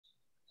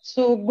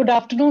So, good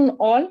afternoon,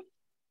 all.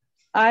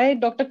 I,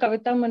 Dr.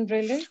 Kavita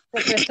Mandrelle,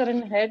 Professor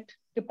and Head,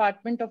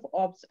 Department of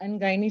Obs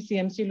and Gynae,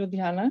 CMC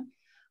Ludhiana.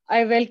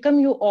 I welcome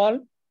you all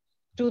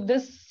to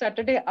this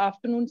Saturday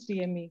afternoon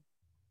CME.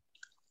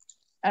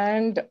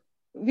 And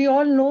we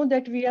all know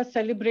that we are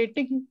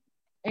celebrating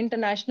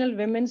International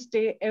Women's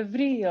Day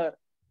every year.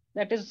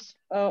 That is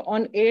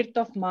on 8th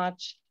of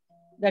March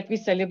that we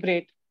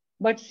celebrate.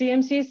 But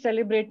CMC is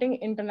celebrating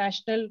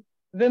International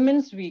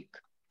Women's Week,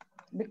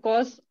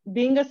 because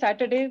being a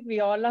Saturday,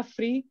 we all are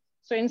free.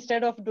 So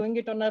instead of doing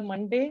it on a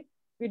Monday,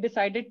 we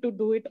decided to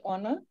do it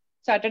on a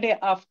Saturday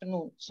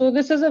afternoon. So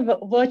this is a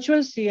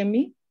virtual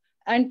CME,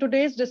 and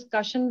today's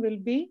discussion will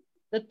be,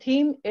 the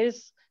theme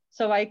is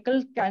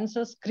cervical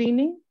cancer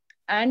screening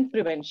and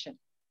prevention.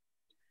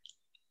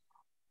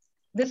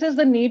 This is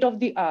the need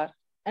of the hour.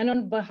 And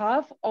on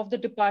behalf of the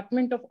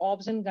Department of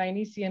Obs and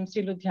Gynae,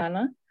 CMC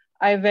Ludhiana,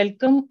 I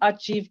welcome our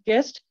chief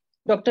guest,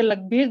 Dr.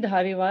 Lakhbir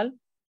Dhaliwal,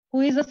 who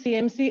is a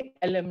CMC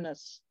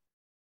alumnus.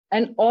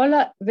 And all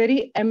are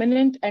very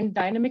eminent and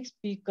dynamic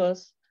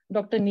speakers,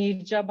 Dr.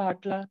 Neerja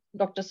Bhatla,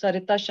 Dr.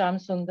 Saritha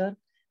Shamsunder,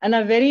 and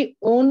our very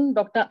own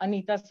Dr.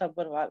 Anita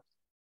Sabharwal.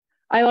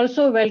 I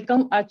also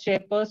welcome our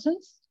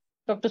chairpersons,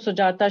 Dr.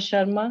 Sujata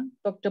Sharma,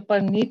 Dr.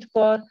 Parneet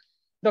Kaur,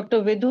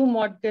 Dr. Vidhu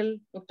Modgil,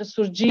 Dr.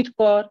 Surjit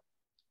Kaur,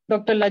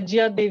 Dr.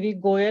 Lajja Devi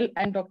Goyal,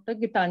 and Dr.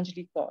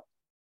 Gitanjali Kaur.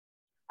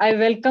 I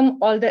welcome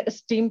all the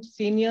esteemed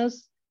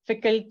seniors,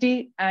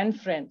 faculty, and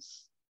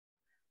friends.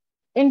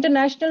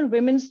 International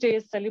Women's Day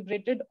is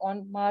celebrated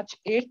on March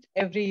 8th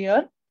every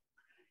year.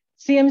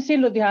 CMC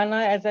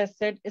Ludhiana, as I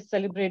said, is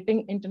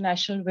celebrating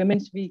International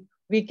Women's Week.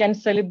 We can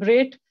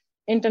celebrate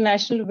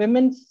International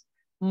Women's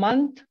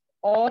Month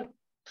or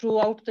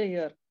throughout the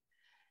year.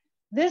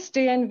 This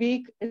day and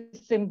week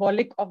is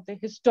symbolic of the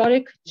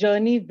historic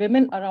journey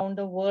women around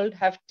the world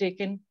have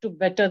taken to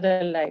better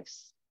their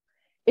lives.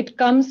 It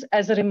comes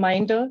as a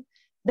reminder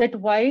that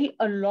while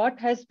a lot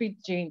has been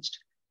changed,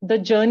 the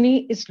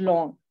journey is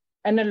long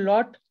and a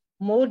lot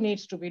more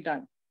needs to be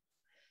done.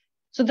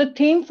 So the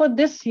theme for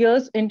this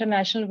year's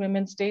International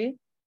Women's Day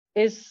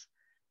is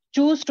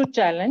Choose to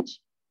Challenge,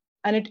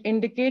 and it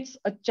indicates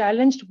a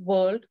challenged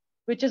world,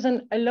 which is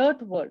an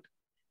alert world.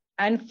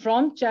 And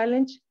from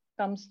challenge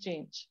comes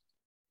change.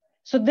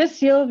 So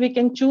this year we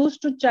can choose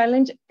to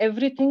challenge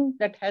everything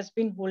that has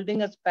been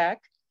holding us back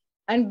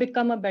and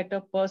become a better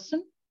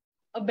person,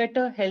 a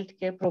better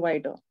healthcare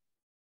provider.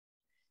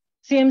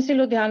 CMC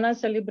Ludhiana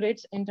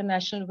celebrates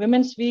International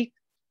Women's Week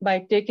by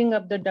taking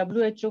up the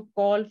WHO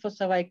call for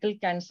cervical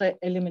cancer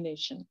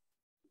elimination.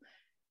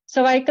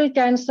 Cervical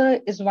cancer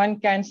is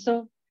one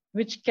cancer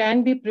which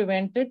can be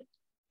prevented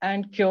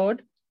and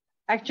cured.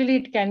 Actually,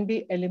 it can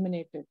be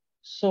eliminated.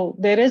 So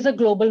there is a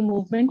global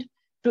movement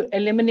to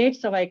eliminate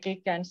cervical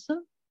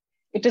cancer.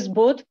 It is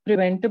both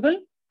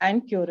preventable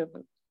and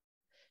curable.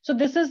 So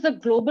this is the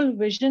global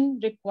vision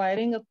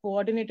requiring a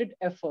coordinated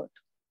effort.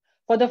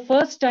 For the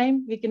first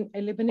time, we can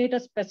eliminate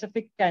a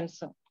specific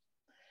cancer.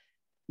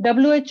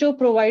 WHO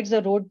provides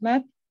a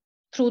roadmap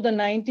through the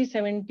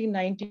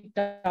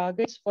 90-70-90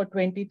 targets for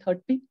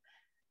 2030.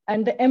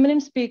 And the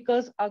eminent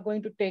speakers are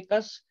going to take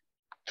us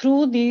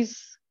through these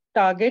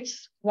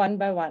targets one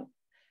by one.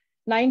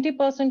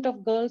 90%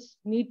 of girls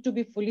need to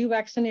be fully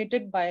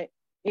vaccinated by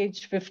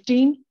age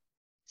 15.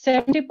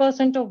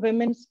 70% of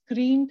women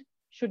screened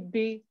should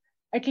be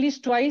at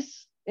least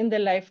twice in their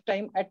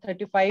lifetime at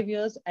 35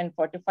 years and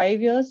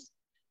 45 years.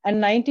 And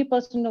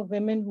 90% of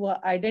women who are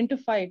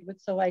identified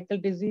with cervical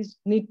disease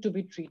need to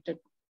be treated.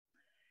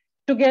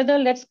 Together,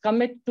 let's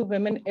commit to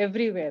women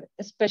everywhere,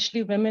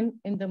 especially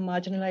women in the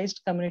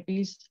marginalized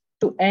communities,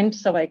 to end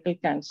cervical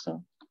cancer.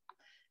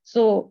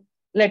 So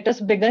let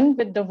us begin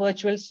with the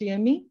virtual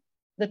CME,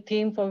 the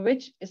theme for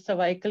which is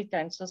cervical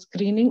cancer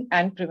screening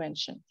and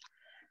prevention.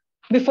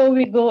 Before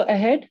we go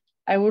ahead,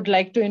 I would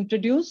like to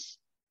introduce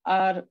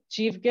our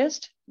chief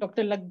guest,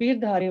 Dr.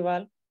 Lakhbir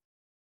Dhaliwal.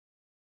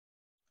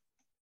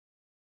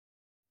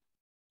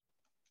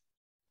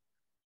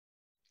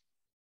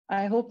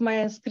 I hope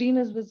my screen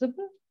is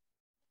visible.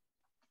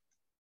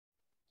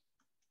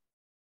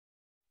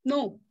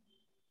 No,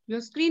 your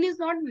screen is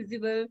not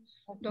visible,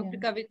 Dr.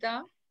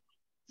 Kavita.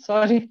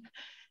 Sorry.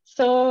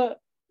 So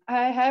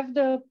I have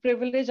the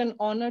privilege and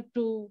honor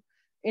to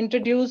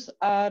introduce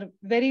our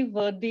very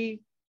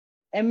worthy,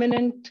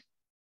 eminent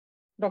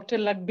Dr.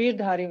 Lakhbir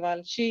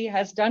Dhaliwal. She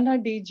has done her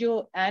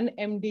DGO and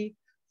MD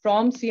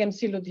from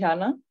CMC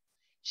Ludhiana.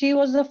 She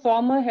was the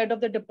former head of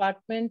the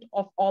Department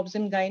of Obs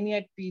and Gynae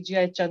at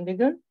PGI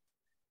Chandigarh,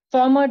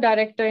 former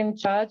director in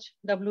charge,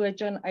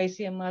 WHO and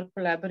ICMR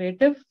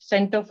Collaborative,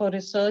 Center for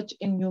Research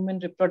in Human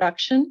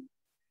Reproduction,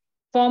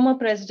 former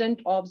president,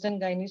 Obs and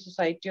Gynae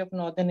Society of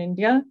Northern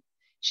India.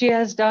 She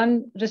has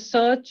done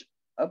research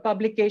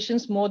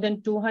publications more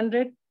than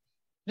 200,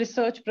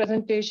 research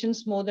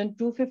presentations more than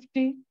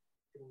 250,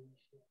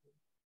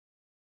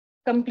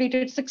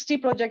 completed 60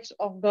 projects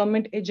of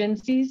government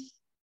agencies.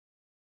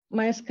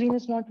 My screen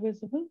is not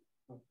visible.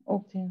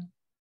 Okay.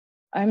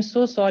 I'm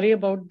so sorry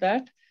about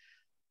that.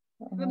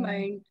 Never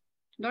mind.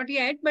 Not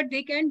yet, but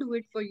they can do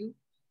it for you.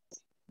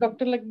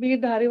 Dr.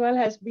 Lakhbir Dhaliwal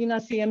has been a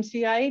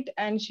CMCite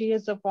and she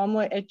is a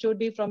former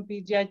HOD from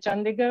PGI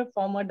Chandigarh,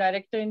 former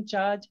director in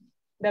charge,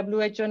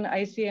 WHO and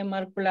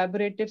ICMR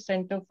Collaborative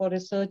Center for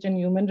Research in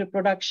Human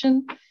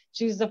Reproduction.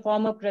 She is the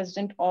former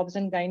president of Obs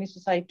and Gynae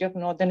Society of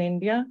Northern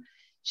India.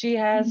 She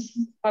has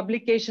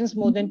publications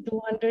more than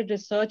 200,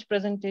 research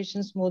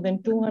presentations more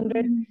than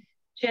 200.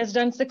 She has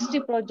done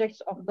 60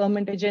 projects of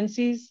government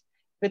agencies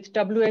with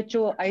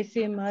WHO,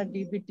 ICMR,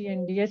 DBT,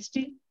 and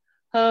DST.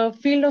 Her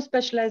field of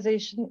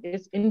specialization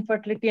is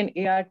infertility and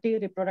ART,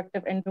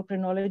 reproductive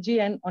endocrinology,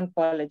 and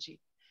oncology.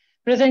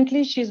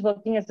 Presently, she is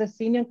working as a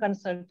senior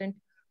consultant,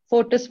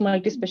 Fortis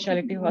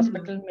Multi-Speciality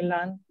Hospital,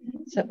 Milan,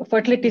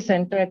 Fertility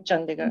Center at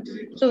Chandigarh.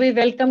 So we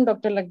welcome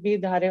Dr. Lakhbir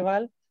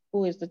Dhaliwal,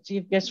 who is the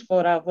chief guest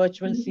for our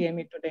virtual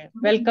CME today.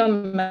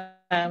 Welcome,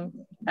 ma'am,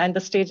 and the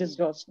stage is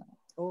yours now.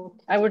 Okay.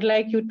 I would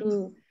like you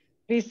to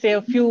please say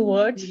a few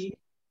words.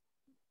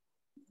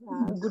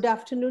 Good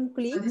afternoon,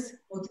 colleagues.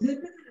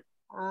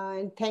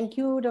 And thank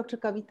you, Dr.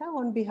 Kavita,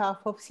 on behalf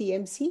of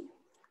CMC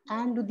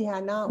and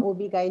Ludhiana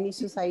OB-GYN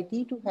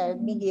Society to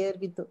have me here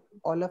with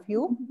all of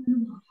you.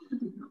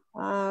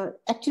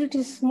 Actually, it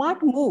is a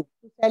smart move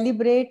to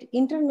celebrate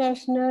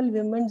International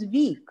Women's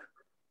Week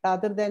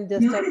rather than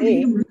just a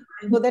day,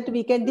 so that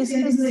we can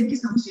discuss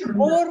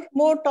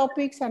more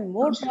topics and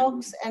more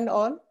talks and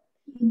all.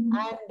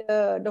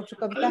 And Dr.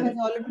 Kavita has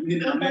already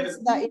told us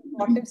the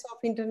importance of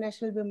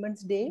International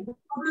Women's Day.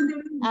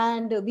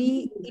 And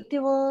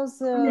it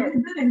was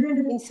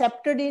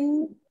incepted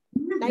in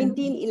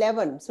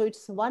 1911. So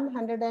it's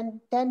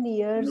 110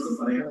 years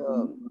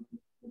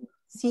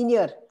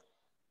senior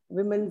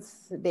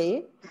Women's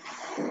Day.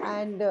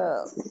 And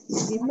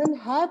women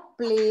have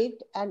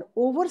played an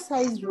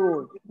oversized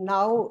role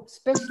now,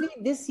 especially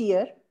this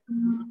year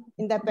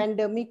in the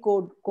pandemic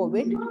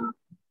COVID,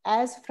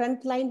 as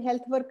frontline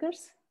health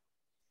workers,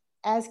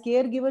 as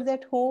caregivers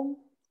at home,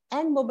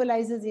 and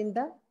mobilizers in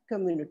the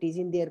communities,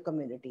 in their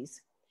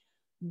communities.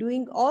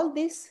 Doing all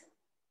this,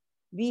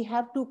 we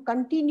have to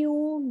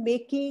continue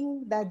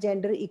making the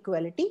gender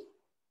equality,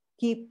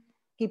 keep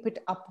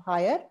it up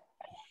higher.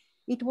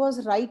 It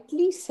was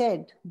rightly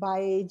said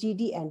by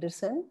G.D.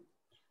 Anderson.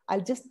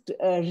 I'll just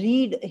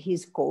read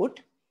his quote.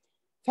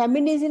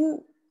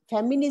 Feminism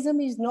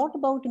is not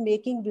about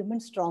making women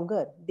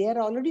stronger. They are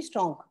already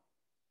strong.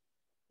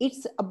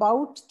 It's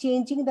about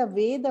changing the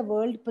way the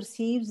world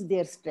perceives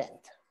their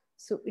strength.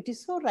 So it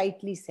is so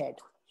rightly said.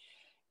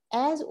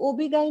 As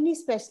OB-GYN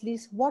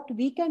specialists, what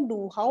we can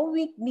do, how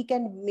we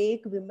can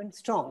make women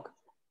strong,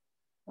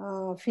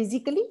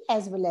 physically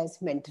as well as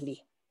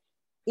mentally.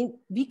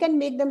 We can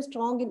make them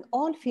strong in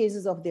all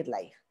phases of their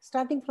life,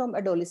 starting from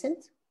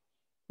adolescence.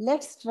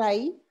 Let's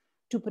try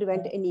to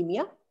prevent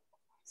anemia.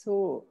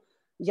 So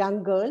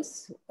young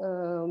girls,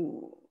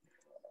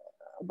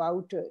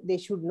 they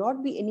should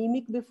not be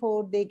anemic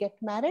before they get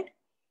married,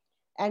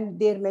 and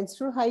their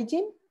menstrual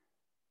hygiene,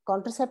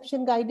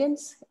 contraception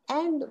guidance,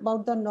 and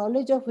about the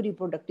knowledge of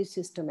reproductive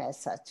system as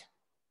such,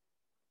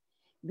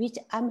 which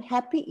I'm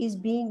happy is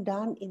being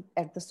done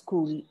at the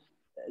school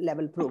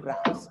level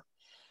programs.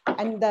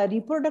 And the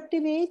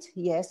reproductive age,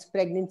 yes,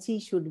 pregnancy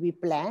should be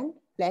planned.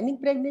 Planning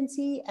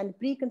pregnancy and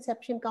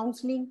preconception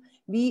counseling,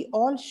 we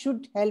all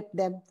should help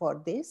them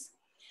for this.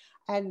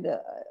 And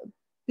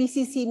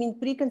PCC means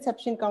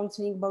preconception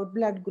counseling about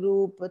blood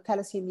group,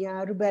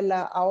 thalassemia,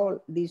 rubella,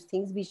 all these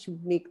things, we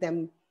should make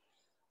them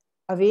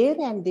aware,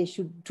 and they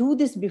should do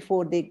this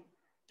before they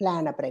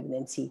plan a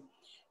pregnancy.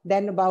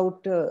 Then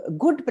about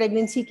good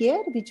pregnancy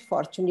care, which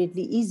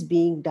fortunately is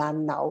being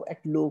done now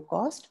at low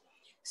cost.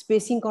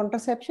 Spacing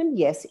contraception,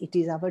 yes, it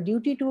is our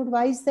duty to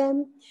advise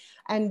them.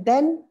 And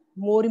then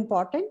more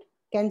important,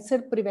 cancer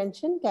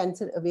prevention,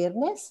 cancer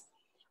awareness,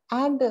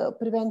 and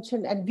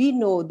prevention. And we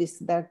know this,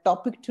 the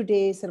topic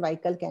today,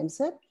 cervical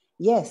cancer.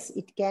 Yes,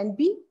 it can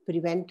be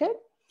prevented.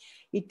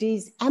 It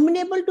is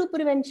amenable to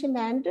prevention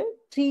and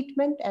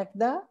treatment at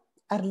the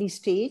early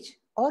stage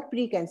or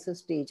pre-cancer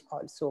stage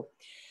also.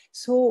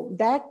 So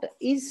that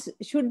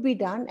should be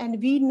done. And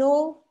we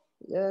know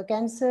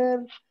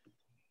cancer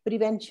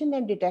prevention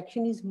and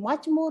detection is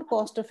much more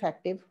cost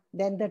effective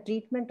than the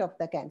treatment of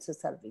the cancer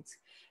cervix.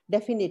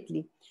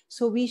 Definitely.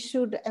 So we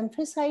should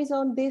emphasize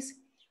on this.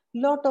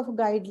 Lot of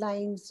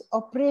guidelines,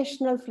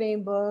 operational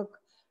framework,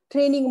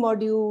 training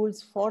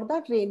modules for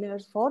the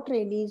trainers, for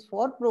trainees,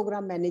 for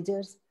program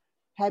managers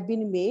have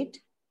been made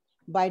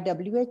by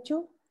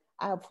WHO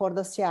for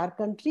the CR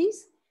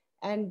countries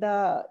and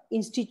the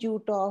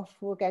Institute of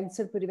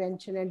Cancer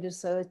Prevention and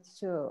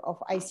Research of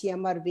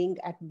ICMR wing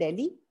at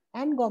Delhi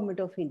and Government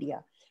of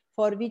India,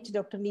 for which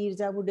Dr.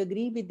 Neerja would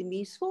agree with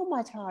me, so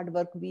much hard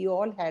work we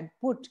all had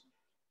put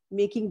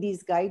making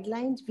these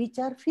guidelines, which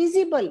are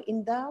feasible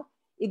in the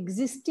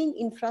existing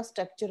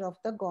infrastructure of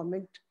the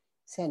government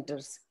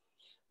centers.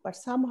 But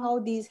somehow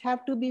these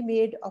have to be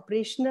made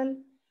operational.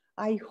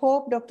 I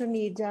hope, Dr.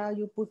 Neerja,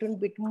 you put in a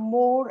bit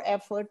more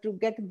effort to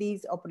get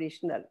these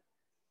operational.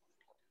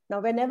 Now,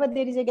 whenever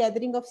there is a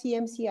gathering of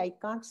CMC, I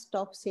can't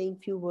stop saying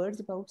few words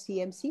about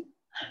CMC.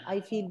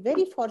 I feel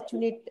very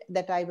fortunate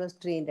that I was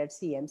trained at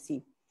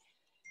CMC.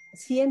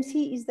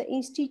 CMC is the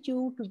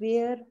institute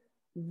where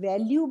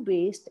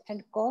value-based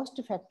and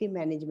cost-effective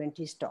management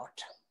is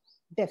taught,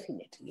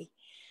 definitely.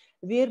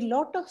 Where a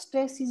lot of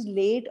stress is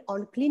laid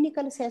on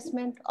clinical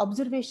assessment,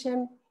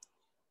 observation,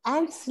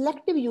 and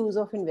selective use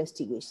of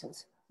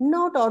investigations,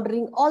 not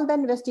ordering all the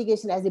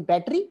investigation as a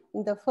battery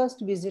in the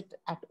first visit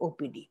at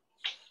OPD.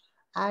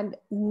 And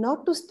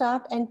not to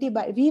start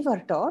antibiotics. We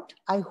were taught,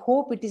 I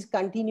hope it is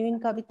continuing,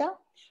 Kavita,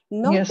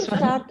 not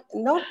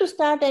to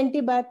start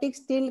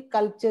antibiotics till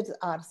cultures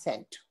are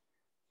sent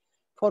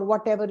for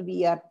whatever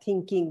we are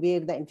thinking where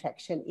the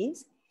infection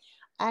is.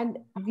 And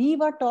we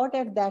were taught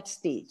at that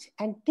stage.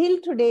 And till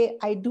today,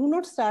 I do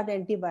not start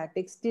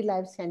antibiotics till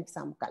I've sent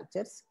some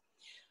cultures.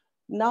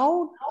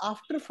 Now,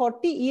 after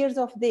 40 years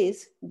of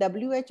this,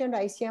 WHO and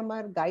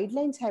ICMR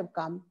guidelines have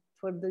come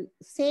for the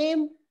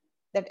same,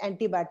 that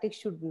antibiotics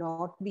should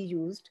not be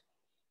used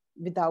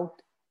without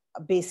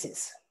a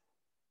basis.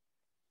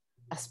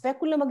 A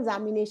speculum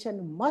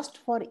examination must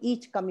for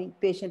each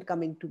patient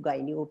coming to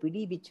gynae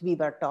OPD, which we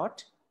were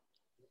taught.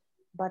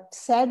 But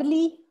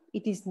sadly,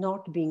 it is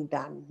not being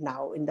done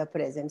now in the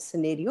present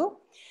scenario.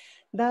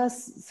 The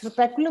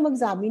speculum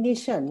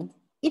examination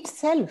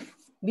itself,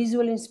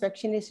 visual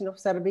inspection of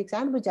cervix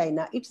and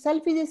vagina,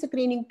 itself is a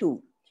screening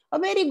tool, a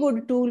very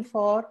good tool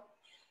for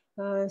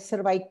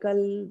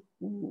cervical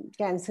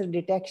cancer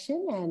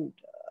detection and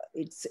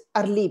its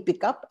early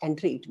pickup and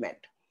treatment.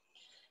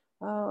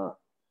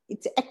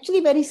 It's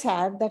actually very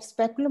sad that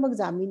speculum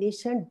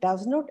examination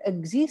does not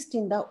exist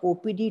in the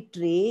OPD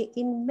tray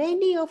in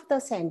many of the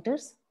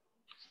centers,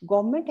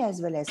 government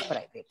as well as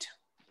private.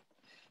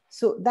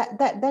 So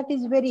that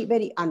is very,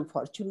 very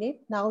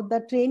unfortunate. Now the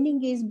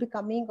training is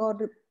becoming,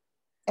 or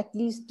at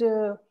least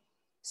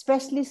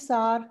specialists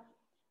are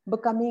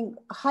becoming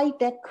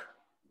high-tech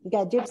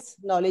gadgets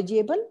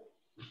knowledgeable.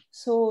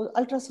 So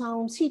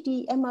ultrasound,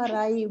 CT,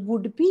 MRI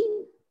would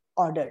be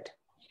ordered.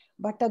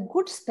 But a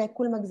good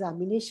speculum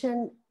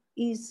examination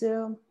is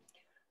not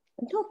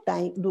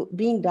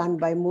being done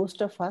by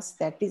most of us.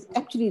 That is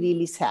actually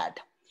really sad.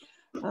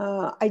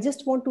 I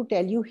just want to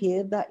tell you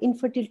here, the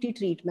infertility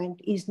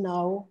treatment is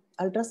now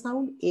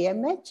ultrasound,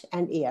 AMH,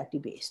 and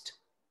ART based,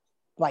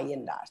 by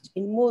and large,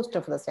 in most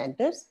of the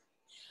centers,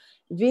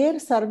 where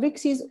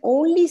cervix is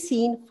only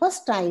seen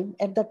first time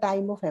at the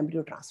time of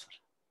embryo transfer.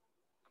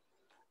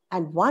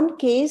 And one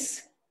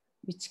case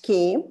which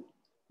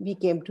we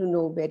came to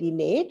know very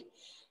late,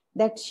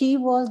 that she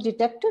was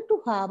detected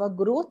to have a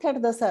growth at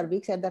the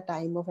cervix at the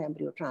time of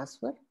embryo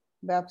transfer.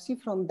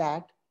 Biopsy from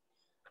that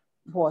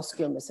was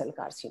squamous cell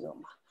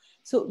carcinoma.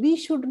 So we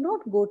should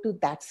not go to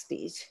that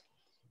stage.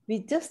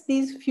 With just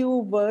these few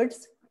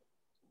words,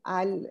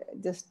 I'll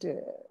just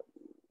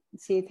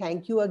say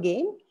thank you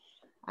again.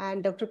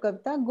 And Dr.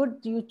 Kavita, good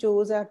you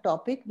chose a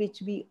topic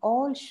which we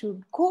all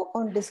should go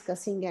on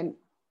discussing and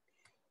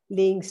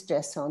laying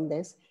stress on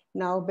this.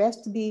 Now,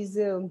 best these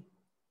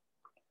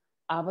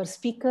our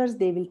speakers,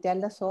 they will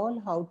tell us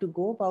all how to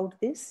go about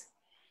this.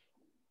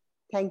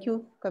 Thank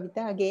you,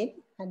 Kavita, again,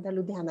 and the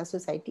Ludhiana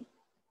Society.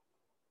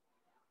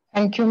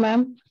 Thank you,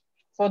 ma'am,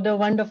 for the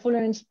wonderful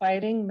and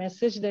inspiring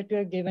message that you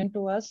have given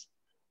to us.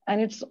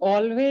 And it's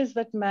always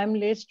that ma'am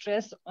lays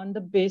stress on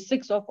the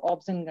basics of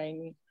obs and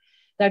gynae.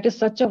 That is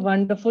such a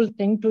wonderful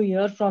thing to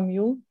hear from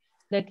you,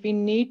 that we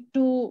need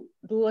to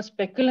do a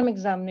speculum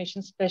examination,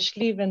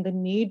 especially when the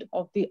need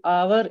of the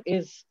hour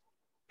is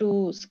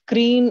to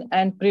screen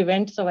and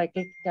prevent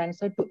cervical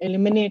cancer, to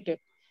eliminate it.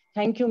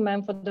 Thank you,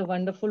 ma'am, for the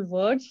wonderful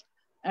words.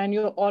 And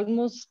you're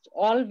almost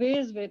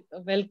always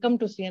welcome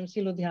to CMC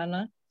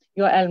Ludhiana,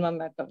 your alma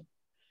mater.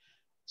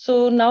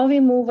 So now we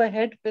move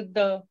ahead with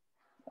the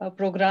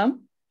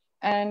program.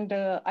 And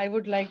I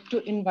would like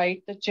to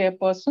invite the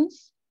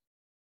chairpersons.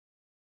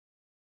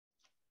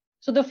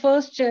 So the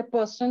first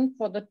chairperson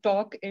for the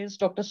talk is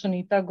Dr.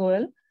 Sunita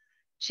Goel.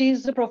 She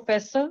is a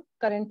professor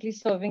currently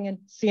serving in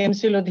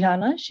CMC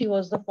Ludhiana. She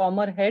was the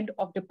former head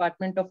of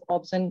Department of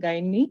Obs and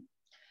Gynae.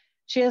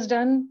 She has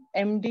done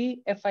MD,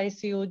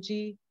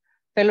 FICOG,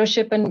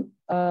 fellowship in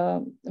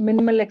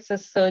minimal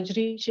access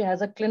surgery. She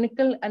has a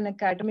clinical and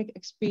academic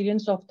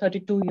experience of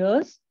 32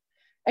 years,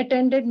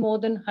 attended more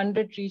than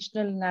 100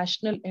 regional,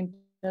 national,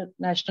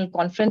 international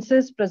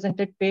conferences,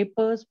 presented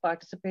papers,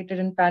 participated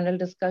in panel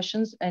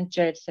discussions, and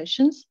chaired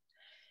sessions.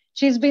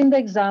 She's been the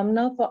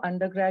examiner for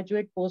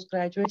undergraduate,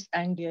 postgraduates,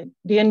 and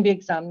DNB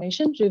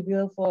examination,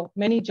 reviewer for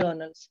many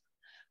journals.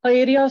 Her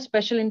area of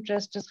special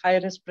interest is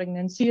high-risk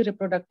pregnancy,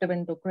 reproductive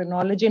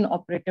endocrinology, and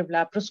operative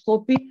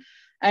laparoscopy.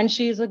 And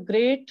she is a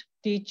great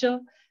teacher,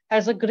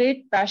 has a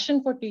great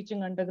passion for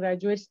teaching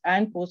undergraduates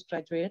and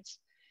postgraduates.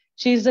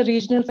 She is the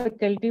regional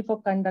faculty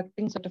for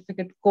conducting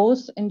certificate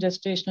course in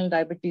gestational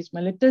diabetes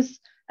mellitus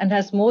and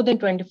has more than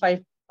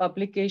 25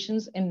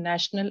 publications in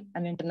national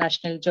and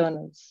international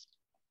journals.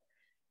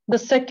 The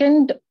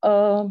second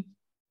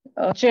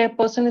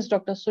chairperson is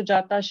Dr.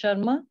 Sujata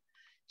Sharma.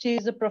 She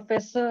is a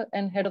professor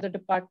and head of the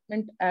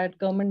department at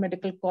Government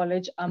Medical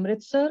College,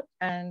 Amritsar,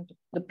 and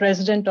the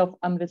president of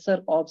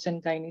Amritsar Obs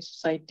and Gynae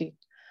Society.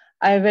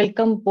 I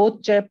welcome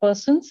both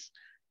chairpersons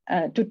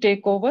to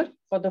take over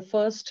for the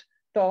first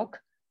talk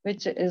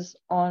which is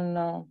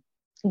on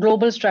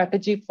global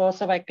strategy for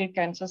cervical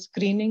cancer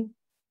screening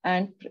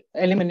and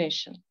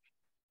elimination.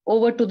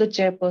 Over to the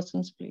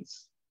chairpersons,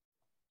 please.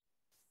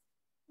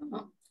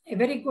 A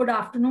very good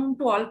afternoon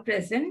to all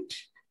present.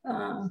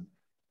 I'm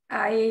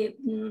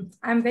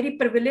very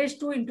privileged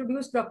to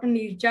introduce Dr.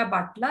 Neerja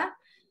Bhatla.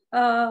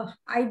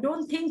 I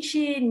don't think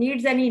she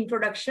needs any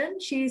introduction.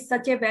 She is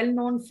such a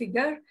well-known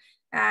figure,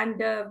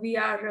 and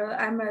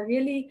I'm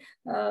really,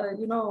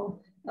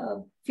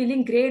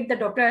 feeling great that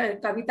Dr.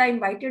 Kavita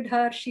invited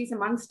her. She's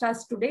amongst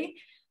us today.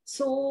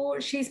 So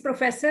she's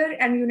professor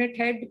and unit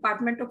head,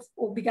 Department of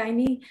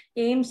OB/GYN,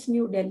 AIIMS,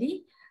 New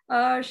Delhi.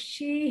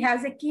 She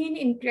has a keen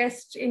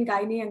interest in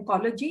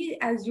gynaecology.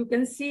 As you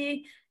can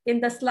see in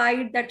the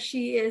slide, that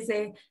she is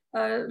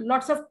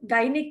lots of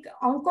gynec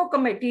onco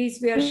committees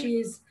where she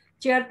is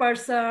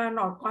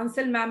chairperson or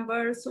council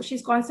member. So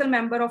she's council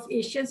member of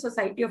Asian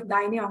Society of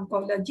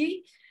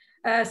Gynaecology,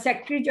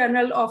 Secretary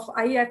General of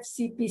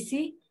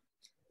IFCPC,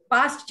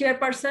 past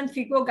chairperson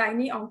FIGO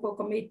Gynae Onco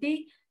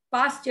Committee,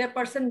 past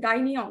chairperson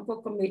Gynae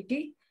Onco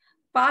Committee,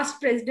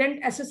 past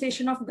president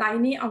Association of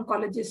Gynae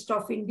Oncologists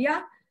of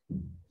India,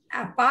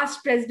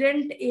 past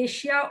president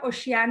Asia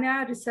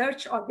Oceania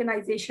Research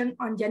Organization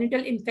on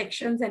Genital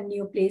Infections and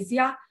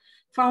Neoplasia,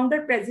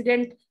 founder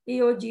president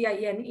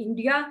AOGIN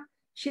India.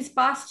 She's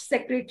past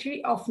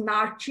secretary of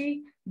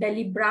NARCHI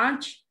Delhi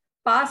branch,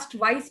 past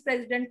vice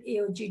president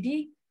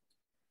AOGD.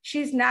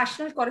 She's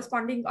national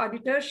corresponding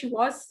auditor. She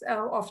was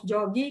of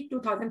JOGI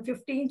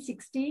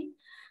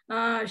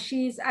 2015-16.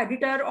 She's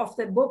editor of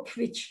the book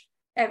which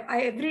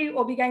every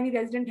OB/GYN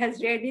resident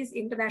has read, is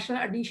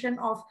international edition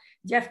of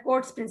Jeff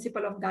Coates'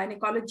 Principle of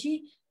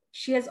Gynecology.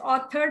 She has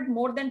authored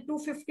more than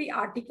 250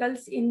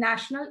 articles in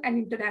national and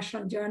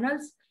international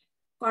journals,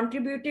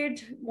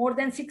 contributed more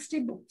than 60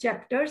 book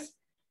chapters.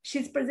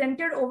 She's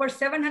presented over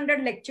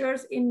 700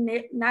 lectures in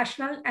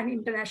national and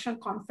international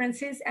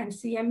conferences and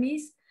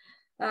CMEs,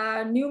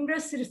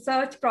 numerous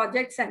research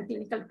projects and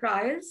clinical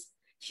trials.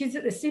 She's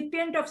a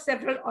recipient of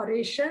several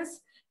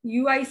orations,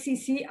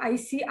 UICC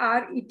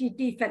ICR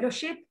ETT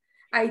Fellowship,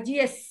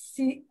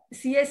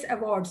 IGSCS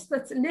Awards.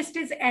 The list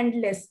is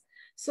endless.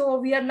 So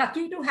we are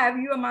lucky to have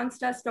you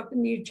amongst us, Dr.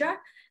 Neerja,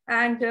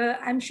 and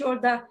I'm sure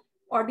the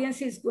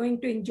audience is going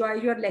to enjoy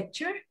your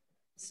lecture.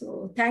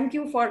 So thank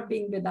you for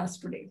being with us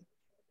today.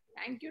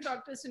 Thank you,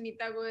 Dr.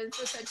 Sunita Goyal,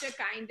 for such a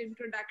kind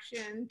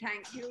introduction.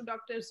 Thank you,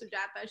 Dr.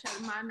 Sujata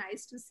Sharma.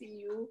 Nice to see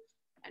you.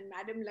 And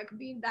Madam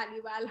Lakhbir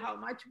Dhaliwal, how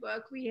much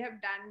work we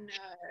have done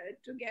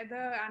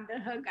together under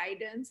her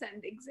guidance,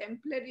 and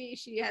exemplary.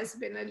 She has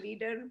been a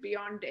leader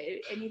beyond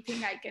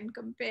anything I can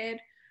compare.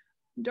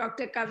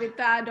 Dr.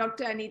 Kavita,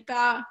 Dr.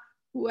 Anita,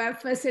 who have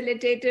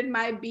facilitated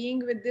my being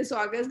with this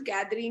August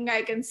gathering.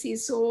 I can see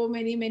so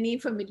many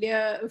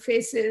familiar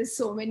faces,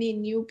 so many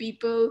new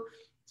people.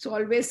 It's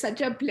always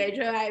such a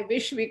pleasure. I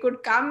wish we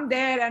could come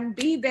there and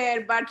be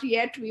there, but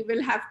yet we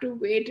will have to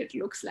wait, it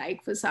looks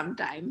like, for some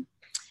time.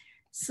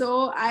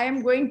 So I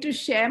am going to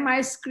share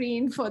my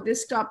screen for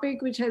this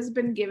topic, which has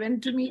been given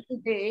to me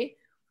today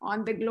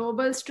on the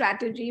global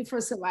strategy for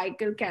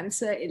cervical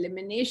cancer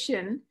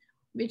elimination,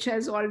 which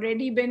has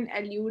already been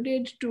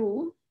alluded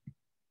to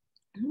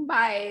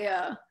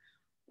by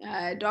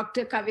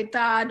Dr.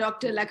 Kavita,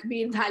 Dr.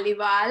 Lakhbir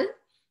Dhaliwal.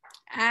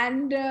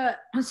 And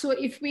so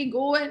if we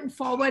go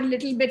forward a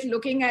little bit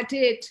looking at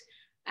it,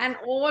 and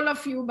all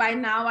of you by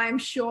now, I'm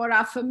sure,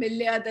 are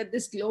familiar that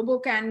this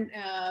Globocan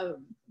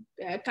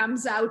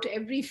comes out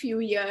every few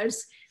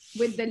years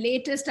with the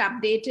latest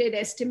updated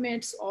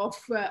estimates of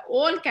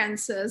all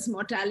cancers,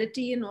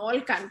 mortality in all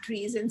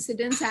countries,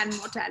 incidence and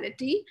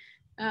mortality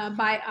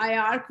by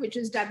IARC, which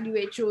is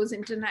WHO's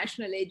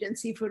International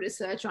Agency for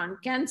Research on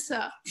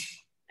Cancer.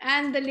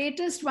 And the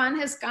latest one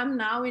has come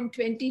now in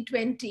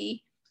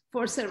 2020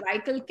 for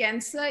cervical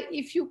cancer.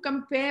 If you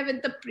compare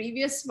with the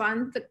previous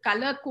one, the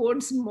color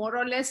codes more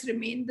or less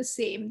remain the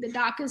same. The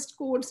darkest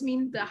codes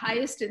mean the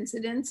highest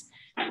incidence.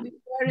 We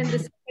were in the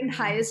second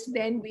highest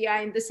then, we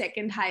are in the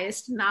second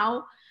highest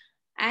now.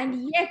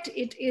 And yet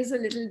it is a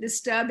little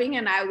disturbing,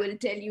 and I will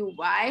tell you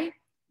why.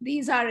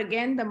 These are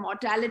again the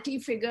mortality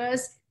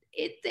figures.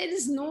 There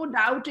is no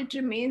doubt it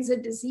remains a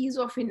disease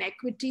of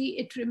inequity.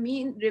 It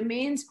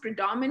remains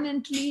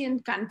predominantly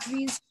in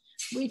countries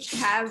which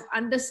have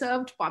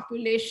underserved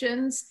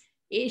populations.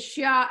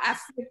 Asia,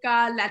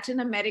 Africa, Latin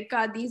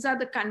America, these are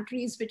the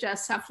countries which are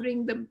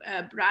suffering the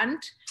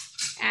brunt,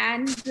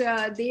 and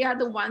they are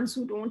the ones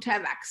who don't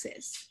have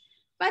access.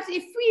 But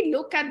if we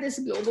look at this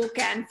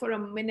Globocan for a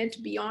minute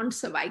beyond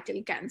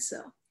cervical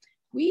cancer,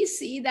 we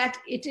see that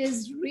it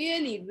is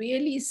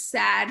really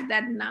sad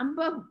that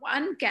number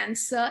one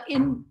cancer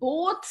in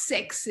both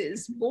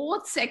sexes,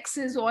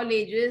 all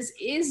ages,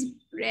 is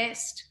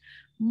breast.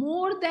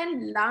 More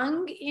than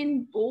lung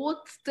in both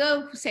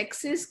the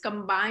sexes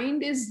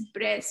combined is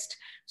breast.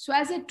 So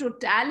as a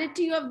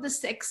totality of the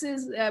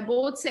sexes,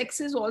 both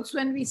sexes, also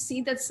when we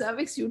see that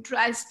cervix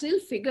uteri still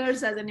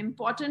figures as an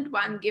important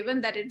one, given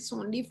that it's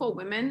only for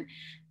women,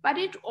 but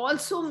it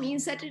also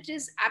means that it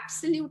is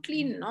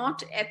absolutely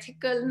not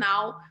ethical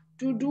now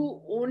to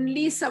do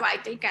only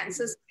cervical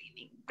cancer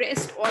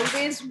breast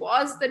always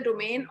was the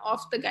domain of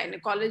the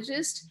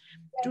gynecologist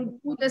to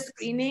do the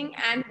screening,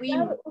 and we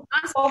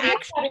must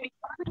actually,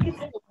 if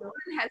a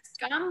woman has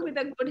come with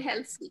a good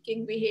health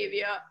seeking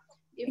behavior,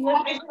 if a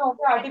woman has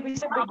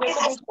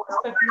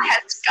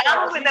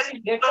come with a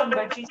good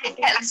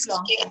health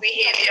seeking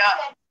behavior,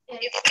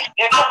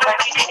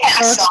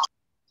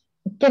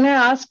 can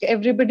I ask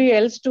everybody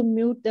else to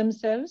mute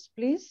themselves,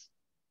 please?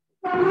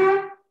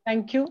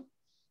 Thank you.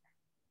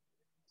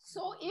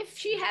 So if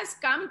she has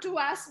come to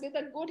us with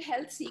a good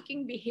health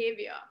seeking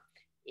behavior,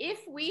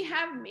 if we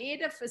have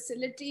made a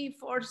facility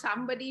for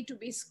somebody to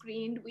be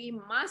screened, we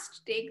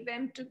must take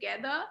them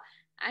together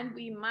and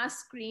we must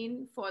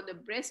screen for the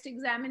breast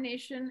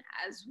examination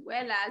as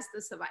well as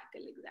the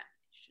cervical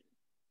examination.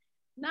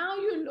 Now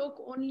you look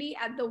only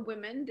at the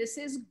women. This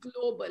is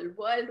global,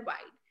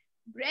 worldwide.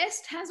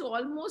 Breast has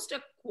almost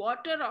a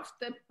quarter of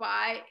the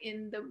pie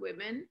in the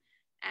women,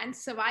 and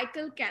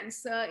cervical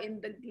cancer in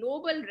the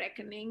global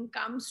reckoning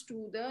comes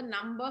to the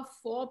number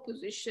 4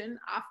 position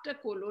after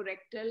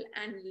colorectal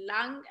and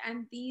lung,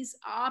 and these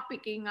are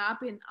picking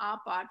up in our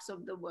parts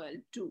of the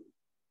world too.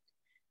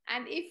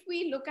 And if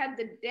we look at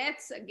the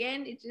deaths,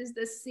 again, it is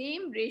the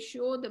same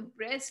ratio. The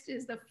breast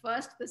is the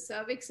first, the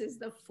cervix is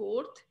the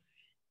 4th,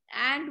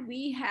 and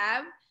we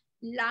have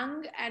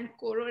lung and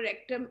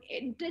colorectal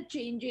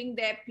interchanging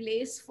their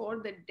place for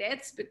the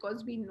deaths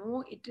because we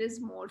know it is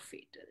more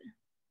fatal.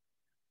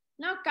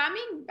 Now,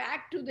 coming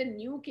back to the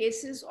new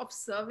cases of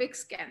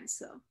cervix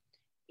cancer,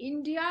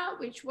 India,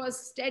 which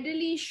was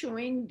steadily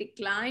showing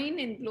decline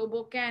in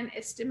Globocan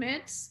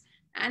estimates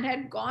and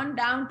had gone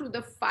down to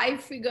the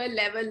 5-figure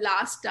level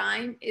last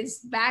time, is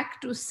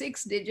back to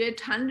 6-digit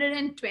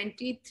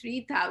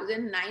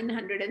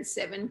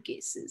 123,907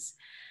 cases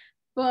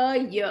per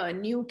year,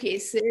 new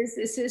cases.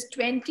 This is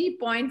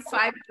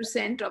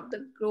 20.5% of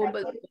the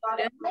global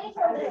burden.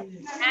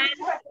 And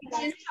it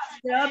is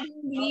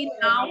disturbingly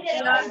now we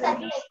are the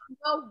number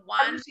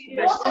 1.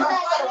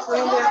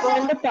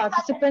 And the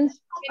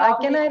participants,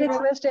 can I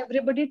request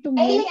everybody to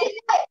mute?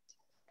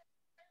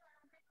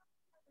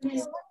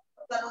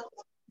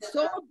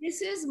 So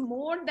this is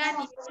more than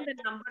even the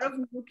number of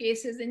new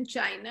cases in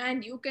China,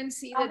 and you can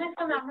see that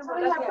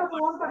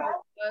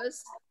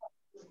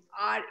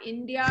are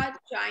India,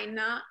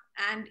 China,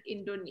 and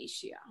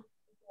Indonesia.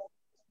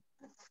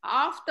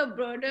 Half the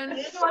burden.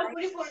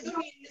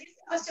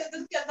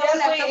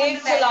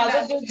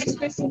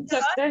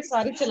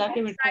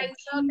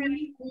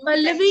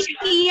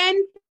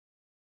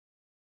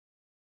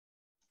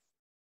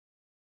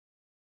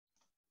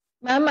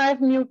 Ma'am,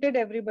 I've muted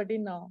everybody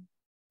now,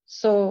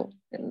 so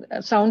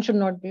sound should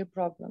not be a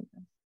problem.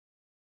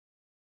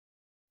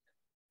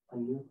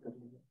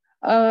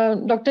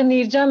 Dr.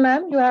 Neerja,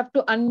 ma'am, you have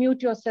to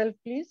unmute yourself,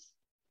 please.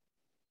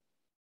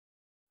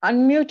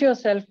 Unmute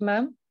yourself,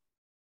 ma'am.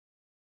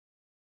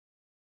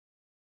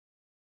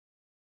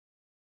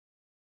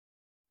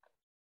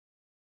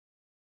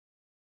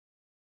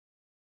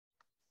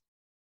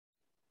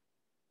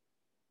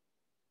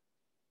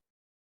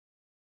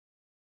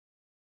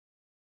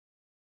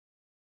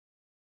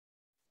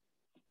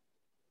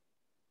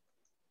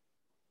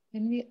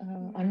 Can we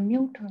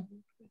unmute her?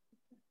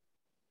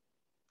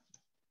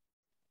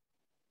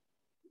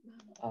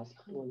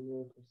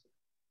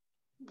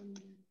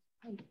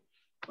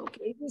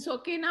 Okay, is this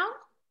okay now?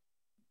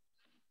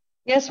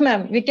 Yes,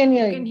 ma'am, we can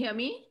hear you. You can hear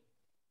me?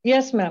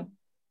 Yes, ma'am.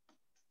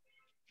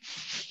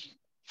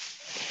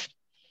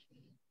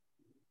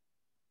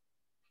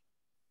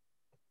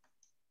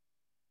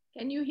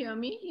 Can you hear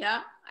me?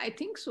 Yeah, I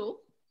think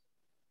so.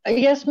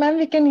 Yes, ma'am,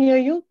 we can hear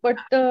you, but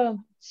the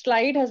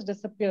slide has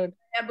disappeared.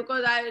 Yeah,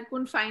 because I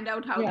couldn't find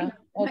out how to.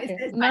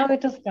 Okay, now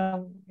it has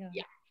come.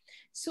 Yeah.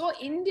 So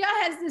India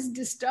has this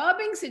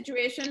disturbing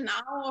situation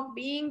now of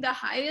being the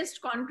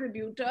highest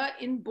contributor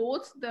in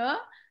both the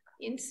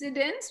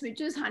incidence,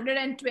 which is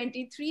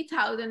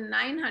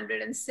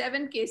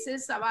 123,907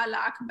 cases, sawa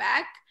lakh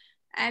back,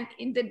 and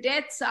in the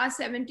deaths are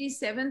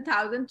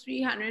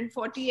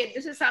 77,348.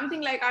 This is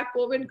something like our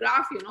COVID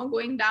graph, you know,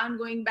 going down,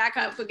 going back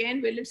up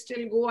again. Will it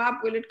still go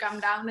up? Will it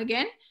come down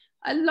again?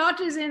 A lot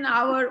is in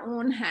our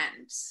own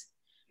hands.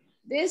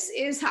 This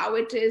is how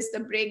it is,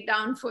 the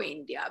breakdown for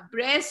India.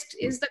 Breast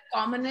is the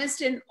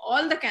commonest in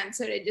all the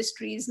cancer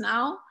registries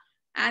now,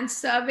 and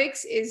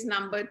cervix is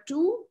number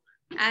 2.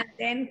 And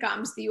then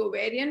comes the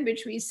ovarian,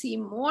 which we see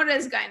more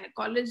as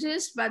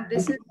gynecologists, but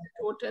this is the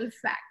total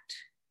fact.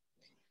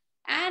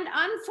 And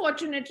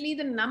unfortunately,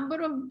 the number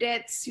of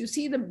deaths, you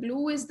see the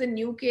blue is the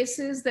new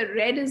cases, the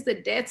red is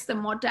the deaths. The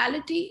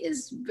mortality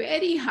is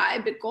very high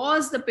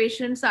because the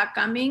patients are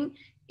coming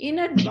in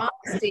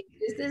advanced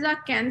stages. These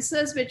are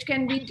cancers which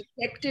can be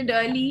detected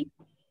early,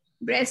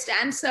 breast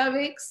and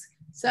cervix.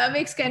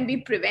 Cervix can be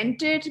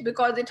prevented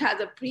because it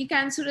has a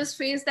precancerous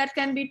phase that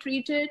can be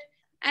treated.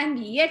 And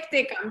yet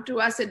they come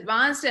to us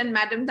advanced, and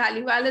Madam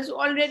Dhaliwal has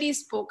already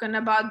spoken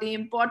about the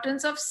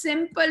importance of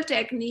simple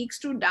techniques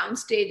to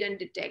downstage and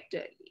detect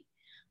early.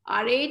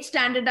 Our age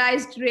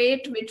standardized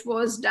rate, which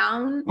was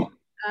down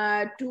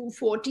to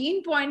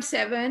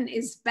 14.7,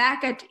 is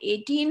back at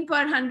 18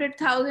 per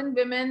 100,000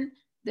 women.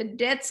 The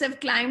deaths have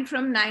climbed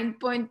from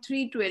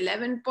 9.3 to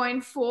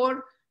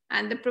 11.4,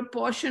 and the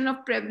proportion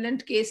of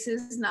prevalent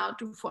cases now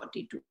to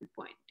 42.8.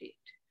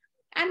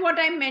 And what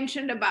I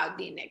mentioned about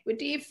the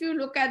inequity, if you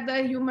look at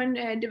the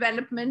Human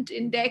Development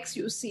Index,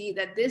 you see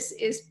that this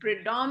is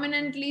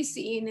predominantly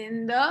seen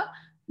in the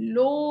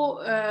low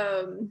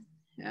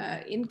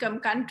income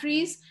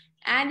countries,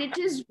 and it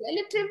is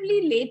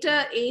relatively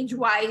later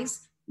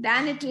age-wise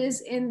than it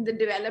is in the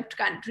developed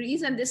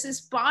countries. And this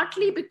is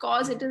partly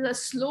because it is a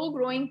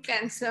slow-growing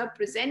cancer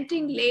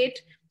presenting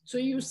late. So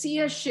you see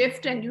a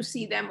shift and you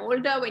see them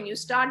older. When you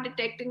start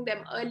detecting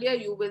them earlier,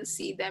 you will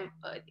see them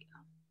earlier.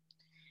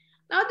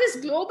 Now, this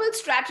global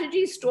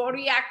strategy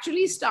story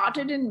actually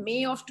started in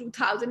May of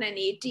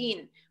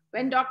 2018,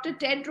 when Dr.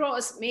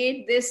 Tedros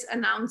made this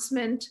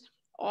announcement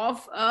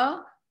of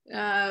a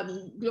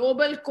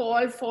global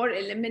call for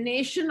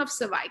elimination of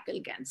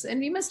cervical cancer. And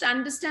we must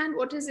understand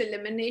what is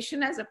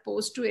elimination as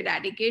opposed to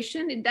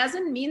eradication. It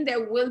doesn't mean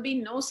there will be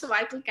no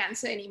cervical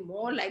cancer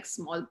anymore, like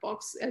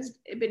smallpox has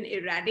been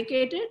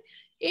eradicated.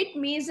 It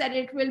means that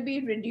it will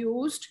be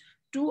reduced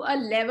to a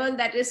level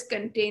that is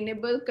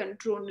containable,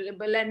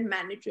 controllable, and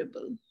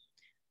manageable.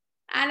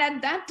 And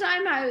at that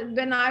time,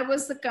 when I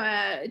was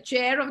the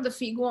chair of the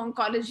FIGO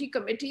Oncology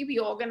Committee, we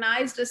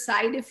organized a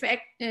side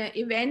effect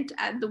event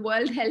at the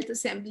World Health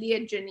Assembly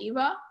at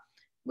Geneva,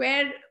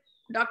 where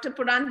Dr.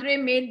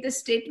 Purandre made this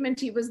statement.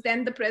 He was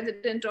then the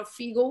president of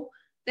FIGO,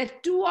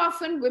 that too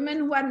often women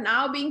who are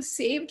now being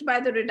saved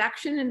by the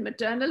reduction in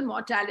maternal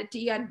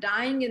mortality are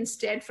dying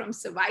instead from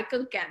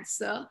cervical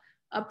cancer,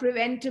 a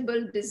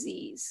preventable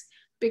disease.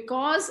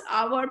 Because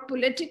our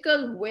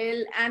political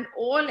will and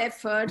all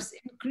efforts,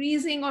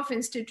 increasing of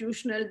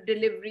institutional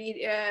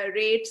delivery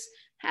rates,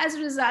 has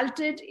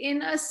resulted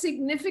in a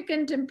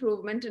significant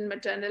improvement in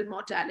maternal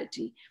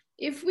mortality.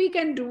 If we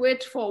can do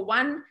it for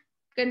one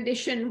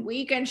condition,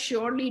 we can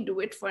surely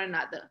do it for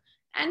another.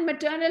 And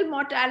maternal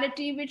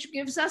mortality, which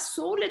gives us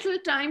so little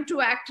time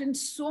to act in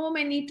so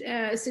many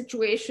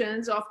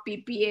situations of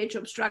PPH,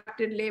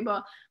 obstructed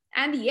labor,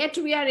 and yet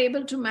we are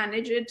able to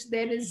manage it.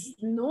 There is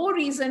no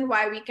reason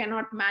why we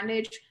cannot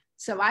manage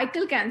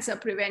cervical cancer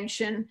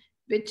prevention,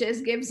 which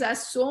gives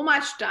us so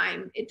much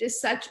time. It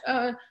is such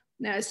a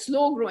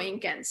slow growing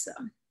cancer.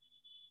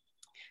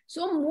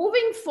 So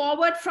moving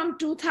forward from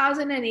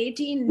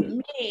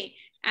 2018 May,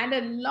 and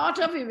a lot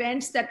of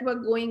events that were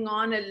going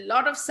on, a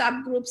lot of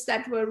subgroups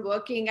that were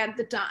working at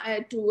the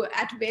time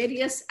at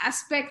various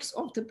aspects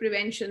of the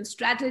prevention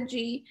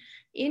strategy.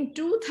 In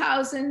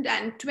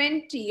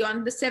 2020,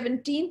 on the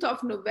 17th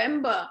of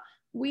November,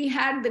 we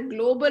had the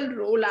global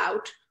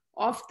rollout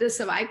of the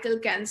cervical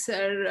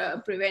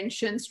cancer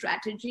prevention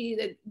strategy,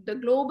 the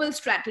global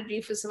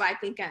strategy for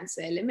cervical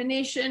cancer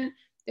elimination.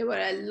 There were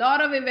a lot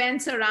of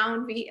events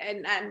around,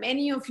 and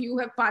many of you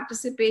have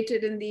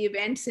participated in the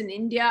events in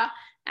India.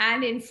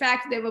 And in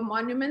fact, there were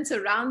monuments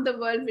around the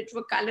world which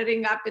were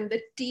coloring up in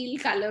the teal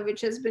color, which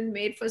has been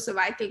made for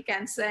cervical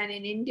cancer. And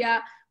in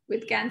India,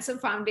 with Cancer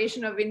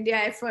Foundation of India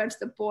efforts,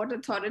 the Port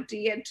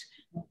Authority at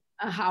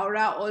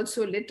Howrah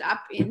also lit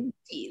up in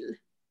teal.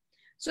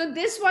 So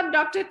this is what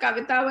Dr.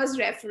 Kavita was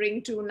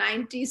referring to,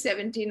 90,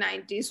 70,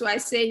 90. So I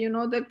say, you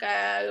know,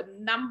 the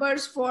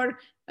numbers for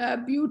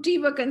beauty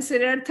were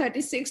considered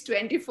 36,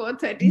 24,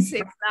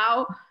 36.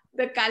 Now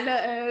the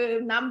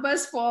color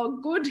numbers for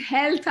good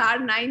health are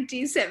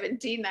 90,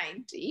 70,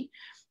 90.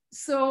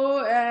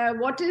 So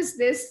what does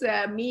this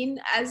mean?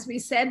 As we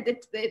said,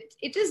 that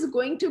it is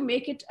going to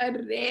make it a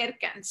rare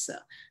cancer.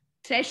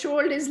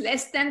 Threshold is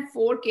less than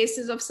 4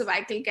 cases of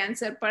cervical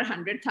cancer per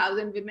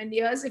 100,000 women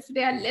years. If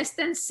they are less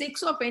than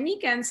 6 of any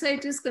cancer,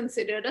 it is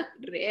considered a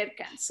rare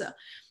cancer.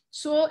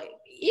 So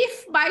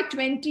if by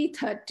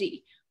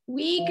 2030,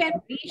 we can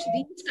reach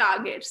these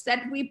targets,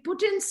 that we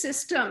put in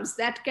systems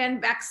that can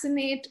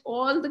vaccinate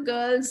all the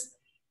girls,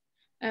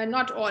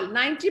 not all,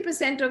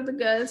 90% of the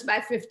girls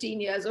by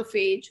 15 years of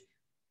age.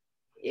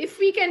 If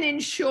we can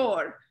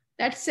ensure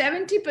that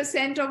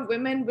 70% of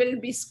women will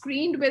be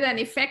screened with an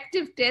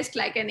effective test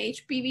like an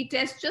HPV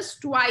test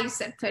just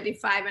twice at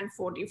 35 and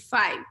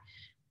 45.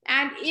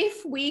 And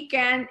if we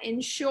can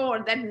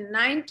ensure that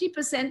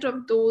 90%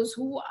 of those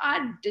who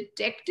are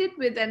detected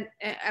with an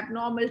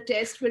abnormal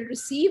test will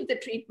receive the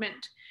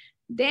treatment,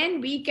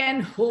 then we can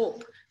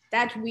hope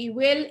that we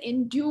will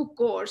in due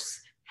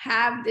course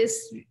have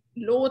this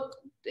low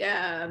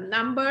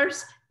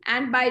numbers,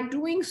 and by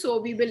doing so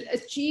we will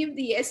achieve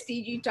the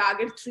SDG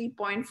target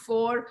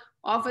 3.4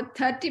 of a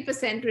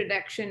 30%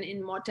 reduction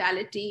in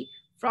mortality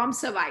from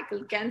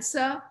cervical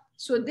cancer.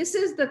 So this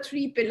is the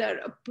 3-pillar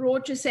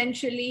approach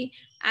essentially,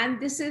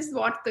 and this is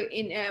what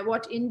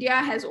what India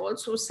has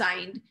also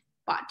signed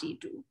party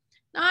to.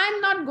 Now,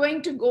 I'm not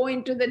going to go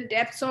into the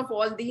depths of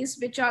all these,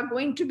 which are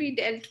going to be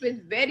dealt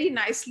with very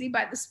nicely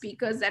by the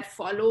speakers that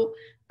follow.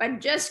 But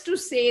just to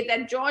say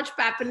that George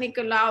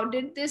Papanicolaou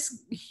did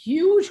this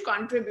huge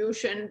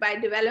contribution by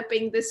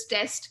developing this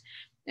test,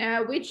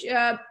 which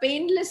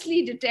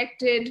painlessly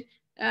detected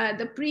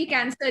the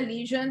pre-cancer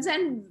lesions,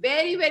 and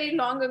very, very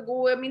long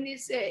ago, I mean,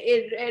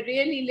 it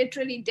really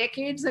literally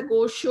decades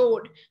ago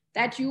showed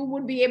that you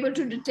would be able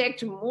to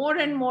detect more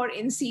and more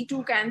in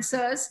situ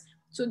cancers.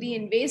 So the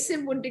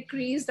invasive would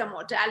decrease, the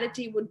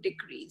mortality would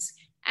decrease.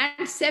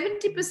 And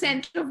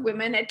 70% of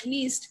women at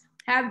least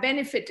have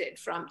benefited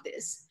from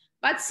this.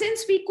 But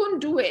since we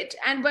couldn't do it,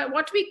 and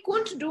what we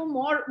couldn't do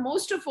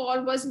most of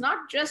all was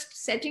not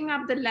just setting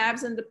up the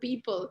labs and the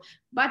people,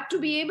 but to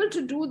be able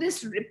to do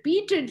this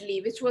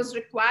repeatedly, which was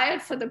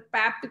required for the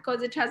PAP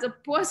because it has a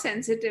poor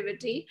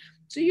sensitivity.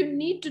 So you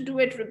need to do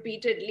it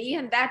repeatedly,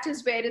 and that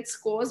is where it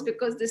scores,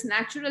 because this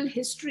natural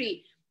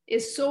history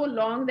is so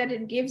long that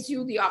it gives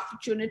you the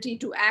opportunity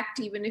to act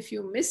even if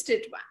you missed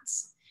it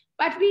once.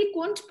 But we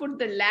couldn't put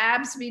the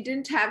labs, we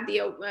didn't have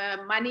the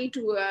money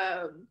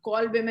to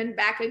call women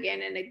back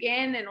again and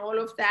again and all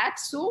of that.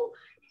 So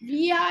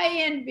VI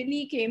and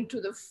Billy came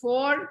to the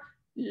fore.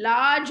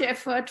 Large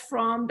effort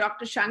from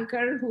Dr.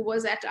 Shankar, who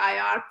was at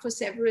IARC for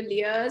several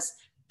years,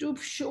 to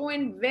show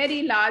in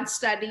very large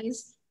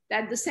studies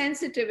that the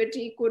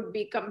sensitivity could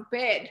be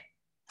compared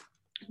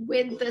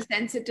with the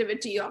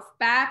sensitivity of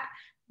PAP.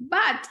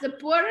 But the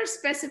poorer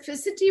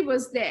specificity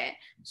was there.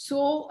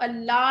 So a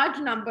large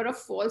number of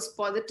false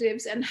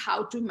positives and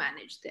how to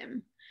manage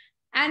them.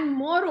 And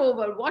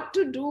moreover, what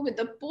to do with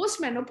the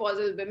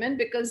postmenopausal women,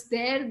 because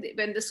there,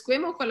 when the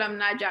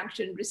squamocolumnar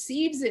junction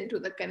recedes into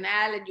the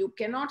canal, and you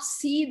cannot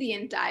see the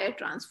entire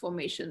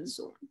transformation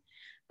zone.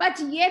 But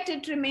yet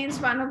it remains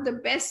one of the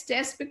best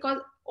tests, because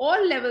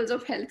all levels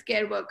of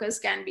healthcare workers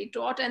can be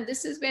taught. And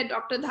this is where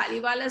Dr.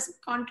 Dhaliwal has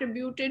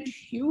contributed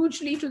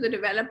hugely to the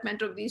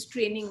development of these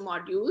training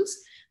modules.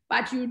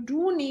 But you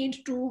do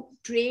need to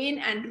train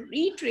and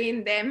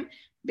retrain them,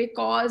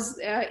 because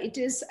it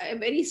is a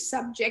very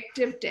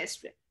subjective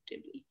test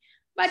relatively.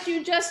 But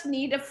you just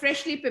need a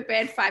freshly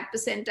prepared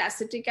 5%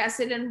 acetic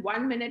acid, and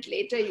 1 minute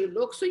later you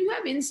look. So you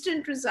have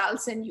instant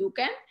results, and you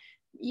can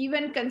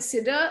even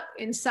consider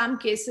in some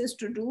cases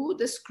to do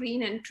the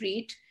screen and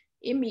treat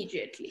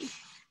immediately.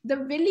 The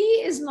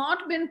Willy has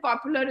not been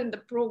popular in the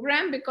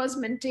program because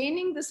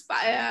maintaining the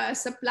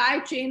supply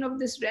chain of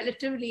this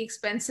relatively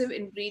expensive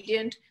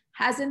ingredient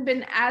hasn't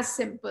been as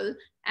simple,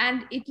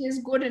 and it is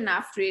good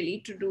enough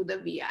really to do the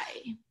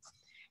VI.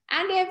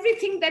 And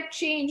everything that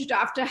changed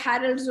after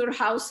Harold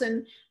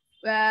Zurhausen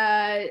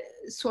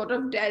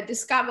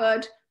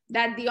discovered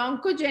that the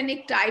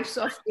oncogenic types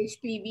of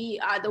HPV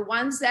are the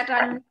ones that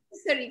are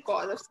necessary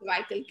cause of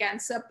cervical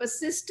cancer.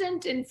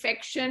 Persistent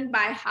infection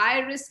by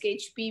high-risk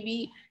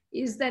HPV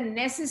is the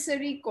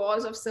necessary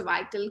cause of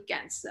cervical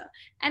cancer.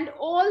 And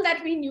all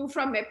that we knew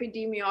from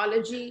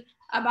epidemiology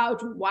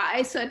about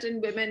why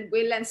certain women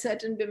will and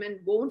certain women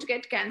won't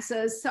get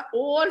cancers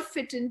all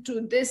fit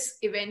into this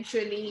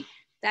eventually,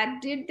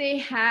 that did they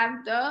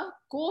have the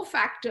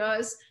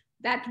cofactors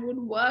that would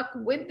work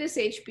with this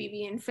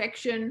HPV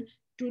infection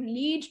to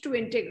lead to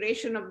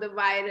integration of the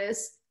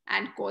virus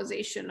and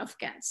causation of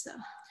cancer.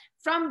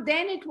 From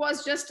then, it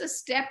was just a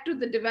step to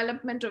the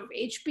development of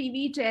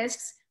HPV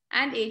tests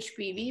and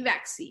HPV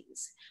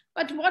vaccines.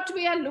 But what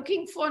we are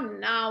looking for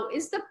now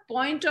is the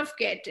point of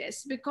care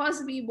test,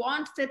 because we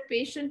want the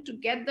patient to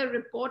get the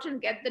report and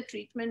get the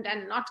treatment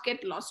and not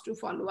get lost to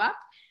follow up.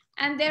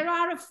 And there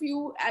are a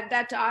few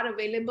that are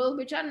available,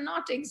 which are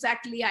not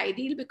exactly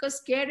ideal, because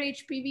Care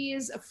HPV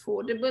is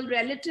affordable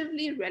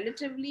relatively,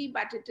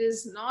 but it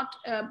is not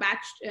a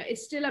batch,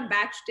 it's still a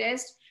batch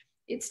test.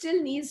 It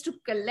still needs to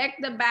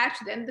collect the batch,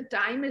 then the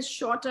time is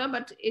shorter,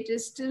 but it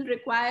is still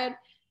required.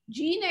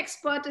 Gene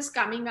Expert is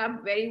coming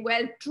up very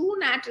well.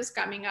 TrueNat is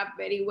coming up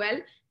very well.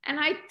 And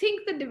I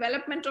think the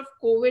development of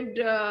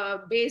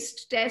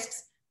COVID-based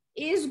tests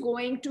is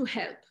going to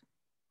help,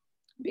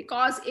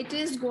 because it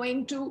is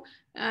going to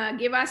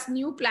give us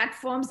new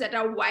platforms that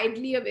are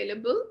widely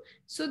available.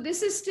 So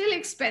this is still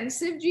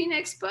expensive, Gene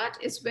Expert.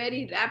 It's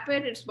very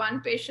rapid. It's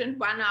 1 patient,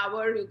 1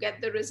 hour, you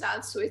get the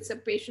results. So it's a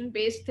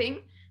patient-based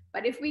thing.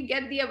 But if we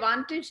get the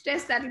Advantage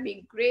test, that will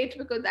be great,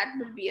 because that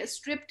would be a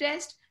strip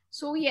test.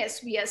 So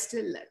yes, we are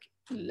still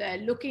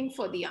looking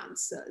for the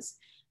answers.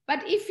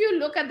 But if you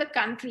look at the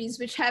countries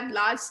which have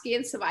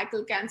large-scale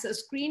cervical cancer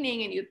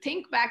screening, and you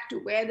think back to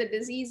where the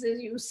disease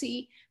is, you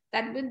see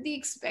that with the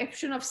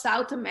exception of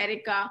South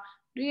America,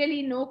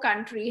 really no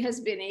country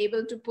has been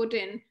able to put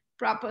in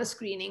proper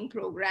screening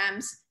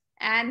programs.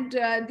 And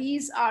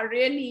these are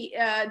really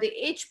the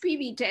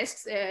HPV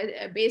tests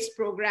based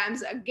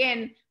programs,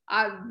 again,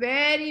 are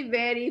very,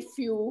 very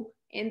few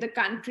in the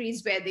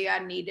countries where they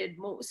are needed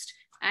most.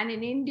 And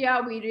in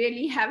India, we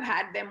really have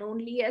had them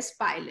only as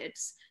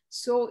pilots.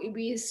 So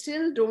we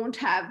still don't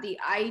have the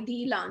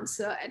ideal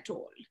answer at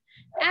all.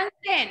 And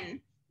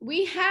then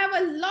we have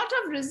a lot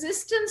of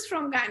resistance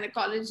from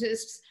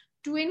gynecologists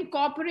to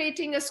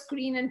incorporating a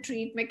screen and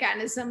treat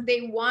mechanism.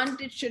 They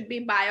want it should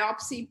be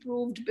biopsy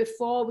proved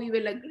before we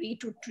will agree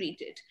to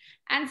treat it.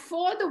 And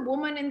for the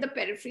woman in the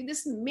periphery,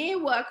 this may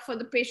work for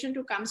the patient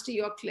who comes to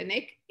your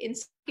clinic. In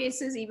some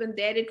cases, even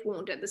there it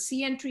won't. And the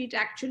see and treat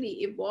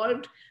actually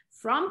evolved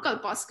from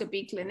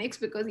colposcopy clinics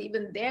because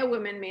even there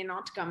women may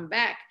not come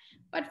back.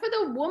 But for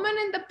the woman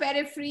in the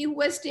periphery who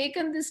has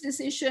taken this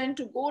decision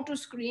to go to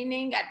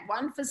screening at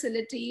one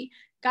facility,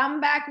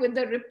 come back with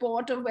the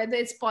report of whether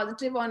it's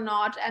positive or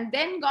not, and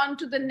then gone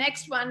to the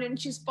next one and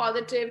she's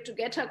positive to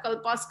get her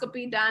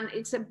colposcopy done,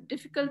 it's a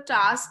difficult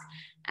task.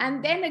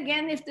 And then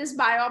again, if this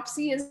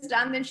biopsy is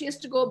done, then she has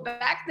to go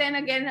back then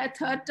again a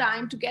third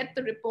time to get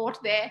the report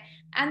there.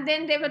 And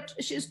then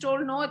she's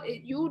told, no,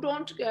 you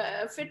don't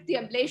fit the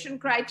ablation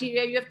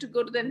criteria. You have to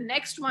go to the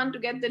next one to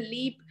get the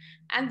leap.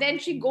 And then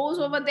she goes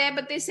over there,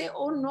 but they say,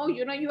 oh no,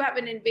 you have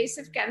an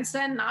invasive cancer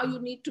and now you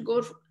need to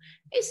go.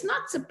 It's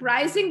not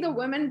surprising the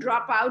women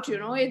drop out,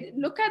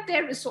 look at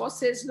their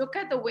resources, look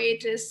at the way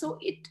it is. So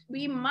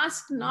we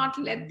must not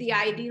let the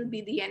ideal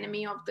be the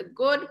enemy of the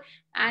good.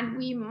 And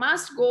we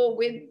must go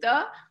with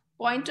the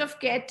point of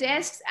care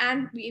tests,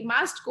 and we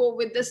must go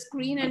with the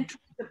screen and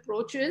treat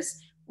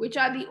approaches, which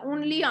are the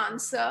only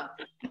answer.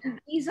 And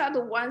these are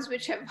the ones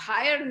which have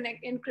higher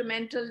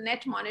incremental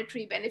net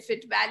monetary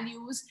benefit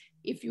values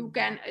if you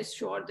can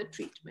assure the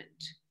treatment.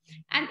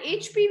 And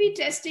HPV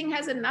testing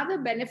has another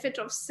benefit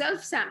of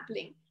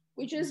self-sampling,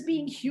 which is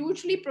being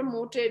hugely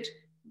promoted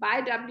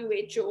by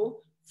WHO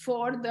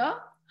for the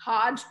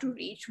hard to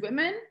reach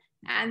women.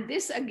 And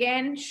this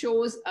again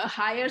shows a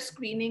higher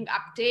screening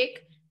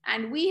uptake.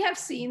 And we have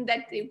seen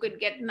that you could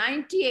get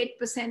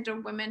 98%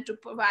 of women to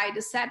provide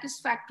a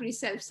satisfactory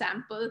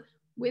self-sample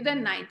with a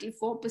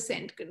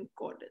 94%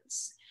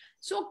 concordance.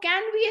 So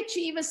can we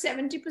achieve a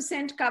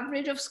 70%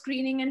 coverage of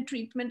screening and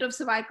treatment of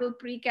cervical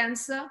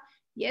precancer?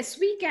 Yes,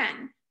 we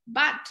can,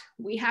 but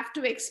we have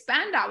to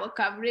expand our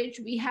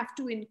coverage. We have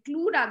to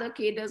include other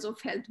cadres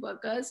of health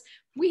workers.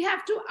 We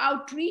have to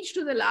outreach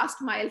to the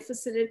last mile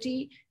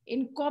facility,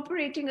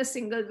 incorporating a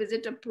single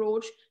visit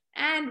approach.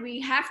 And we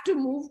have to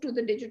move to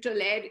the digital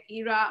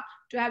era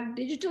to have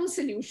digital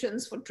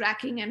solutions for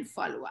tracking and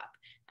follow-up.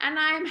 And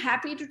I am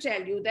happy to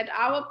tell you that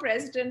our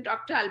president,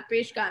 Dr.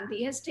 Alpesh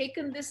Gandhi, has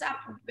taken this up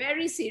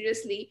very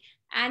seriously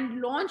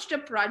and launched a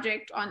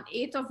project on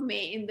 8th of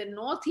May in the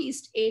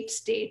Northeast 8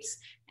 states.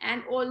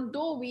 And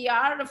although we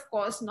are, of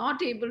course,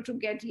 not able to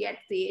get yet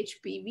the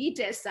HPV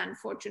tests,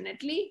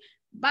 unfortunately,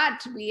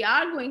 but we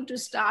are going to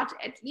start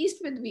at least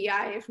with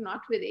VI, if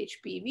not with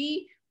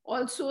HPV,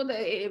 also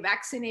the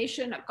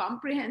vaccination, a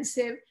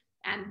comprehensive,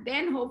 and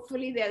then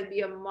hopefully there'll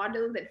be a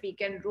model that we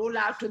can roll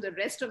out to the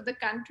rest of the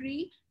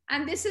country.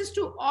 And this is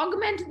to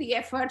augment the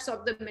efforts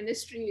of the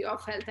Ministry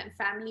of Health and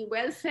Family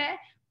Welfare,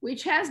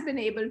 which has been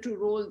able to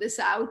roll this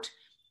out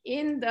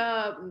in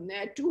the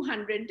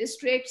 200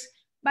 districts.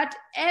 But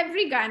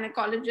every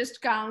gynecologist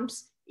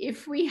counts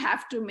if we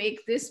have to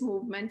make this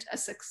movement a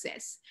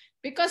success.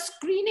 Because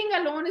screening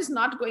alone is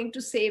not going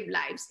to save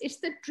lives. It's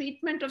the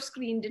treatment of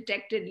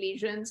screen-detected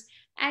lesions.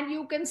 And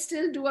you can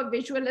still do a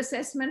visual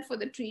assessment for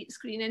the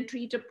screen and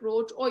treat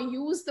approach, or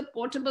use the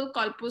portable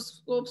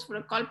colposcopes for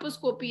a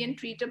colposcopy and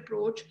treat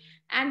approach,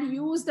 and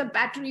use the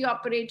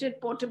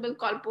battery-operated portable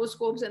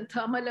colposcopes and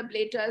thermal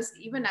ablators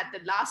even at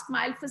the last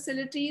mile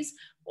facilities,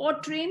 or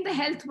train the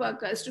health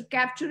workers to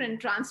capture and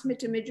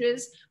transmit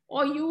images,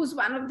 or use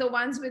one of the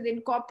ones with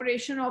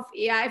incorporation of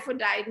AI for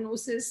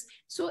diagnosis.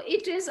 So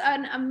it is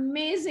an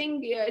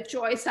amazing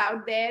choice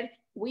out there.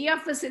 We are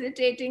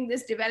facilitating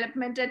this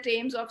development at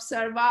AIIMS of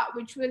Serva,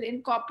 which will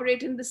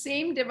incorporate in the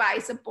same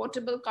device a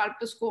portable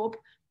colposcope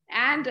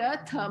and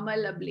a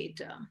thermal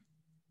ablator.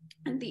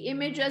 And the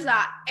images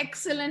are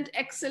excellent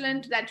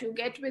that you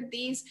get with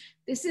these.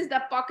 This is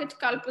the pocket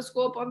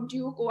colposcope of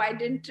Duke. Oh, I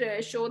didn't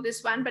show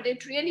this one, but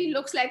it really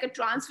looks like a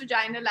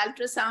transvaginal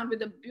ultrasound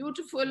with a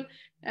beautiful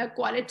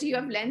quality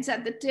of lens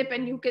at the tip.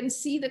 And you can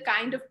see the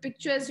kind of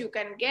pictures you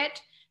can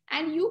get.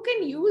 And you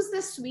can use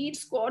the SWEET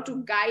score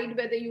to guide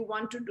whether you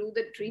want to do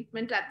the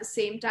treatment at the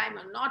same time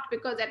or not,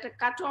 because at a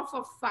cutoff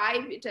of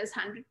 5, it has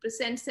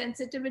 100%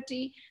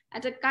 sensitivity.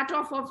 At a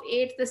cutoff of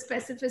 8, the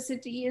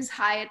specificity is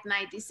high at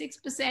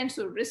 96%.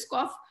 So risk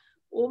of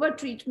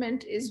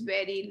over-treatment is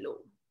very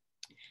low.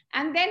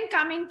 And then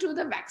coming to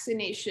the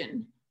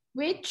vaccination,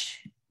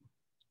 which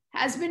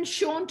has been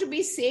shown to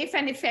be safe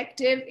and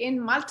effective in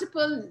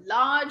multiple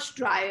large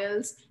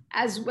trials,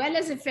 as well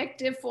as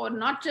effective for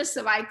not just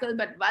cervical,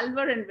 but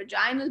vulvar and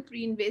vaginal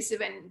pre-invasive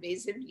and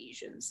invasive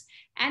lesions.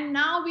 And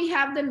now we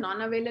have the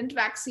non-valent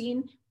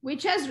vaccine,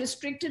 which has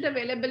restricted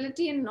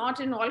availability and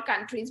not in all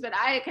countries. But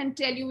I can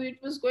tell you it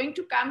was going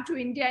to come to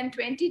India in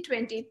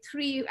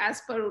 2023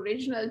 as per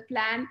original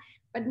plan.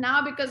 But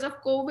now because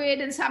of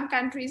COVID and some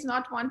countries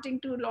not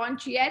wanting to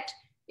launch yet,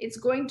 it's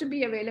going to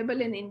be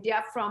available in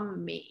India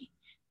from May.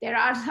 There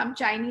are some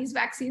Chinese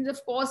vaccines, of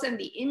course, and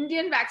the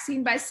Indian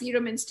vaccine by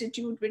Serum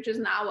Institute, which is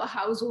now a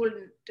household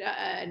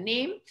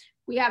name.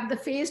 We have the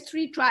phase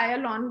 3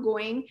 trial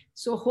ongoing.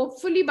 So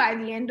hopefully by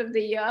the end of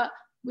the year,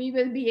 we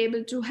will be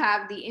able to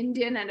have the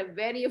Indian and a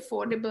very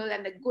affordable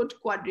and a good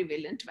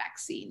quadrivalent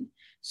vaccine.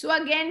 So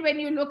again, when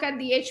you look at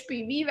the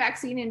HPV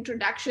vaccine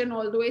introduction,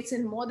 although it's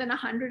in more than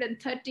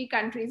 130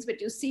 countries, but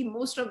you see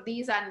most of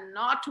these are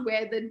not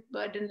where the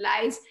burden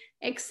lies,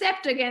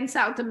 except again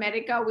South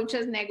America, which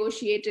has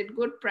negotiated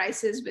good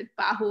prices with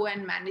PAHO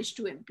and managed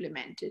to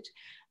implement it.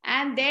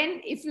 And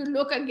then if you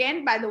look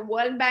again by the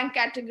World Bank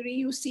category,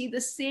 you see the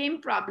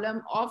same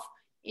problem of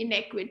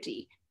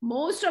inequity.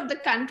 Most of the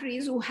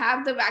countries who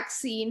have the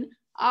vaccine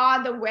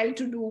are the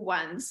well-to-do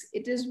ones.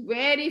 It is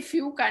very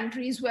few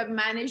countries who have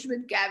managed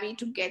with Gavi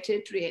to get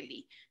it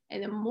really.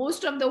 And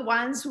most of the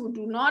ones who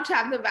do not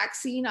have the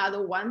vaccine are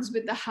the ones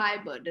with the high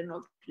burden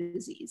of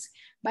disease.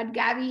 But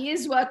Gavi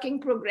is working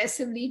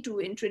progressively to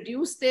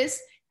introduce this,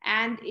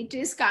 and it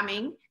is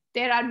coming.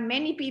 There are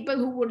many people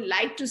who would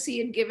like to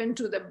see it given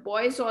to the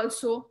boys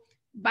also,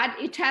 but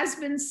it has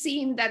been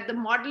seen that the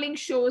modeling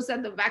shows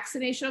that the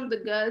vaccination of the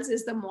girls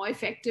is the more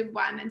effective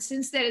one. And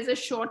since there is a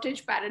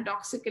shortage,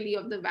 paradoxically,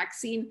 of the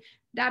vaccine,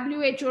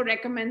 WHO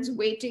recommends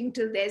waiting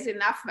till there's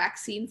enough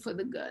vaccine for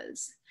the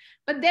girls.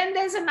 But then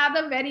there's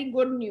another very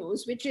good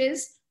news, which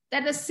is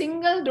that a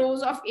single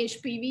dose of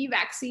HPV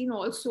vaccine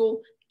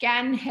also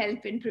can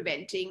help in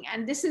preventing.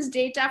 And this is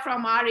data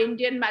from our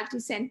Indian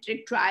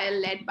multicentric trial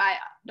led by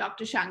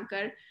Dr.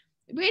 Shankar,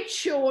 which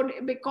showed,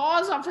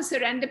 because of a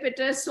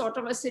serendipitous sort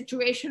of a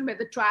situation where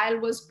the trial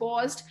was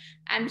paused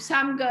and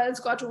some girls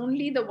got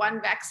only the one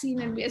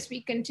vaccine, and as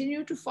we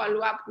continue to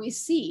follow up, we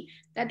see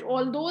that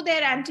although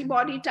their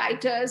antibody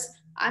titers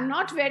are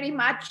not very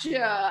much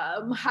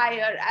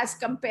higher as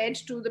compared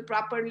to the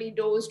properly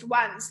dosed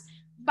ones,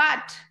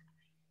 but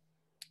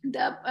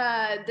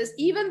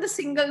even the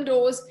single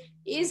dose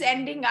is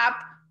ending up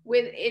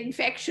with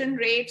infection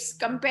rates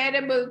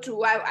comparable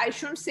to, I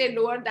shouldn't say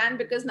lower than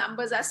because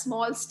numbers are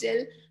small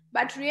still,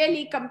 but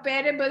really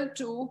comparable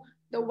to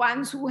the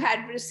ones who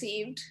had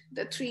received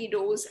the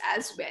 3-dose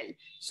as well.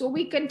 So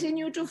we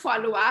continue to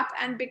follow up,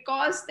 and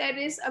because there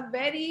is a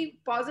very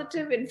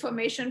positive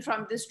information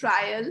from this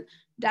trial,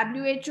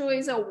 WHO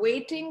is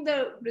awaiting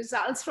the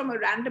results from a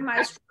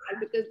randomized trial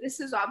because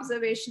this is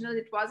observational,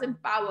 it wasn't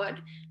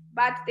powered.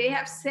 But they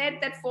have said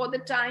that for the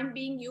time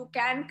being, you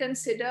can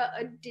consider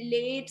a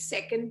delayed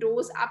second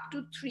dose up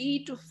to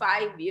 3 to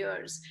 5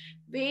 years.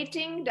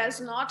 Waiting does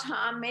not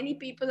harm. Many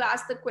people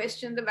ask the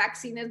question, the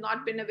vaccine has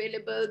not been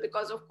available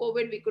because of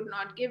COVID, we could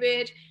not give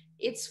it.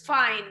 It's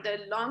fine.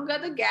 The longer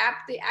the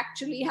gap, they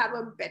actually have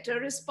a better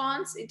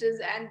response. It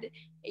is, and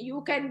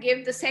you can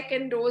give the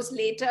second dose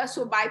later.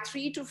 So by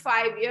 3 to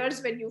 5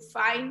 years, when you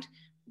find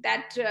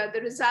that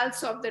the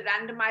results of the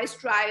randomized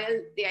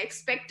trial, they are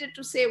expected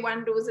to say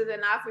 1 dose is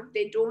enough. If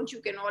they don't, you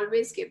can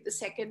always give the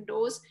second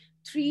dose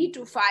 3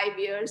 to 5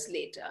 years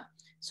later.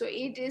 So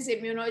it is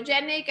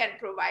immunogenic and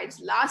provides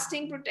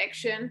lasting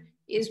protection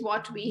is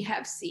what we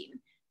have seen.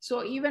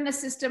 So even a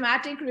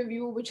systematic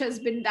review, which has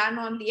been done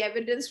on the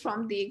evidence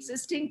from the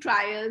existing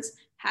trials,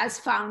 has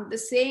found the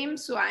same.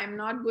 So I'm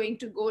not going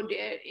to go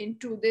there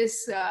into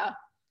this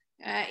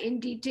in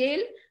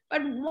detail.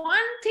 But one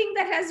thing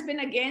that has been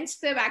against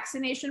the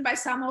vaccination by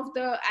some of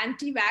the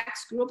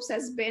anti-vax groups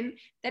has been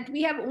that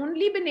we have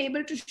only been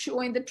able to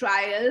show in the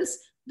trials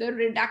the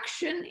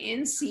reduction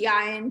in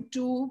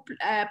CIN2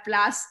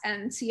 plus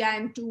and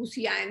CIN2,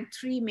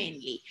 CIN3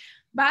 mainly.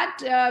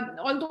 But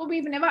although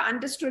we've never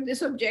understood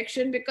this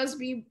objection, because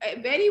we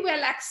very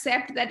well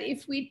accept that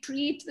if we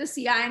treat the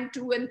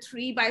CIN2 and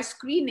 3 by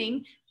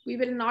screening, we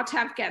will not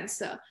have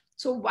cancer.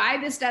 So why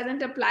this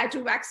doesn't apply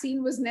to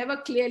vaccine was never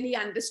clearly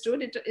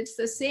understood. It's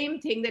the same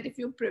thing that if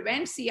you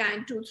prevent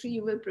CIN2, 3,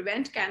 you will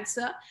prevent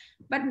cancer.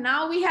 But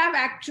now we have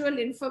actual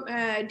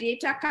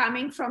data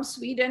coming from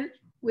Sweden,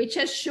 which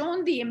has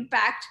shown the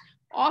impact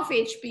of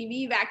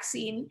HPV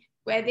vaccine,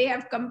 where they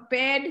have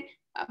compared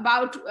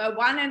about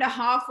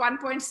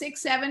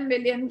 1.67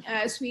 million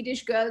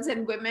Swedish girls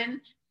and women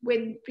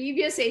with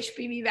previous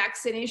HPV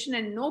vaccination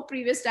and no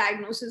previous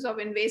diagnosis of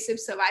invasive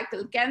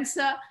cervical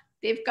cancer.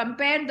 They've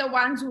compared the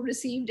ones who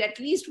received at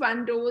least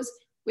 1 dose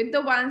with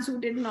the ones who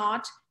did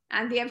not.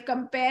 And they have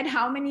compared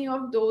how many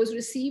of those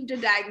received a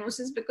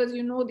diagnosis, because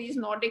you know these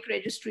Nordic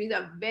registries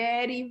are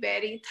very,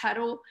 very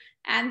thorough.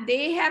 And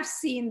they have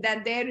seen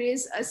that there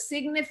is a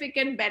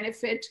significant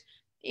benefit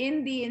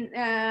in the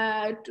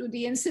to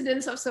the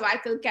incidence of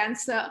cervical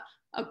cancer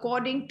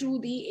according to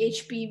the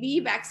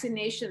HPV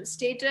vaccination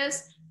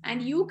status.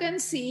 And you can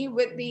see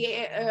with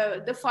the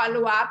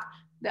follow-up,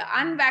 the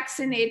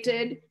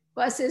unvaccinated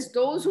versus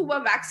those who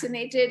were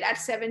vaccinated at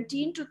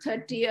 17 to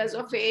 30 years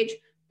of age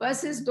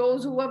versus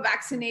those who were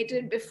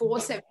vaccinated before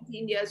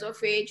 17 years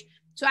of age.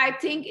 So I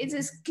think it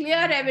is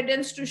clear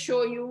evidence to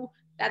show you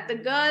that the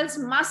girls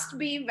must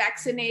be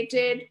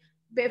vaccinated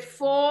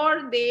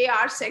before they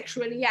are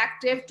sexually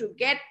active to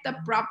get the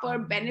proper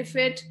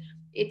benefit.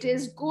 It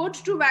is good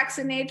to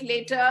vaccinate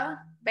later,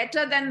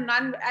 better than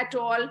none at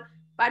all,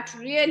 but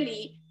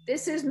really,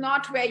 this is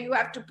not where you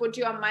have to put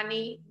your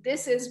money.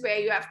 This is where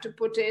you have to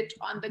put it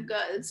on the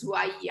girls who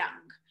are young.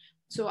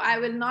 So I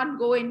will not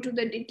go into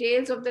the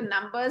details of the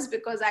numbers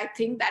because I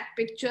think that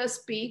picture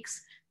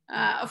speaks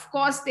Of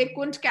course, they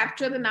couldn't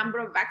capture the number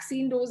of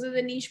vaccine doses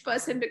in each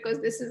person because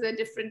this is a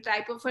different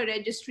type of a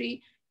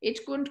registry.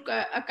 It couldn't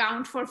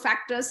account for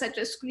factors such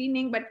as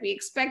screening, but we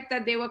expect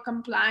that they were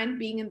compliant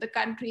being in the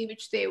country,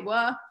 which they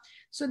were.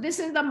 So this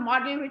is the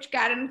model which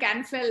Karen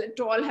Canfell et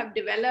al. Have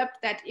developed,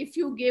 that if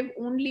you give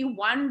only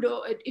one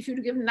dose, if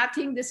you give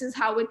nothing, this is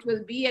how it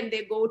will be. And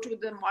they go to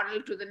the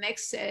model to the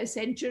next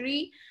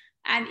century.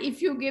 And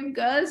if you give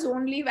girls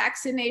only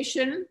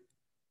vaccination,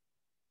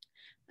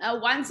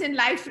 once in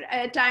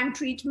lifetime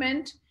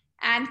treatment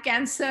and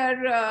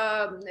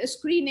cancer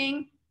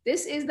screening,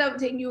 this is the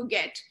thing you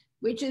get,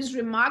 which is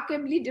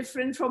remarkably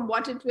different from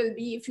what it will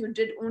be if you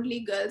did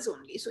only girls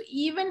only. So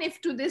even if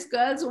to this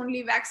girls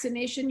only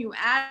vaccination, you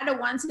add a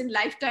once in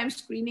lifetime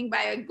screening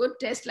by a good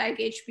test like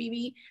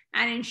HPV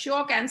and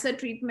ensure cancer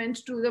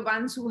treatment to the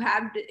ones who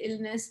have the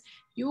illness,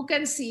 you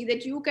can see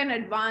that you can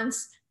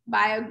advance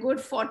by a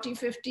good 40,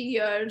 50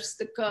 years,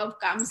 the curve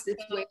comes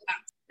this way.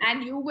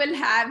 And you will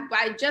have,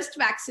 by just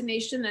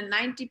vaccination, a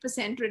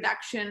 90%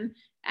 reduction,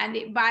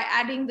 and by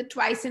adding the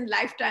twice in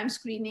lifetime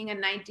screening, a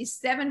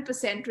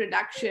 97%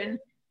 reduction.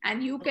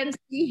 And you can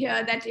see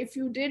here that if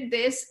you did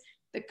this,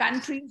 the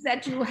countries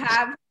that you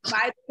have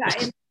by the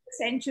end of the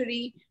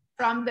century,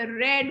 from the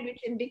red, which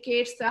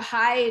indicates the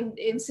high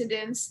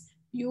incidence,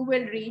 you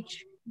will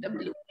reach the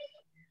blue.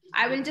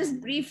 I will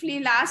just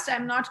briefly,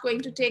 I'm not going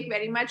to take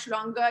very much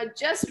longer,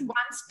 just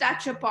once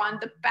touch upon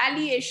the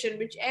palliation,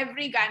 which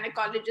every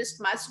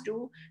gynecologist must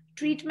do.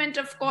 Treatment,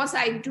 of course,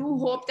 I do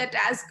hope that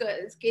as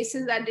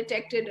cases are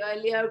detected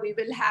earlier, we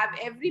will have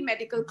every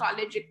medical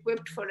college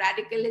equipped for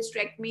radical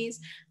hysterectomies,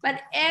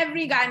 but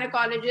every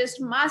gynecologist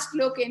must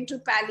look into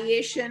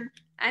palliation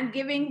and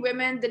giving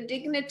women the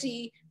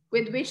dignity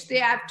with which they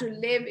have to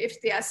live if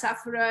they are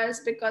sufferers,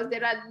 because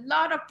there are a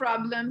lot of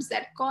problems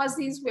that cause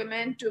these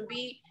women to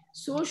be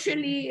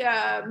socially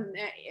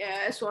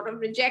sort of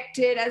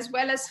rejected, as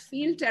well as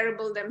feel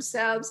terrible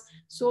themselves.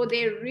 So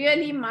they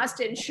really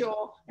must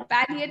ensure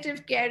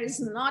palliative care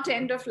is not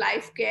end of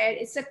life care.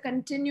 It's a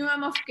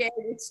continuum of care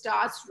which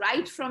starts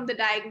right from the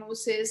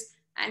diagnosis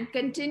and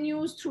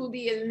continues through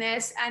the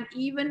illness and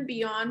even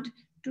beyond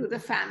to the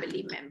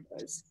family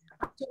members.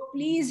 So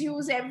please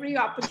use every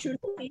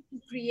opportunity to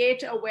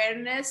create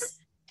awareness.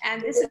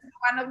 And this is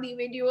one of the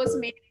videos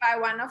made by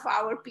one of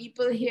our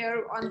people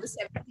here on the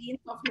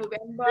 17th of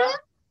November,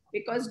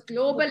 because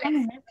global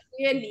effort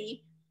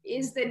really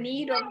is the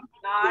need of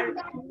our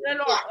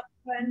rural or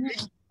urban,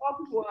 rich or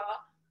poor.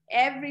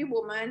 Every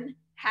woman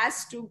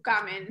has to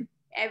come in,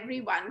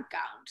 everyone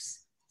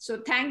counts.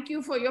 So thank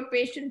you for your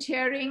patient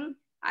hearing.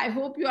 I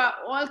hope you are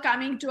all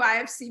coming to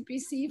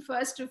IFCPC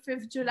 1st to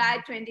 5th July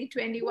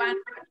 2021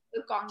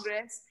 the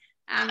Congress,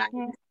 and I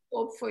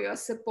hope for your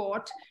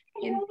support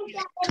in the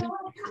election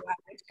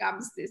that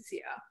comes this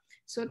year.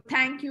 So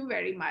thank you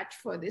very much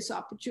for this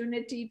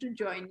opportunity to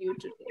join you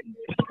today.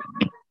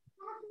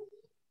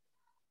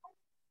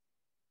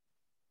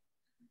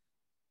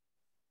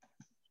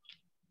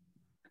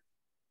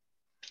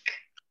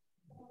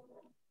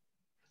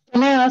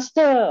 Can I ask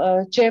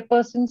the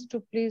chairpersons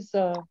to please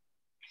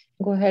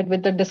go ahead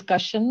with the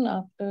discussion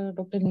after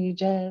Dr.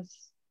 Neerja has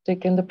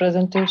taken the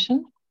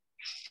presentation?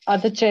 Are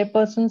the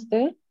chairpersons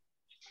there?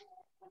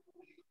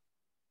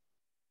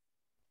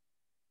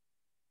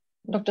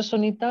 Dr.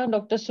 Sunita,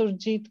 Dr.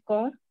 Surjit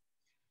Kaur.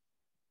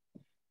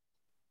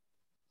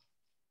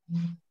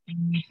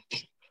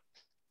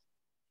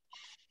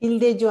 Till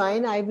they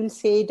join, I will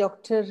say,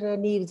 Dr.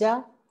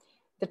 Neerja,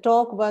 the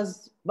talk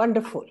was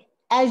wonderful,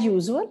 as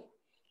usual,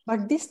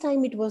 but this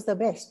time it was the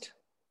best.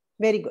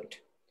 Very good.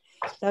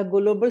 The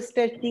global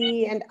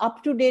study and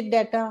up-to-date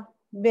data,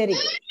 very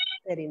good,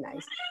 very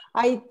nice.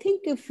 I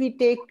think if we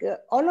take,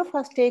 all of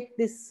us take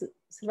this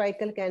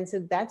cervical cancer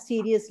that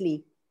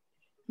seriously,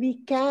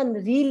 we can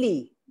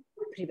really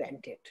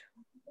prevent it.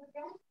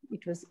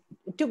 It was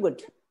too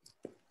good.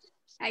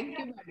 Thank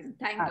you, madam.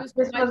 Thank you so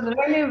This much. was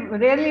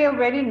really a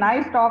very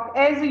nice talk.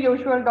 As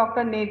usual,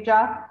 Dr.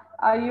 Neerja,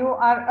 you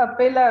are a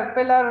pillar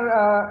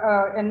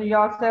in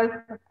yourself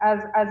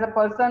as a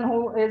person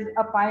who is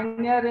a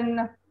pioneering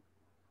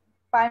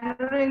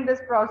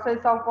this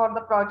process for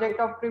the project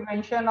of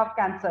prevention of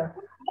cancer.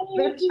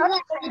 With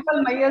such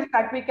simple measures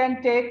that we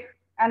can take,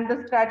 and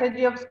the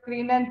strategy of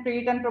screen and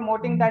treat and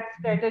promoting that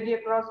strategy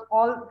across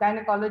all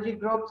gynecology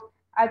groups,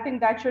 I think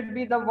that should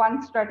be the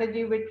one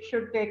strategy which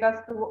should take us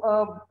to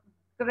a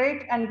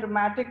great and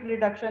dramatic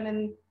reduction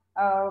in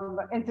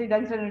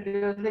incidence and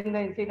reducing the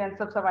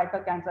incidence of cervical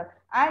cancer.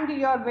 And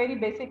your very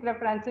basic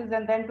references,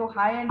 and then to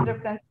high-end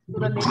references to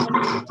the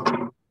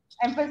label,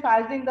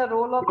 emphasizing the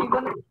role of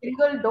even a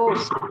single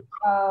dose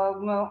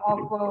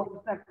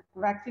of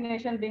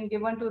vaccination being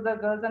given to the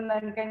girls, and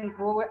then can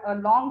go a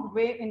long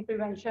way in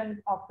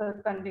prevention of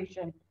the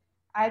condition.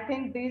 I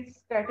think these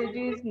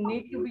strategies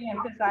need to be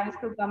emphasized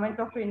to Government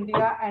of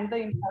India, and the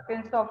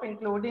importance of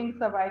including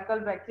cervical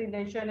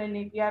vaccination in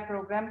EPI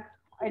program,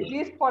 at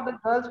least for the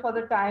girls for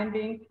the time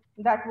being.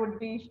 That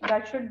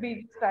should be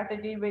the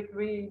strategy which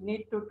we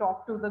need to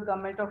talk to the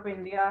Government of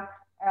India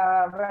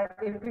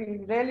if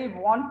we really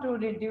want to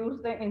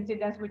reduce the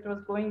incidence, which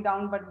was going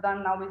down, but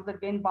then now is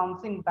again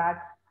bouncing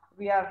back.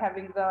 We are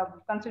having the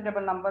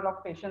considerable number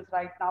of patients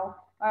right now.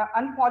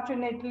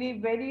 Unfortunately,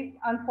 very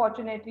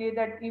unfortunately,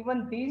 that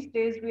even these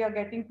days we are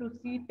getting to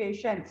see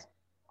patients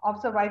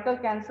of cervical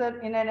cancer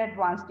in an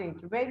advanced stage.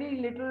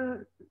 Very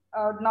little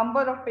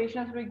number of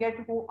patients we get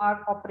who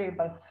are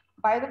operable.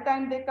 By the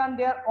time they come,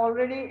 they are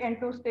already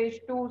into stage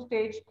 2,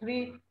 stage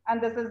 3,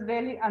 and this is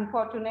really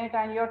unfortunate.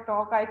 And your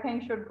talk, I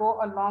think, should go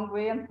a long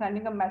way in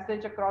sending a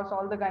message across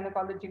all the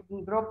gynecology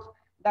groups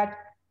that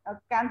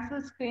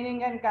cancer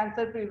screening and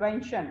cancer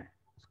prevention,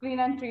 screen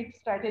and treat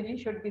strategy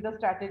should be the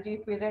strategy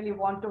if we really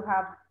want to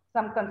have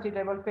some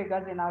considerable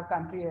figures in our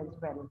country as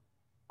well.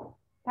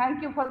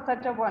 Thank you for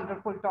such a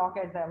wonderful talk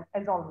as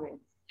always.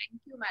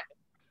 Thank you, madam.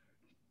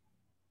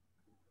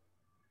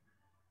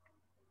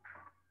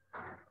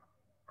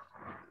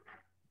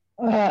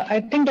 I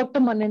think Dr.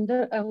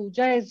 Maninder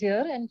Ahuja is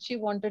here and she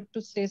wanted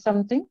to say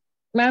something.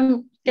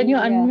 Ma'am, can you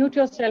unmute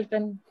yourself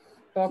and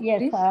talk, yes,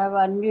 please? I have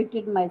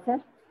unmuted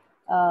myself.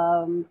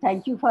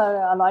 Thank you for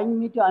allowing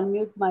me to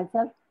unmute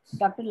myself.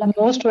 Dr. Lakhbir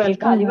Most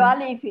welcome.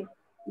 Dhaliwal,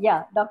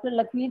 Dr.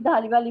 Lakhbir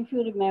Dhaliwal, if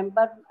you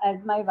remember,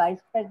 as my vice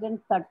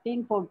president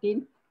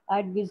 13-14, I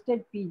had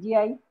visited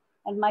PGI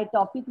and my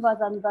topic was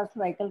on the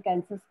cervical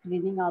cancer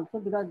screening also,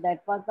 because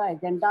that was the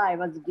agenda I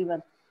was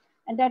given.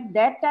 And at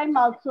that time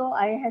also,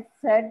 I had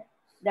said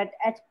that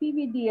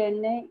HPV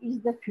DNA is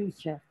the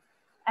future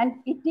and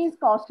it is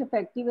cost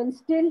effective, and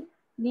still,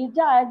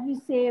 Neerja, as we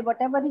say,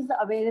 whatever is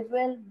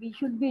available, we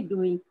should be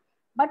doing.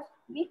 But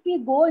if we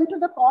go into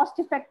the cost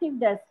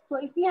effectiveness, so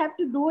if we have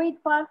to do it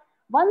for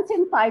once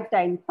in 5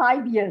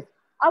 years,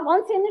 or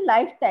once in a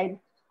lifetime,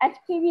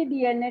 HPV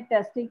DNA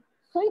testing,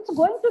 so it's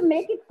going to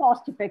make it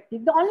cost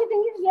effective. The only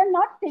thing is we are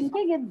not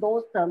thinking in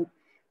those terms.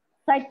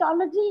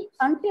 Cytology,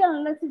 until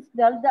unless it's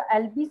done the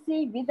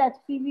LBC with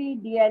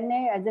HPV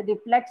DNA as a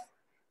reflex,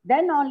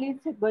 then only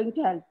it's going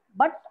to help.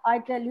 But I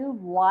tell you,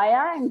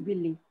 Vaya and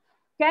Billy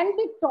can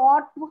be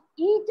taught to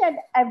each and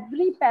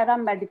every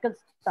paramedical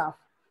staff.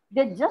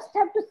 They just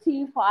have to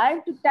see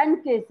 5 to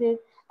 10 cases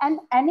and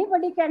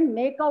anybody can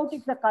make out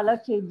if the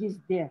color change is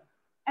there.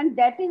 And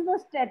that is the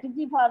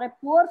strategy for a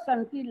poor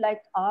country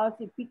like ours.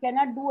 If we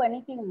cannot do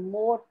anything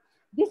more,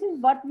 this is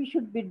what we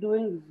should be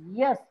doing.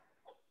 Yes,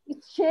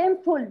 it's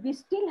shameful. We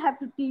still have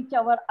to teach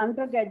our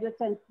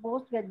undergraduates and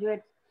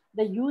postgraduates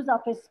the use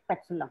of a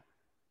speculum.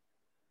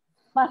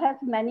 Perhaps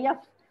many of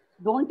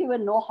don't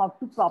even know how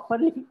to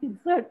properly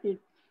insert it.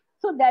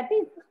 So that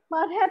is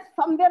perhaps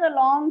somewhere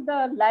along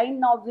the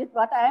line of this,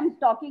 what I am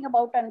talking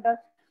about under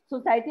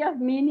Society of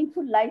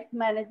Meaningful Life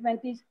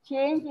Management is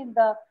change in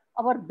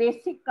our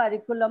basic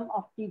curriculum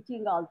of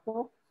teaching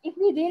also. If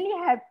we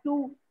really have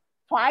to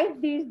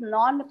fight these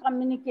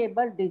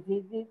non-communicable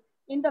diseases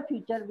in the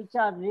future, which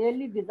are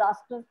really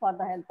disasters for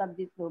the health of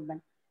this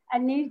woman.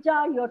 And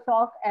Neerja, your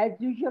talk as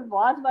usual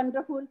was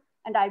wonderful,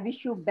 and I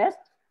wish you best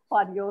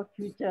for your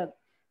future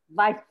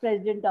Vice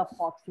President of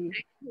Foxy.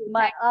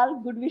 My all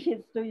good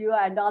wishes to you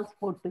and all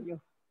support to you.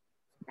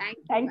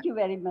 Thank you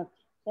very much.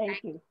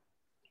 Thank you.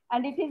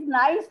 And it is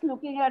nice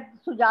looking at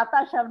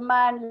Sujata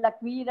Sharma and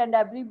Lakhbir and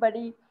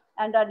everybody,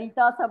 and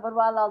Anita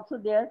Sabharwal also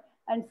there.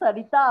 And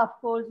Saritha, of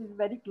course, is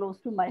very close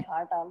to my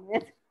heart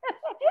always.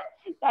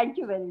 Thank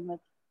you very much.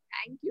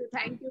 Thank you.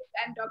 Thank you.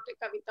 And Dr.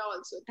 Kavita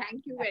also.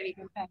 Thank you very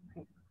much. Thank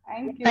you.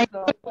 Thank you,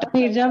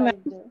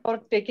 Neerja, for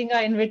taking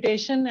our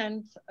invitation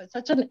and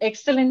such an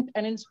excellent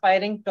and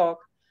inspiring talk.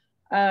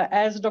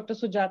 As Dr.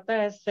 Sujata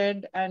has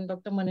said, and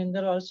Dr.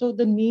 Maninder also,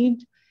 the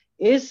need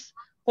is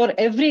for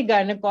every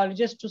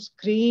gynecologist to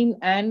screen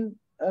and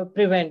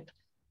prevent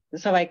the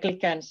cervical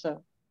cancer.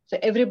 So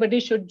everybody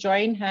should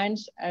join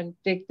hands and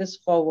take this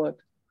forward.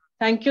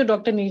 Thank you,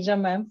 Dr. Neerja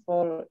ma'am,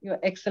 for your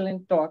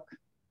excellent talk.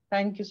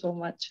 Thank you so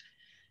much.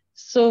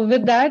 So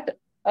with that,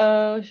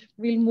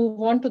 we'll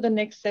move on to the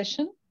next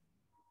session.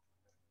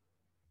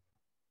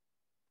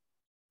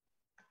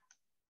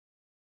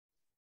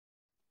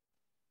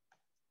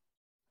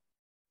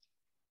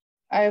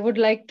 I would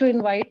like to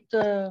invite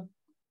the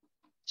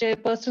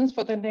chairpersons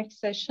for the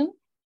next session.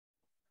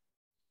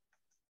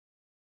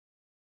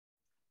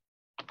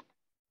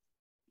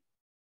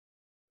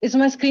 Is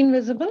my screen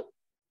visible?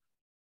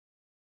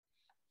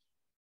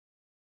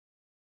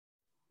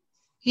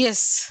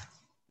 Yes.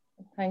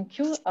 Thank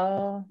you.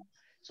 So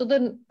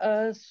the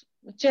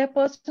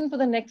chairperson for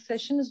the next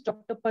session is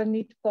Dr.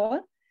 Parneet Kaur.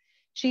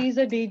 She is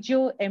a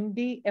DGO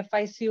MD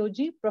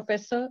FICOG,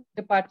 Professor,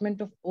 Department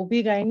of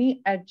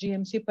OB-GYN at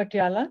GMC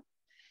Patiala.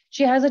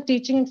 She has a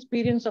teaching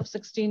experience of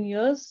 16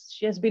 years.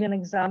 She has been an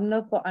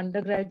examiner for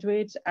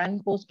undergraduates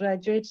and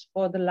postgraduates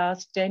for the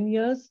last 10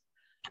 years.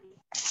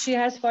 She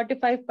has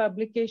 45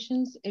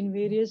 publications in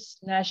various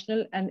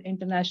national and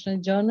international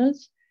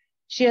journals.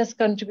 She has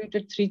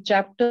contributed 3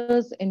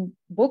 chapters in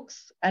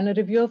books and a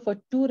reviewer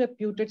for 2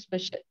 reputed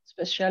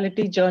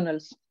specialty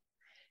journals.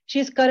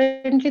 She is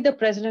currently the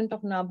president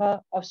of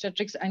NABA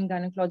Obstetrics and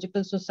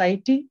Gynaecological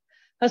Society.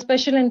 Her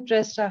special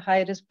interests are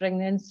high-risk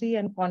pregnancy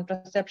and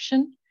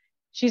contraception,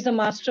 She's a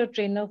master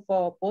trainer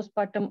for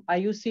postpartum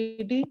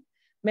IUCD,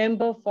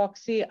 member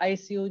FOXY,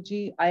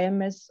 ICOG,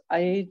 IMS,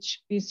 IH,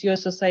 PCO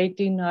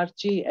Society,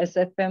 NARCHI,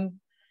 SFM,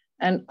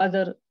 and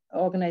other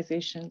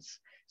organizations.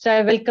 So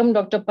I welcome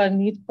Dr.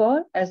 Parneet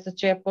Kaur as the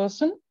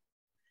chairperson.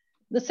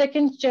 The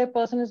second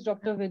chairperson is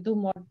Dr. Vidhu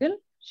Maudgal.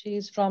 She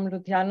is from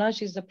Ludhiana.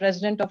 She's the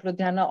president of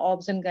Ludhiana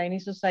Obs and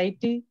Gynae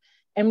Society,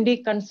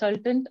 MD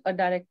consultant, a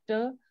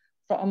director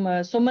from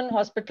Suman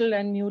Hospital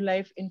and New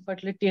Life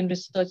Infertility and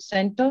Research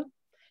Center.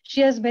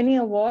 She has many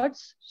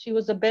awards. She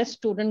was the best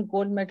student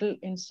gold medal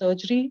in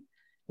surgery,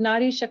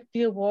 Nari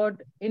Shakti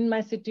Award, In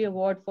My City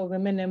Award for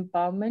Women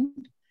Empowerment,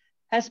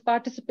 has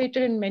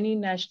participated in many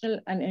national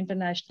and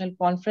international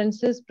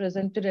conferences,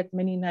 presented at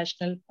many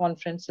national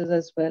conferences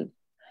as well.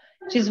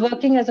 She's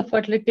working as a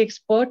fertility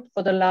expert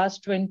for the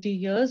last 20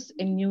 years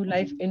in New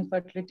Life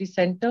Infertility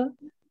Center,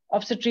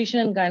 obstetrician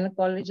and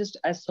gynecologist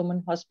at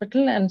Suman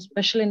Hospital, and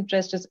special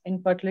interest is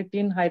infertility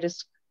in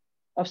high-risk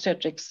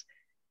obstetrics.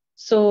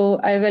 So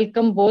I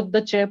welcome both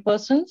the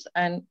chairpersons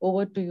and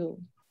over to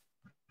you.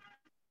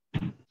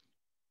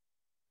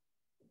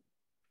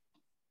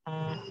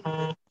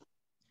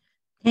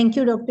 Thank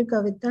you, Dr.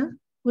 Kavita.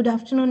 Good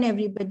afternoon,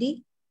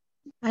 everybody.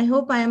 I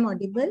hope I am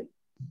audible.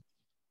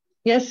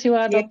 Yes, you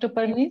are, Dr.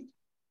 Parneet.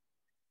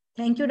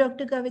 Thank you,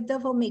 Dr.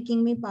 Kavita, for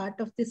making me part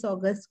of this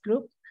August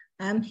group.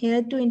 I'm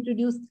here to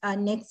introduce our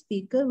next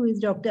speaker, who is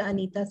Dr.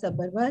 Anita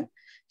Sabharwal.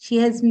 She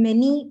has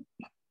many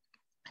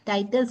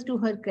titles to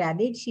her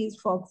credit. She is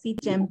Foxy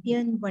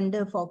Champion,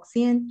 Wonder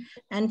Foxian,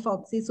 and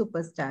Foxy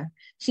Superstar.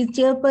 She's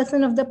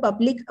chairperson of the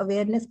Public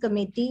Awareness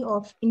Committee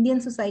of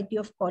Indian Society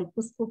of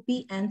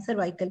Colposcopy and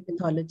Cervical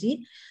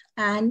Pathology,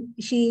 and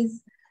she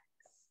is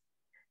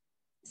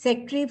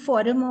Secretary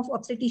Forum of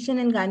Obstetrician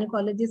and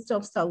Gynecologists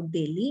of South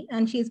Delhi,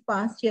 and she is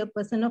past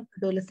chairperson of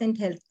Adolescent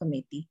Health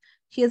Committee.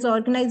 She has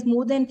organized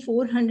more than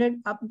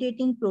 400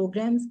 updating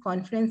programs,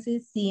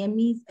 conferences,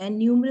 CMEs, and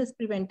numerous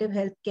preventive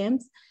health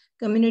camps,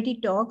 community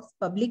talks,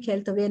 public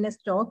health awareness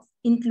talks,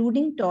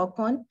 including talk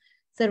on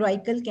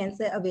cervical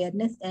cancer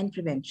awareness and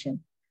prevention.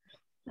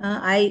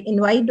 I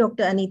invite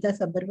Dr. Anita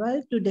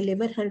Sabharwal to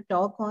deliver her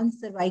talk on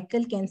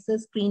cervical cancer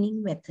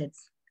screening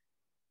methods.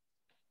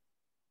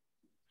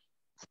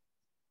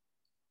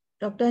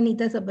 Dr.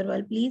 Anita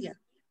Sabharwal, please. Yeah.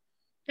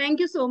 Thank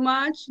you so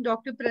much,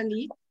 Dr.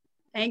 Praneet.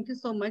 Thank you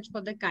so much for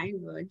the kind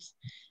words.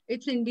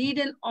 It's indeed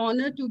an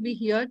honor to be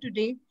here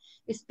today,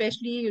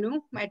 especially,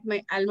 at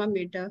my alma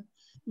mater,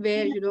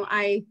 where,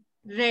 I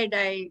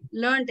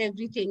learned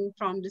everything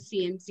from the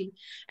CMC,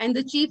 and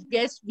the chief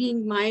guest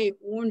being my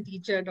own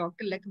teacher,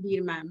 Dr.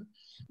 Lakhbir ma'am.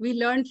 We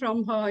learned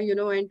from her,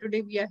 and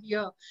today we are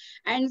here.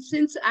 And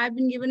since I've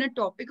been given a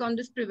topic on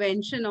this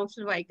prevention of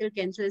cervical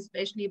cancer,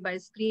 especially by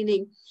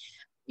screening,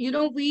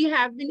 we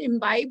have been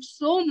imbibed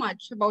so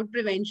much about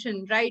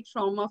prevention right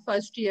from our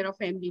first year of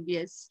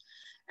MBBS.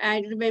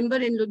 And remember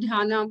in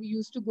Ludhiana, we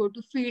used to go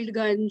to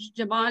Fieldganj,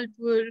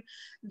 Jamalpur,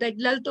 that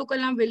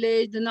Laltokala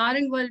village, the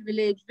Narangwal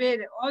village,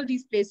 where all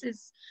these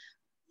places,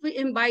 we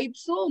imbibe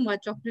so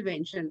much of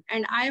prevention.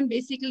 And I am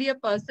basically a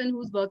person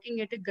who's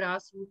working at a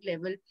grassroots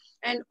level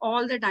and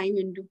all the time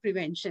into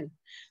prevention.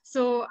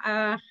 So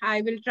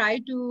I will try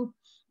to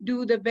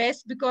do the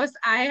best, because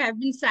I have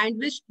been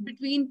sandwiched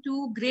between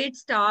two great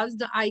stars,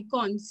 the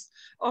icons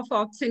of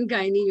Obs and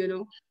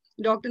Gynae,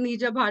 Dr.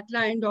 Neerja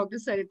Bhatla and Dr.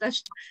 Saritha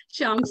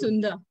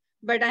Shamsunder.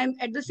 But I'm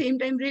at the same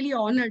time really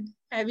honored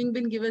having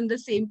been given the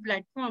same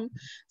platform.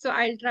 So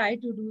I'll try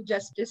to do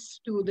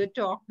justice to the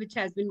talk which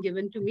has been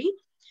given to me.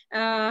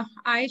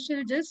 I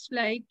shall just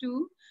like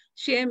to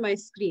share my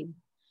screen.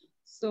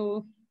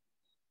 So,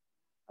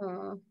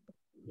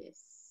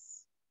 yes.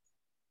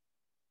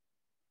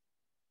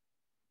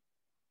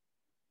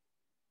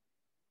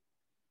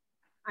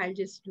 I'll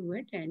just do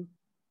it and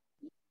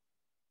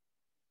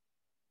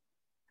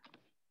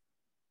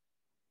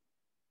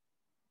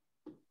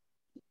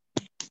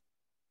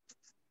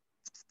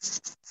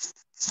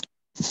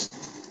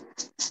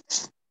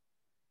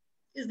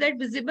is that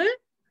visible?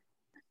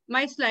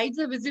 My slides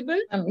are visible?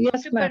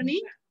 Yes, ma'am.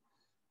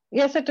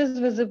 Yes, it is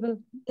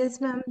visible. Yes,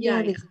 ma'am.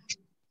 Yeah.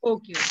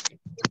 Okay.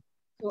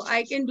 So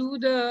I can do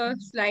the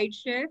slide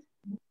share.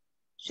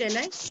 Shall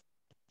I?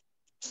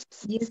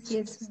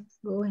 Yes.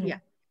 Go ahead.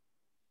 Yeah.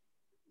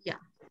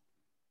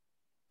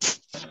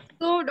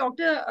 So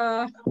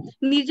Dr.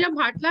 Neerja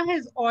Bhatla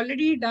has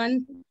already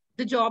done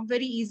the job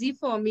very easy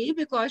for me,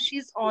 because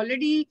she's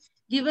already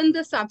given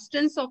the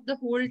substance of the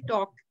whole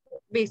talk,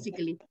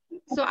 basically.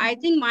 So I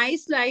think my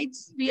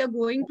slides we are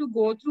going to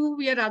go through,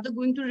 we are rather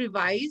going to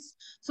revise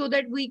so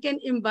that we can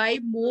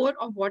imbibe more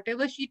of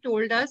whatever she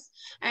told us,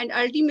 and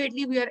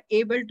ultimately we are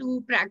able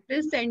to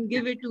practice and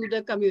give it to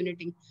the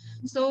community.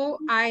 So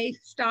I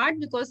start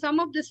because some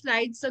of the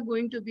slides are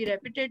going to be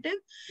repetitive,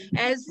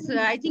 as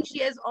I think she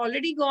has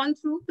already gone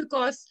through,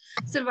 because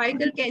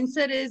cervical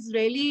cancer is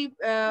really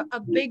a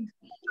big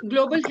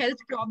global health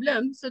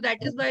problem. So that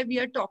is why we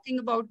are talking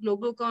about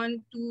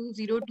Globocon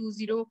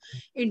 2020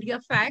 India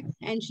fact.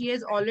 And she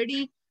has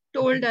already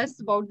told us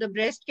about the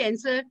breast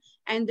cancer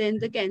and then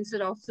the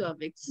cancer of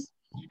cervix.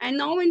 And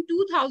now in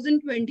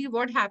 2020,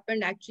 what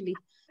happened actually?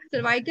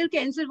 Cervical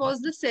cancer was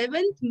the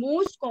 7th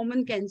most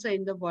common cancer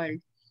in the world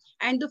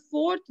and the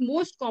 4th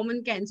most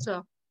common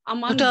cancer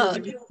among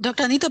women.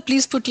 Dr. Anita,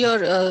 please put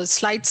your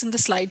slides in the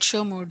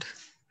slideshow mode.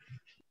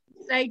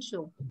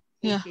 Slideshow.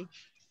 Yeah. Okay.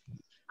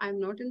 I'm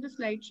not in the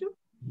slideshow?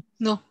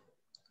 No.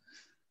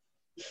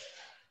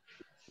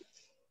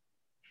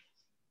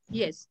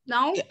 Yes.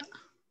 Now,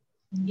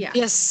 yeah.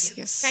 Yes,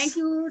 yes. Thank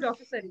you,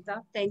 Dr.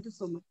 Saritha. Thank you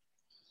so much.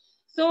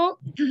 So,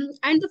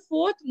 and the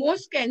 4th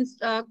most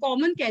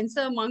common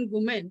cancer among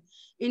women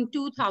in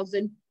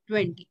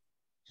 2020.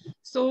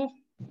 So,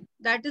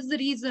 that is the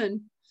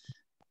reason.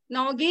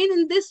 Now, again,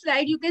 in this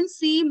slide, you can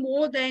see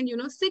more than,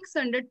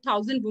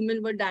 600,000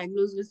 women were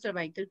diagnosed with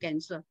cervical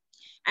cancer.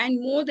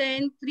 And more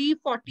than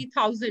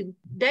 340,000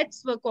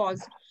 deaths were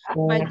caused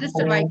by this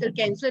cervical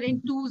cancer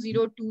in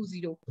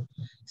 2020.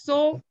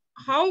 So,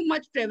 how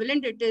much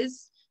prevalent it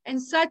is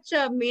and such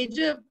a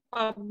major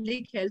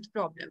public health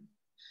problem.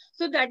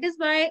 So that is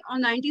why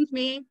on 19th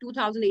May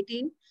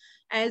 2018,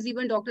 as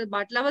even Dr.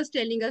 Bhatla was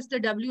telling us, the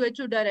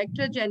WHO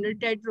Director General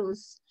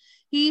Tedros,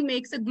 he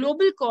makes a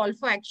global call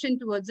for action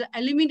towards the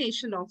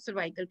elimination of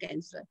cervical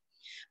cancer.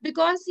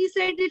 Because he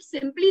said it's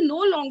simply no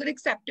longer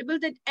acceptable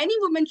that any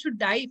woman should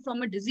die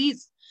from a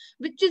disease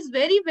which is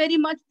very, very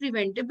much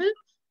preventable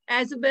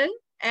as well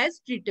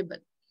as treatable.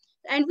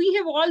 And we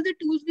have all the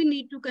tools we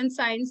need to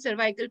consign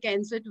cervical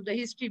cancer to the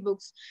history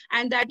books.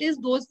 And that is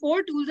those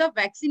 4 tools of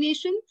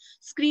vaccination,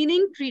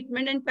 screening,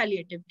 treatment, and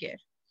palliative care.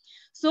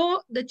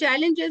 So the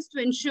challenge is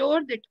to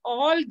ensure that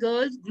all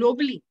girls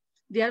globally,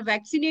 they are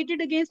vaccinated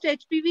against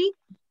HPV,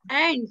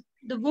 and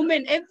the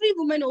woman, every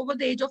woman over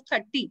the age of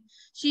 30,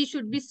 she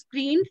should be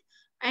screened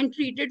and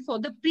treated for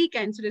the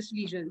precancerous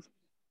lesions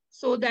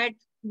so that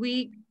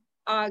we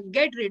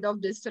get rid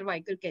of this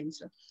cervical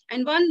cancer.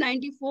 And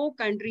 194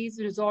 countries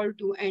resolved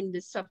to end the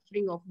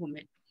suffering of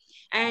women.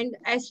 And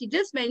as she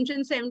just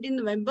mentioned, 17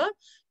 November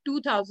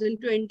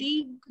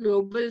 2020,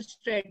 global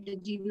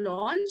strategy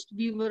launched.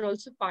 We were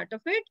also part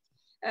of it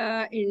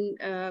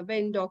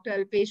when Dr.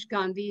 Alpesh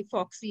Gandhi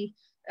Foxy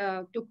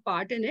took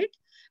part in it.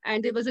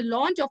 And there was a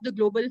launch of the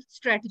global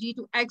strategy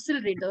to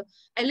accelerate the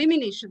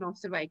elimination of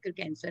cervical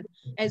cancer.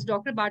 As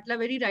Dr. Bhatla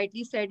very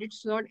rightly said,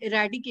 it's not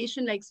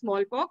eradication like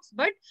smallpox,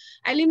 but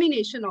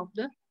elimination of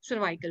the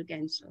cervical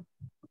cancer.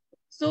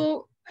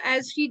 So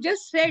as she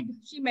just said,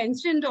 she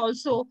mentioned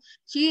also,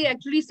 she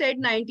actually said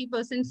 90%,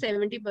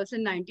 70%,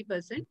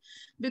 90%,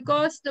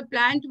 because the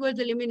plan towards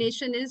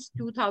elimination is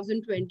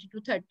 2020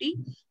 to 30.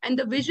 And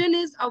the vision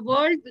is a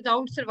world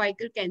without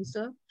cervical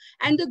cancer.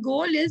 And the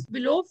goal is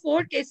below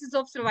 4 cases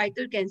of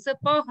cervical cancer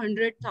per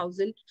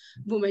 100,000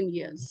 women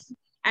years.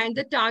 And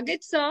the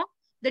targets are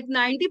that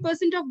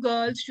 90% of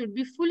girls should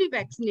be fully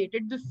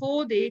vaccinated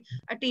before they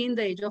attain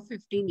the age of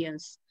 15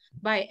 years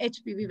by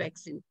HPV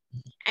vaccine.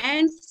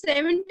 And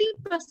 70%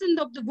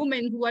 of the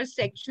women who are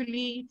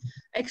sexually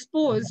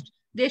exposed,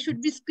 they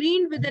should be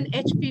screened with an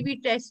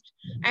HPV test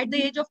at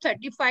the age of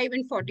 35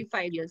 and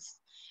 45 years.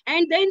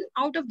 And then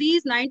out of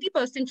these,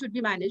 90% should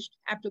be managed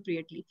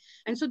appropriately.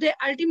 And so there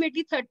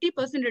ultimately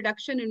 30%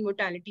 reduction in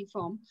mortality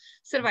from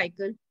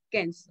cervical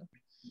cancer.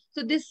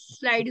 So this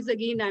slide is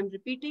again, I'm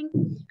repeating.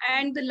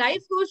 And the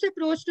life course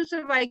approach to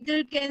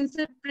cervical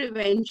cancer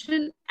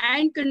prevention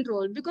and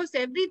control, because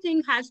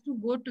everything has to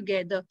go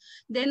together,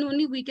 then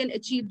only we can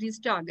achieve these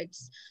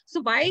targets.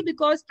 So why?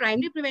 Because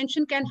primary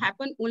prevention can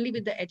happen only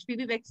with the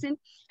HPV vaccine,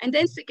 and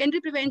then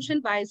secondary prevention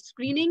by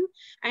screening,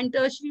 and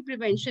tertiary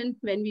prevention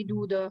when we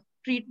do the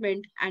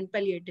treatment and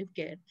palliative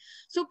care.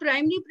 So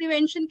primary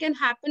prevention can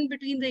happen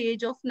between the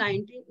age of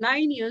 9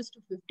 years to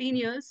 15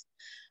 years,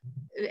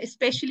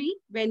 especially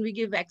when we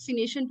give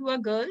vaccination to our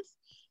girls.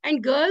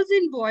 And girls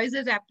and boys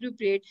as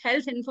appropriate,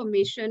 health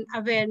information,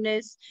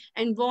 awareness,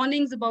 and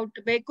warnings about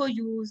tobacco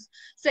use,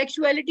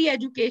 sexuality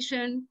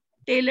education,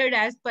 tailored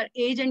as per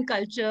age and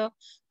culture,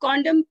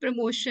 condom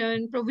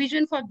promotion,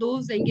 provision for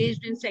those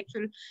engaged in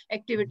sexual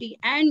activity,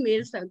 and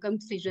male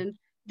circumcision.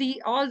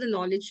 All the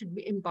knowledge should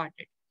be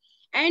imparted.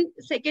 And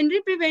secondary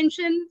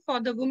prevention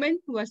for the women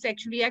who are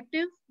sexually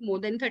active, more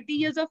than 30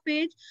 years of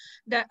age.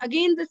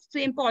 Again, the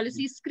same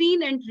policy,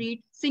 screen and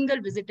treat,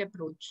 single visit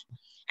approach.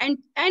 And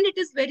it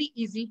is very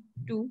easy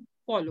to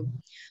follow.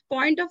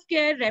 Point of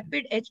care,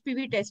 rapid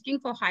HPV testing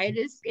for high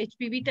risk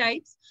HPV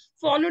types,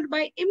 followed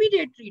by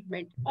immediate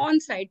treatment,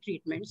 on-site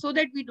treatment, so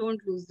that we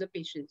don't lose the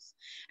patients.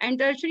 And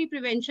tertiary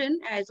prevention,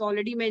 as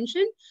already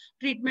mentioned,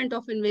 treatment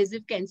of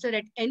invasive cancer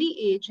at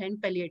any age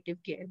and palliative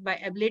care by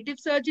ablative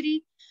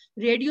surgery,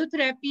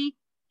 radiotherapy,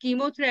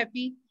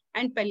 chemotherapy,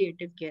 and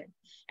palliative care.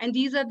 And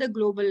these are the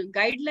global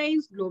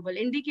guidelines, global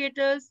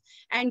indicators,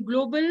 and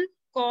global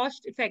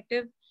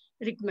cost-effective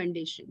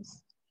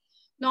recommendations.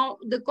 Now,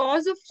 the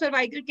cause of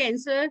cervical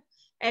cancer,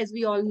 as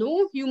we all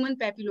know, human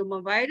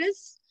papilloma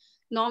virus.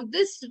 Now,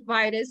 this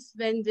virus,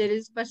 when there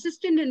is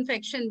persistent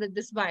infection with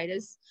this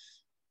virus,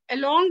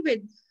 along with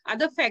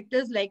other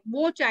factors like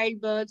more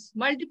childbirths,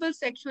 multiple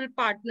sexual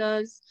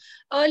partners,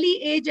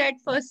 early age at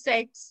first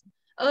sex,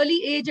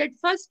 early age at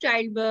first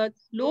childbirth,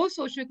 low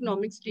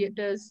socioeconomic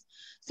status,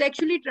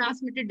 sexually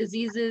transmitted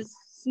diseases,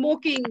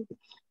 smoking,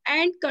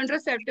 and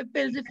contraceptive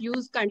pills if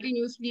used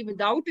continuously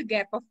without a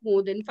gap of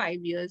more than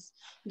 5 years.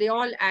 They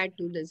all add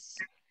to this.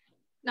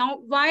 Now,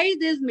 why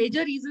there's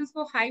major reasons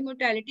for high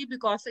mortality?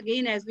 Because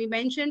again, as we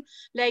mentioned,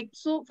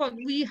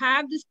 we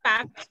have this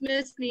pap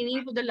smear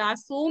screening for the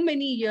last so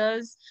many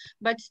years,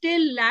 but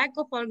still lack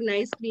of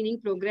organized screening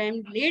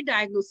program, late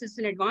diagnosis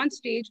in advanced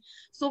stage.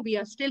 So we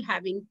are still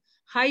having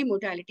high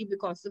mortality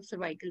because of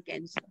cervical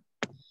cancer.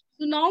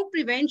 So now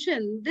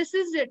prevention, this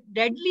is a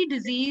deadly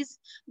disease,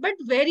 but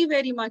very,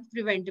 very much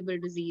preventable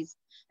disease,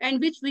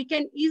 and which we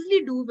can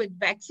easily do with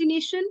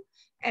vaccination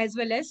as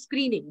well as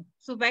screening.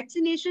 So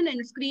vaccination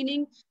and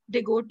screening,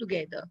 they go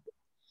together.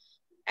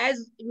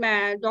 As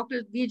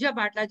Dr. Neerja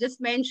Bhatla just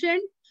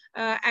mentioned,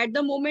 at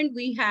the moment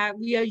we are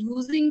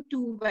using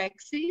 2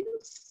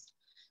 vaccines,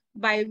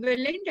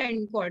 bivalent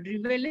and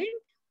quadrivalent.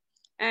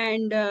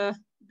 And the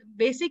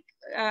basic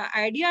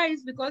idea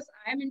is because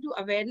I am into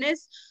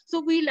awareness. So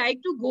we like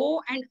to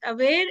go and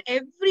aware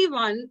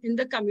everyone in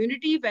the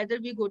community, whether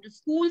we go to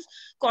schools,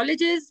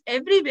 colleges,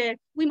 everywhere,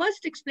 we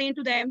must explain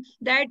to them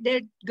that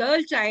their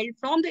girl child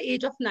from the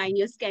age of 9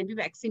 years can be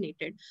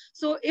vaccinated.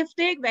 So if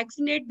they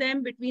vaccinate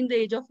them between the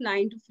age of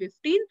 9 to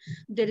 15,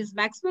 there is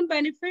maximum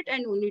benefit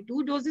and only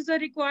 2 doses are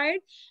required.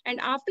 And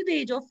after the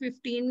age of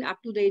 15,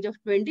 up to the age of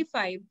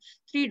 25,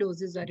 3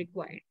 doses are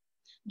required.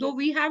 Though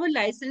we have a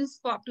license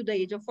for up to the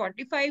age of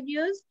 45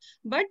 years,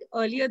 but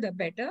earlier the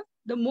better,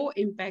 the more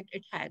impact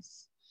it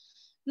has.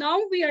 Now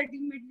we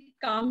ultimately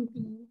come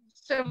to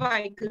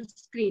cervical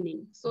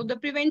screening. So the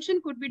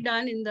prevention could be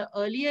done in the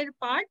earlier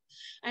part,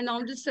 and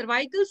on the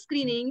cervical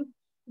screening,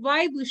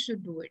 why we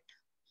should do it?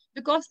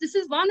 Because this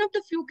is one of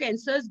the few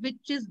cancers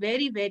which is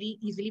very, very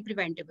easily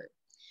preventable.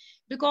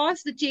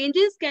 Because the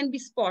changes can be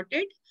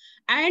spotted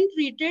and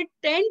treated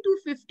 10 to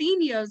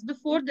 15 years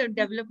before the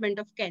development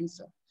of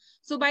cancer.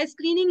 So by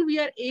screening, we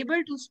are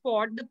able to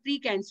spot the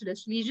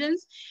precancerous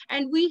lesions,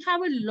 and we have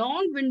a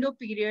long window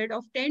period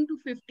of 10 to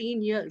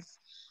 15 years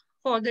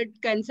for the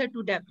cancer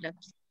to develop.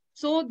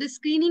 So the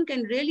screening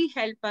can really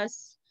help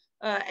us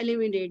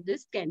eliminate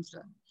this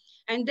cancer.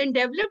 And then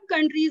developed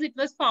countries, it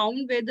was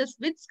found where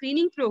with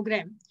screening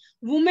program,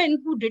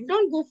 women who did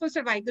not go for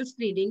cervical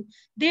screening,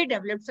 they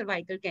developed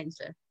cervical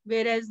cancer.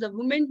 Whereas the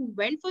women who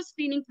went for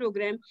screening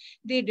program,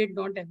 they did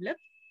not develop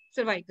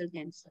cervical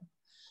cancer.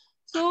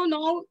 So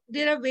now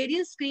there are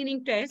various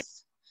screening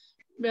tests.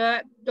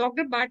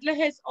 Dr. Bhatla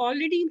has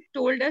already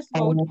told us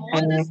about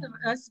all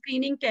the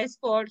screening tests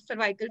for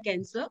cervical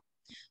cancer.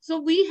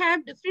 So we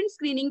have different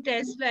screening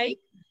tests like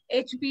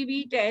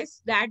HPV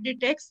test that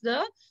detects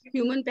the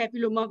human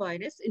papilloma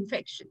virus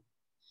infection.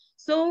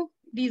 So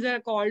these are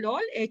called all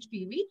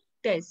HPV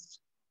tests.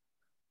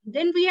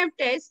 Then we have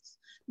tests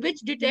which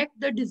detect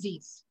the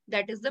disease,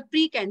 that is the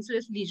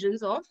precancerous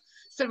lesions of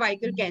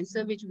cervical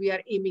cancer, which we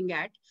are aiming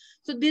at.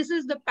 So this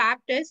is the PAP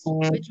test,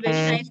 which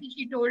very nicely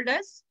she told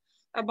us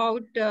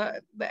about.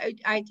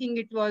 I think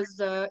it was,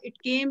 it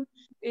came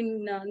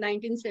in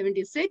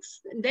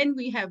 1976. And then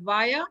we have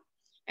VIA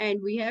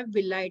and we have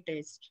villi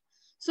test.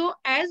 So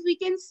as we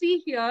can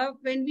see here,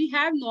 when we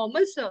have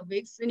normal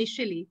cervix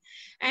initially,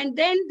 and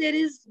then there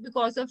is,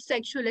 because of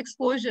sexual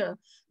exposure,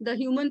 the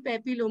human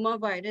papilloma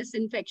virus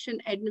infection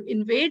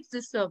invades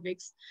the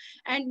cervix,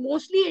 and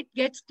mostly it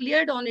gets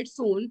cleared on its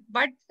own,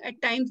 but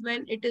at times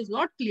when it is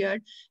not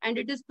cleared and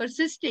it is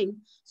persisting,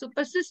 so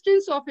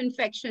persistence of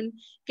infection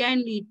can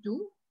lead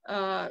to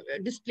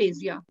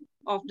dysplasia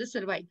of the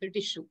cervical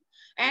tissue.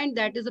 And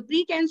that is a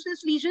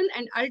precancerous lesion,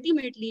 and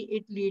ultimately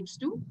it leads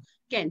to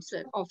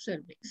cancer of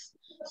cervix.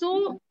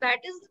 So that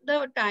is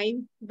the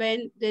time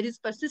when there is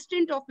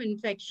persistent of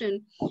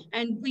infection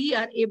and we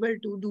are able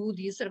to do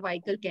these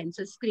cervical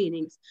cancer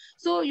screenings.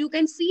 So you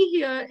can see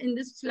here in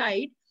this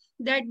slide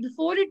that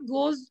before it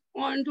goes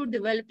on to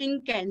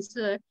developing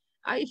cancer,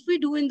 if we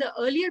do in the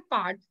earlier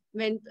part,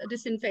 when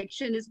this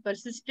infection is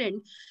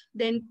persistent,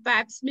 then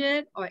pap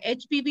smear or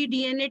HPV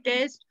DNA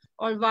test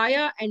or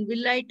VIA and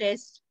villi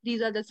test,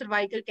 these are the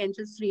cervical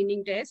cancer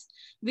screening tests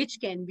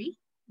which can be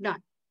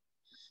done.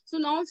 So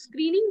now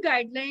screening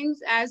guidelines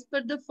as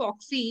per the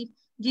FOXI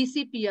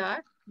GCPR,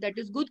 that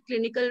is good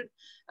clinical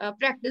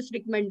practice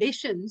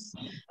recommendations.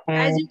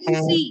 As you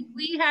can see,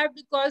 we have,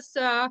 because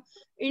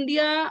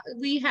India,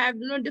 we have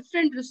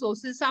different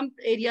resources. Some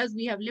areas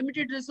we have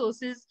limited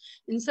resources.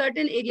 In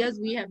certain areas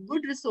we have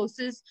good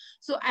resources.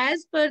 So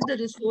as per the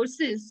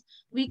resources,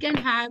 we can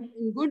have,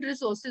 in good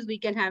resources, we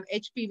can have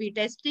HPV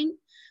testing,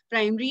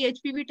 primary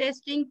HPV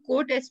testing,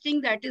 co-testing,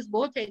 that is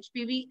both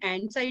HPV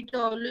and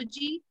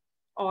cytology,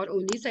 or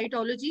only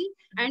cytology,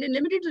 and in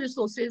limited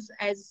resources,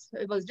 as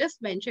was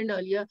just mentioned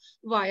earlier,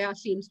 VIA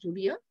seems to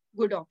be a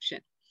good option.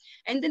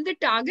 And then the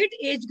target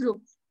age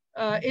group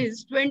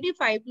is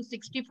 25 to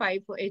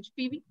 65 for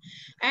HPV,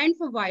 and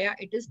for VIA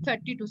it is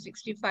 30 to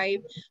 65.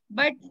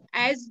 But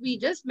as we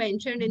just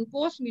mentioned, in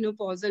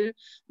postmenopausal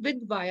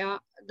with VIA,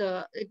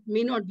 it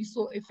may not be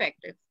so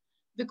effective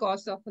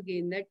because of,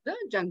 again, that the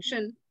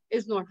junction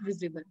is not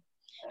visible.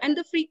 And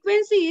the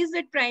frequency is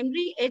that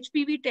primary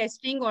HPV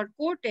testing or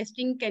core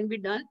testing can be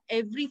done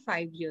every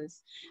 5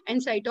 years.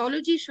 And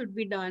cytology should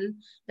be done,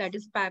 that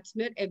is pap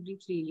smear, every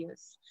 3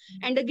 years.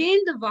 And again,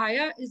 the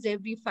VIA is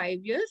every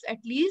 5 years, at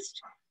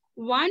least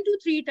 1 to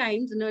 3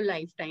 times in a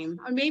lifetime.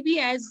 Or maybe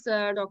as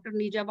Dr.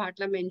 Neerja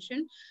Bhatla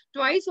mentioned,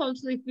 twice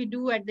also if we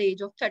do at the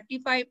age of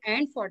 35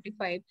 and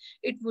 45,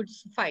 it would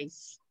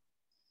suffice.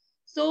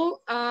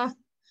 So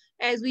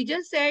as we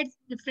just said,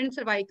 different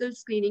cervical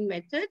screening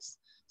methods.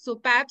 So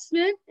pap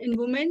smear in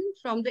women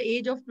from the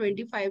age of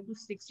 25 to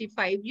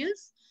 65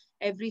 years.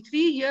 Every 3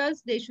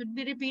 years, they should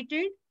be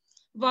repeated.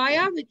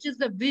 VIA, which is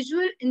the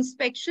visual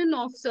inspection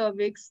of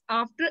cervix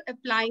after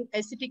applying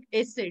acetic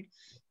acid,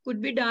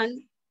 could be done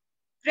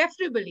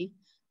preferably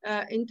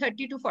in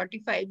 30 to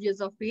 45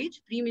 years of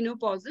age,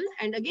 premenopausal.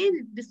 And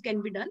again, this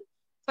can be done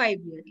 5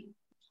 yearly.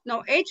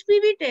 Now,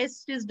 HPV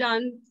test is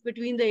done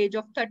between the age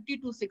of 30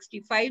 to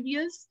 65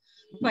 years,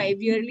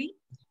 5 yearly.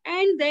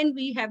 And then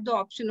we have the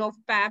option of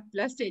PAP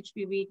plus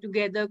HPV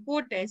together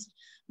co-test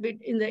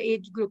in the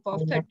age group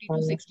of 30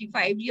 to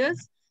 65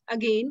 years,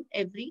 again,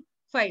 every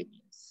 5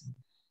 years.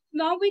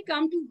 Now we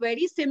come to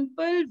very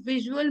simple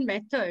visual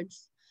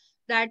methods.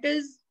 That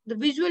is the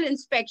visual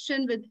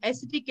inspection with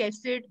acetic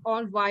acid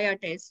or VIA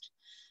test.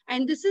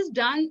 And this is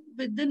done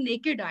with the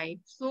naked eye.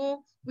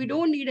 So we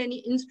don't need any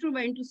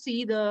instrument to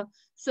see the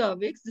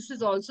cervix. This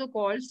is also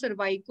called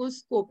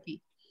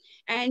cervicoscopy.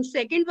 And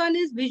second one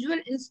is visual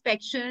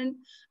inspection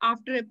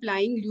after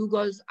applying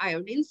Lugol's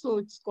iodine. So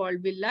it's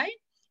called villi.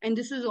 And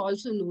this is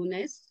also known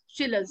as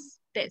Schiller's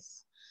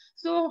test.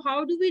 So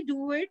how do we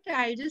do it?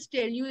 I'll just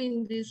tell you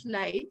in these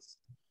slides.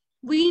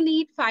 We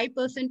need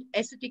 5%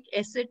 acetic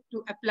acid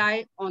to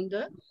apply on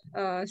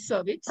the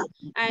cervix.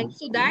 And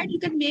so that you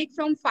can make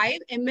from 5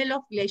 ml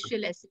of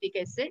glacial acetic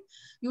acid.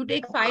 You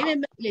take 5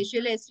 ml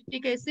glacial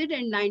acetic acid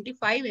and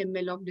 95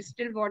 ml of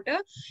distilled water,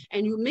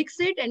 and you mix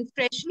it, and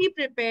freshly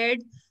prepared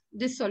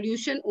this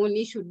solution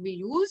only should be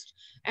used.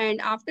 And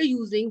after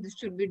using, this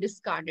should be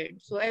discarded.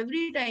 So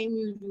every time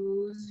you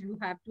use, you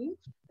have to,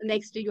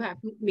 next day you have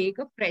to make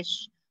a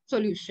fresh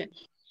solution.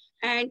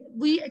 And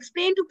we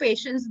explain to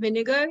patients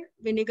vinegar,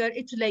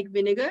 it's like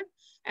vinegar,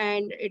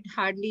 and it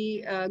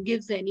hardly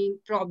gives any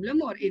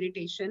problem or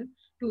irritation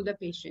to the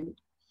patient.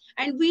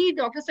 And we,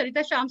 Dr.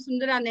 Saritha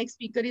Shamsunder, our next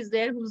speaker is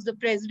there, who's the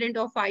president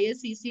of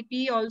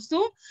ISCCP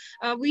also.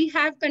 We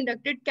have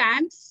conducted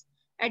camps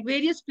at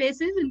various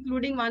places,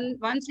 including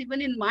once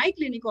even in my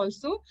clinic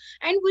also.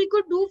 And we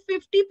could do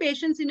 50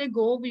 patients in a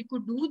go. We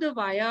could do the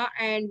VIA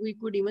and we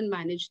could even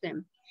manage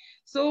them.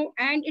 So,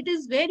 and it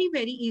is very,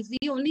 very easy.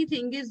 Only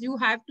thing is you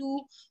have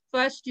to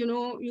first,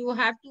 you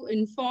have to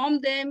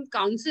inform them,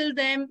 counsel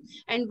them.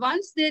 And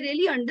once they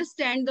really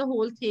understand the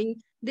whole thing,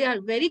 they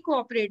are very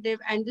cooperative,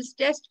 and this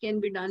test can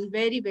be done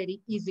very,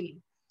 very easily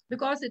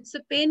because it's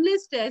a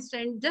painless test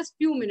and just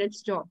few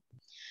minutes job.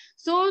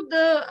 So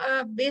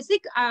the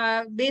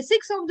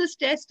basics of this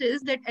test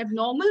is that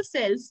abnormal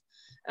cells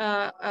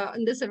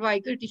in the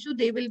cervical tissue,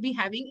 they will be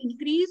having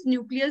increased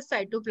nuclear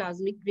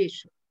cytoplasmic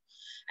ratio.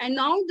 And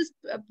now this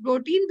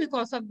protein,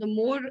 because of the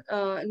more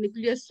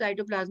nuclear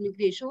cytoplasmic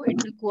ratio,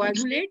 it will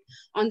coagulate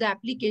on the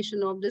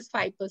application of this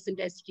 5%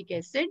 acetic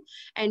acid.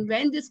 And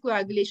when this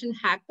coagulation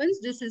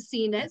happens, this is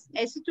seen as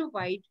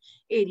acetowhite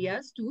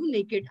areas to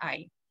naked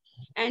eye.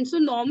 And so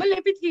normal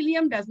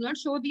epithelium does not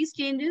show these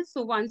changes.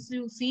 So once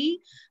you see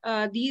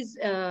these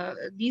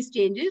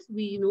changes,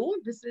 we know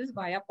this is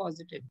VIA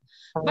positive.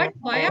 But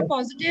VIA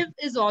positive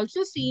is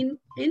also seen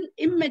in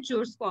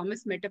immature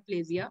squamous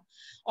metaplasia,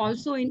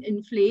 also in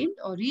inflamed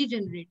or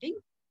regenerating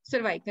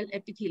cervical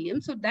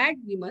epithelium. So that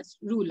we must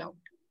rule out.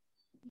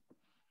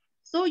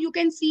 So you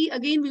can see,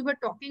 again, we were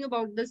talking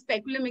about the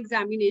speculum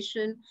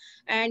examination,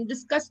 and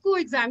this Cusco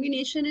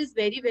examination is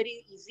very,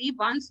 very easy.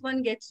 Once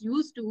one gets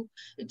used to,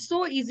 it's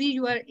so easy.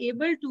 You are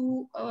able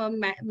to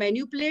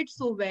manipulate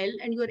so well,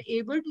 and you are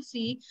able to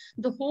see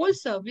the whole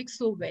cervix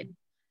so well.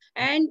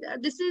 And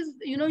this is,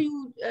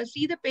 you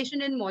see the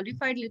patient in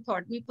modified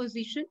lithotomy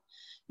position.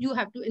 You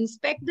have to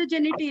inspect the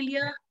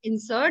genitalia,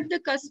 insert the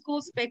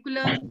Cusco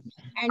speculum,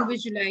 and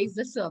visualize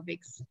the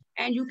cervix.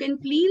 And you can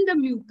clean the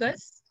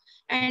mucus.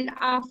 And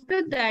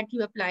after that,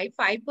 you apply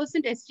 5%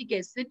 acetic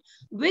acid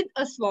with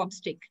a swab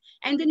stick.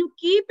 And then you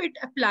keep it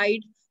applied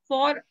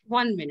for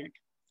 1 minute.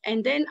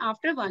 And then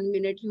after 1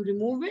 minute, you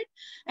remove it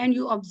and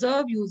you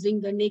observe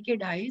using the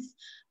naked eyes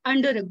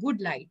under a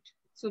good light.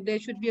 So there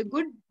should be a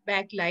good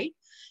backlight.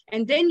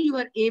 And then you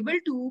are able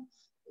to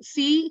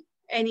see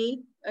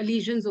any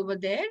lesions over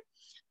there.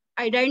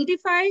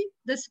 Identify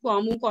the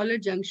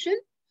squamocollar junction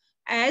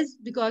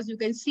because you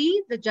can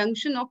see the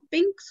junction of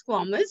pink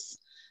squamous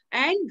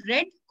and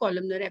red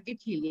columnar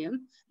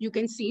epithelium. You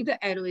can see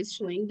the arrow is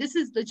showing this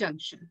is the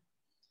junction.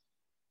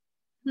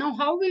 Now,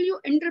 how will you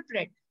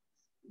interpret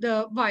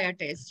the VIA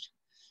test?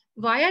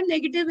 VIA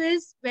negative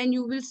is when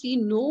you will see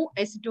no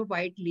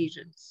acetowhite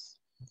lesions,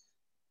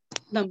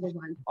 number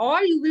one.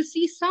 Or you will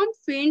see some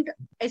faint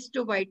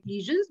acetowhite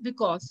lesions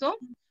because of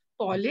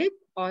polyp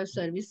or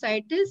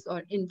cervicitis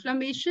or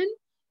inflammation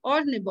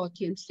or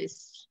Nabothian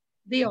cyst.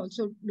 they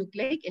also look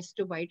like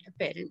astrocyte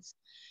appearance,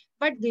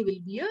 but they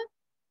will be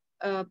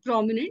a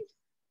prominent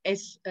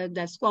as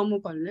the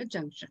squamocolumnar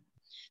junction.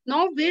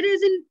 Now,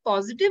 whereas in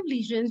positive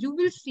lesions, you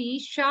will see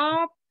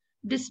sharp,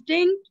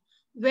 distinct,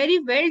 very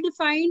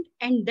well-defined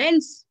and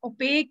dense,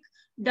 opaque,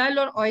 dull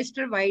or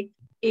oyster white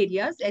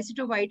areas,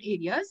 aceto-white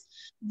areas,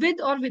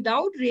 with or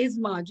without raised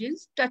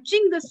margins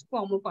touching the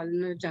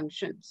squamocolumnar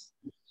junctions.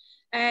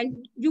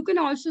 And you can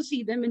also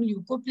see them in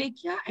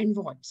leukoplakia and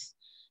warts.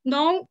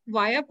 Now,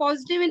 via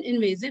positive and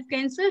invasive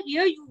cancer,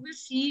 here you will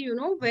see,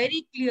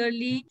 very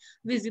clearly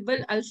visible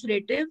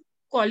ulcerative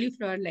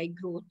cauliflower-like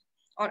growth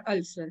or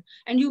ulcer.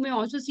 And you may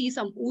also see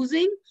some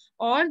oozing,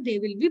 or they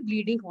will be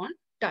bleeding on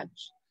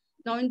touch.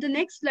 Now, in the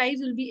next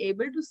slides, you'll be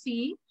able to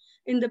see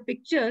in the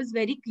pictures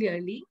very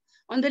clearly.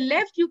 On the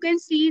left, you can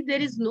see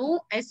there is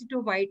no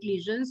aceto-white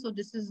lesion. So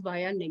this is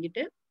via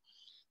negative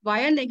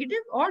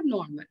or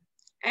normal.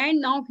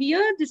 And now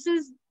here, this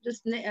is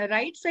this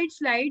right side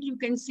slide, you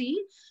can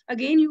see,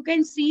 again, you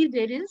can see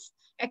there is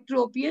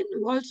ectropion.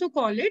 You also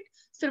call it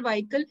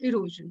cervical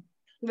erosion.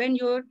 When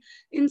your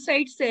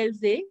inside cells,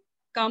 they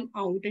come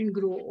out and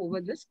grow over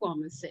the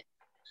squamous cell.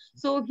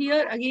 So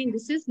here, again,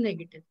 this is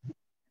negative.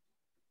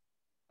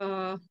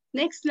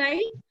 Next slide.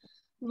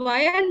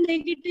 Via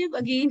negative,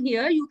 again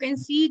here, you can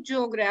see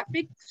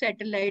geographic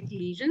satellite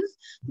lesions,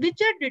 which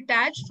are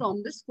detached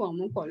from the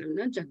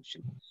squamocolumnar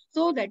junction.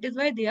 So that is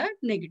why they are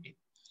negative.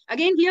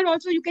 Again, here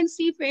also you can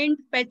see faint,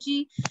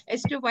 patchy,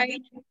 astrowidening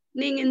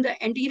in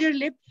the anterior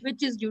lip,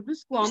 which is due to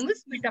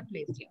squamous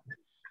metaplasia.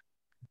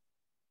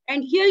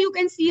 And here you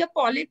can see a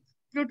polyp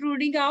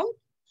protruding out.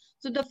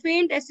 So the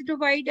faint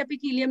aceto-white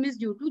epithelium is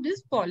due to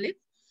this polyp.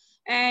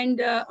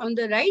 And on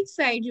the right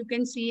side, you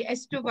can see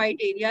aceto-white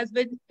areas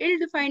with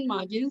ill-defined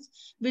margins,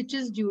 which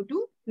is due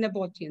to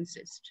Nabothian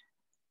cyst.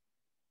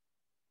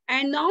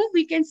 And now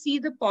we can see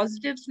the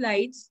positive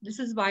slides. This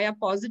is via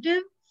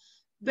positive.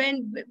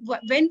 When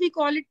we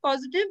call it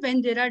positive,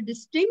 when there are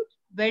distinct,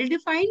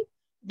 well-defined,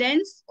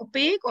 dense,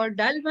 opaque or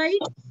dull white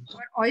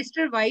or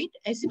oyster white,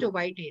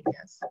 aceto-white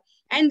areas.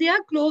 And they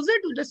are closer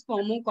to the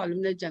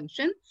squamocolumnar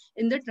junction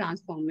in the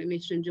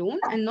transformation zone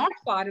and not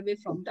far away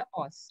from the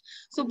os.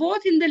 So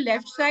both in the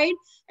left side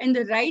and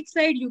the right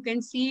side, you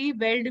can see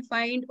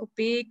well-defined,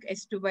 opaque,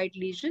 aceto-white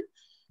lesion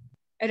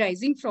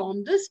arising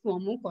from the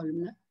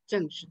squamocolumnar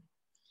junction.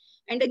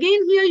 And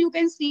again, here you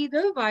can see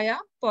the via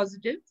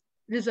positive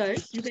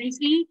results. You can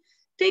see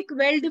thick,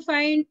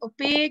 well-defined,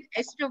 opaque,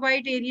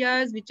 aceto-white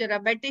areas which are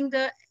abutting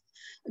the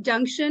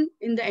junction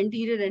in the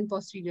anterior and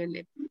posterior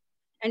lip.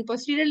 And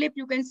posterior lip,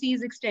 you can see,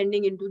 is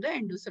extending into the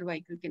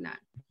endocervical canal.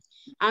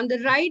 On the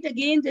right,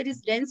 again, there is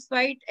dense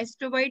white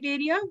aceto-white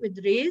area with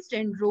raised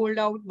and rolled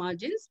out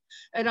margins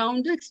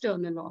around the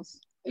external os,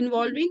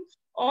 involving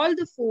all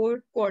the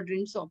 4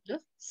 quadrants of the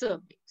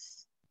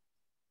cervix.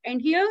 And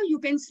here you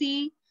can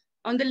see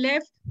on the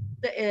left,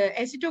 the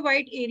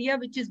aceto-white area,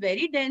 which is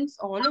very dense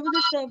all over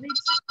the cervix,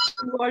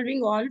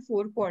 involving all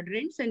 4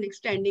 quadrants and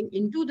extending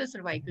into the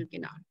cervical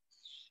canal.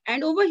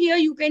 And over here,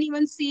 you can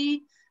even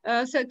see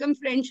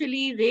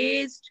circumferentially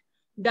raised,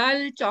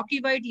 dull, chalky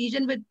white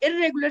lesion with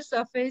irregular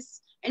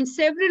surface and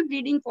several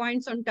bleeding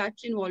points on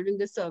touch involving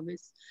the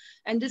cervix.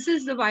 And this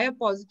is the via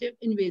positive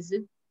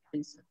invasive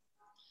cancer.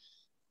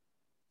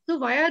 So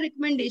via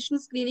recommendation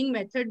screening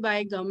method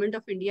by Government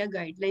of India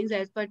guidelines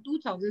as per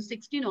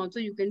 2016 also,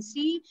 you can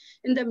see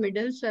in the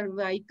middle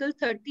cervical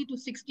 30 to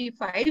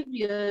 65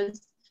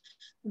 years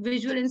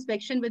visual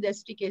inspection with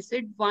acetic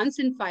acid once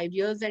in 5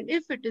 years, and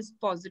if it is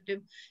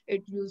positive,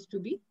 it used to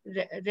be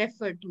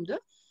referred to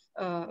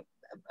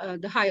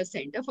the higher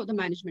center for the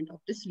management of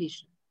this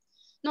lesion.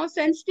 Now,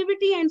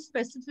 sensitivity and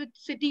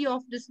specificity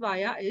of this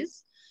via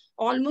is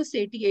almost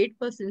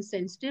 88%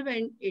 sensitive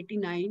and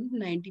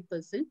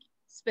 89-90%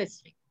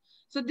 specific.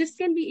 So this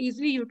can be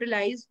easily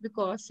utilized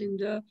because in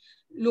the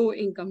low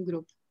income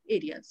group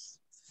areas.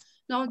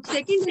 Now,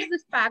 second is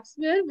this pap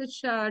smear,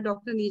 which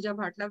Dr. Neerja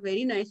Bhatla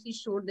very nicely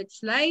showed that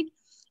slide.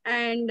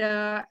 And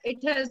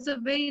it has a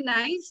very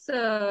nice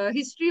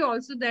history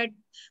also that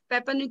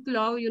Papa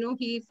Nicolau,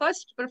 he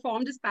first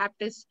performed this pap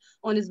test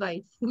on his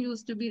wife, who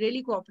used to be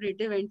really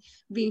cooperative and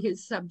be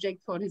his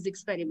subject for his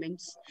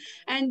experiments.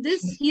 And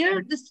this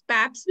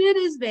pap smear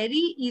is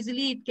very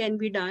easily, it can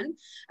be done.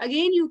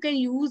 Again, you can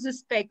use a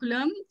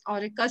speculum or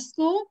a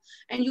Cusco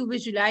and you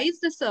visualize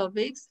the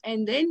cervix,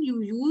 and then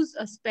you use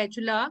a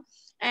spatula,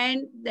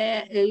 and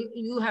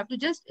you have to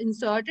just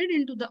insert it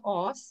into the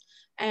os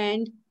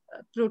and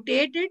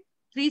rotate it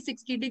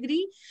 360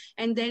 degree,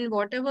 and then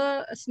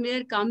whatever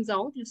smear comes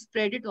out, you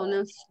spread it on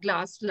a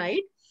glass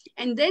slide,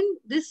 and then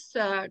this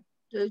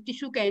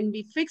tissue can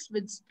be fixed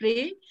with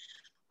spray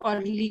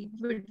or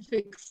liquid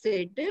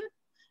fixative.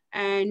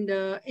 And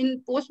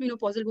in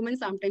postmenopausal women,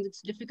 sometimes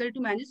it's difficult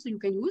to manage, so you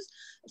can use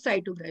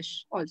cyto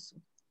brush also.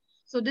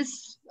 So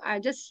this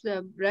just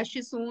brush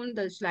is shown,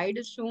 the slide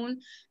is shown,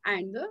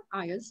 and the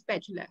iron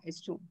spatula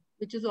is shown,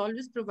 which is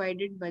always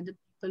provided by the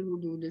people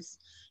who do this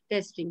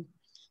testing.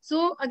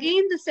 So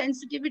again, the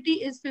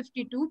sensitivity is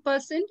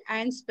 52%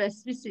 and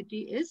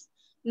specificity is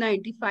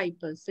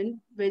 95%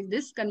 with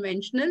this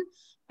conventional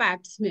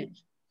pap smear.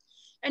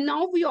 And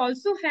now we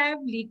also have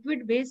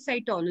liquid-based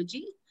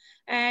cytology.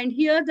 And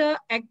here the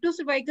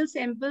ectocervical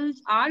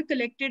samples are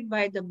collected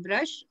by the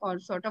brush, or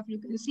sort of, you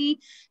can see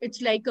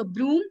it's like a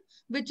broom,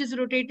 which is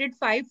rotated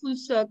 5 full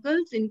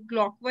circles in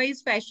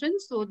clockwise fashion,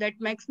 so that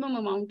maximum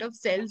amount of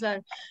cells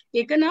are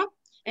taken up.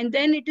 And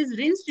then it is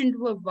rinsed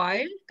into a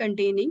vial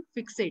containing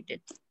fixated.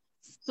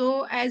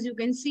 So as you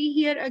can see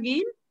here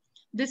again,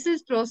 this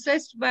is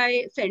processed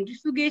by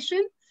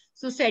centrifugation.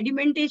 So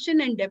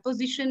sedimentation and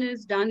deposition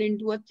is done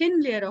into a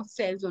thin layer of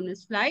cells on a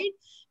slide,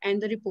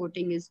 and the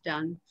reporting is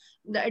done.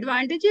 The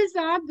advantages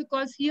are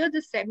because here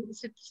the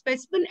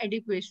specimen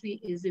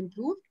adequacy is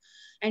improved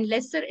and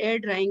lesser air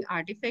drying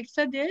artifacts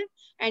are there,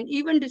 and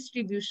even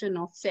distribution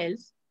of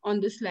cells on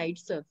the slide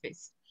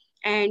surface.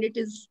 And it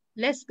is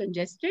less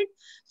congested,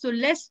 so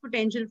less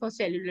potential for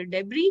cellular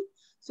debris.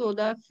 So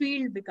the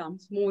field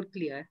becomes more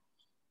clear.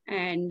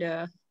 And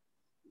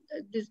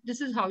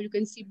this is how you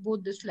can see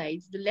both the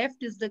slides. The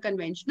left is the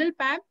conventional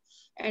PAP,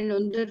 and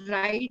on the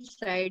right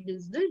side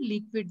is the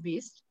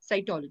liquid-based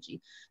cytology.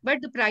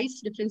 But the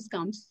price difference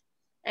comes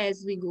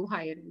as we go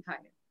higher and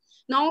higher.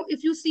 Now,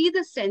 if you see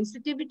the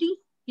sensitivity,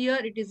 here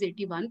it is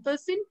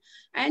 81%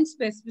 and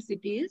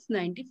specificity is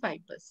 95%.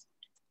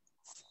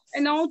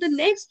 And now the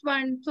next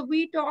one, so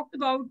we talked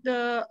about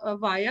the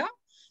VIA,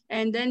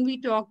 and then we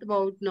talked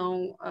about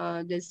now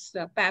this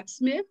pap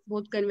smear,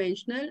 both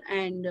conventional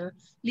and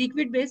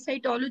liquid-based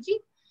cytology.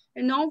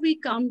 And now we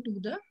come to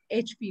the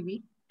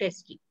HPV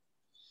testing.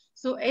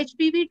 So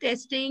HPV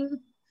testing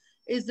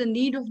is the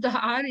need of the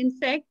hour, in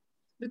fact,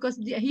 because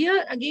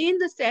here again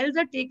the cells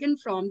are taken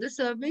from the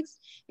cervix.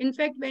 In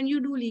fact, when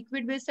you do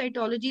liquid-based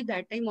cytology,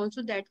 that time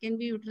also that can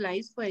be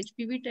utilized for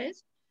HPV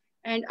test.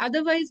 And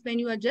otherwise, when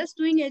you are just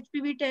doing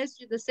HPV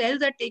test, the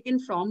cells are taken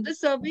from the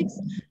cervix,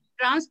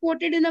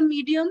 transported in a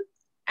medium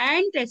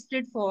and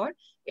tested for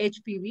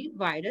HPV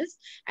virus.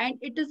 And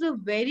it is a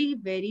very,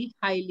 very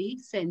highly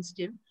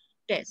sensitive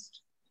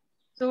test.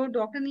 So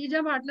Dr.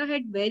 Neerja Bhatla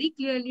had very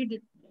clearly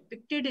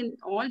depicted in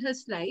all her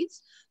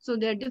slides. So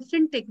there are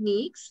different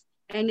techniques.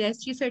 And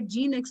as she said,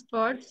 gene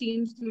expert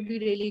seems to be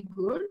really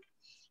good.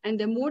 And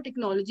there are more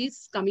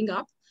technologies coming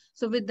up.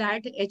 So with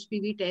that,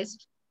 HPV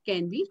test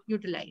can be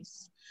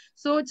utilized.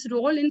 So its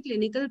role in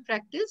clinical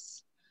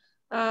practice,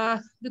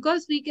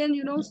 because we can,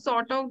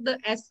 sort out the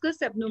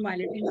aegis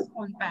abnormalities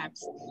on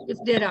PAPs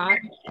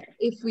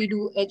if we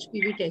do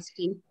HPV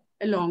testing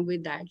along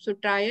with that. So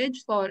triage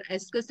for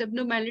aegis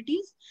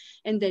abnormalities,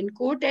 and then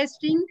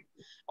co-testing,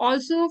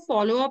 also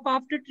follow up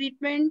after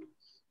treatment,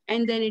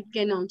 and then it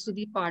can also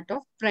be part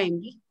of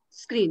primary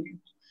screening.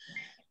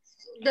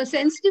 The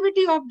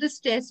sensitivity of this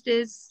test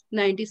is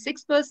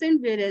 96%,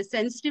 whereas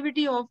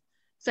sensitivity of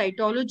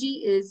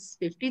cytology is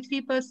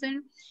 53%.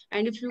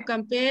 And if you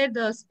compare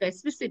the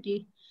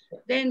specificity,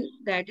 then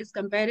that is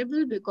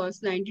comparable because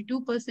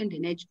 92%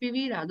 in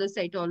HPV, rather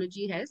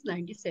cytology has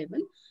 97%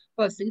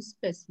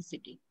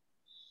 specificity.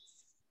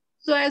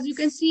 So as you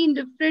can see in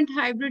different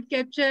hybrid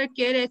capture,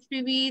 care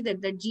HPV,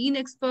 that the gene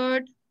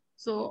expert,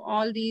 so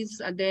all these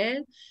are there.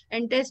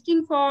 And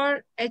testing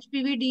for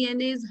HPV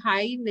DNA is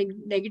high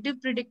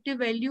negative predictive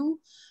value.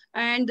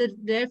 And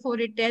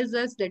therefore, it tells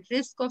us that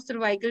risk of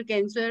cervical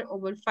cancer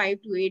over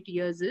 5 to 8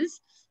 years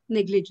is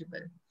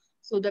negligible.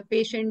 So the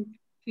patient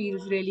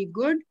feels really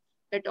good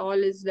that all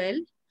is well.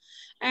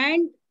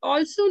 And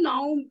also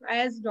now,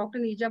 as Dr.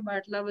 Neerja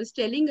Bhatla was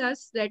telling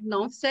us, that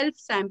now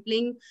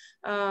self-sampling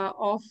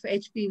of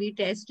HPV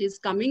test is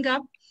coming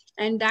up.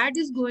 And that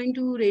is going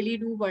to really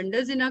do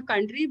wonders in our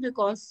country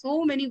because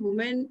so many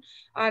women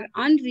are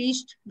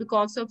unreached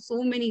because of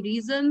so many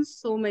reasons,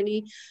 so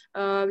many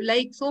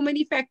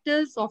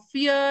factors of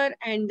fear,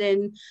 and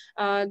then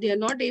they are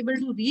not able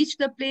to reach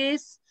the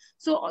place.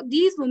 So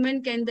these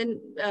women can then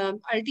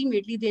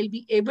ultimately they'll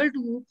be able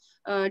to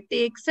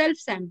take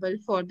self-sample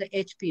for the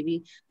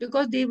HPV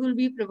because they will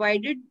be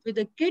provided with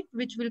a kit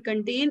which will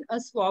contain a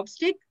swab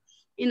stick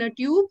in a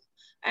tube.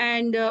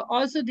 And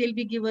also they'll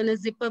be given a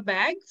zipper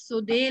bag.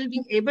 So they'll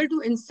be able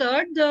to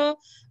insert the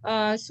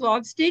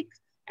swab stick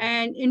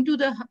and into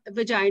the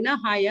vagina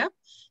high up.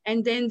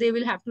 And then they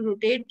will have to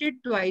rotate it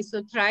twice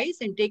or thrice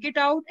and take it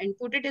out and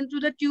put it into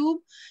the tube,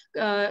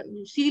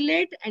 seal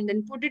it, and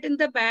then put it in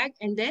the bag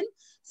and then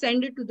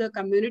send it to the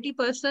community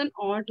person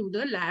or to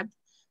the lab,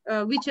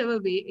 whichever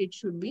way it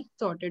should be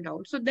sorted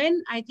out. So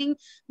then I think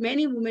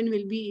many women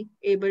will be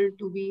able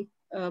to be,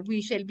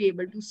 we shall be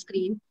able to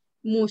screen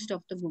most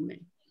of the women.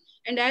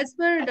 And as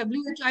per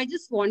WHO, I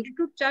just wanted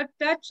to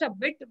touch a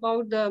bit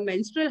about the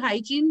menstrual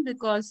hygiene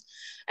because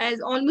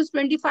as almost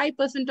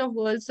 25% of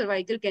world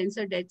cervical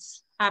cancer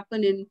deaths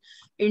happen in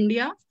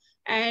India,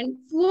 and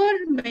poor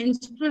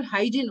menstrual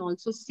hygiene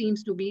also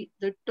seems to be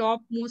the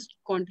topmost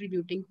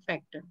contributing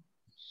factor.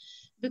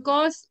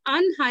 Because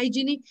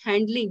unhygienic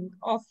handling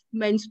of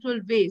menstrual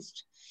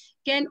waste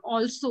can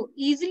also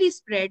easily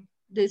spread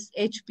this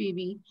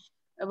HPV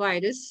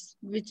virus,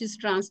 which is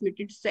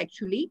transmitted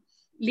sexually,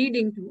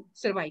 leading to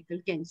cervical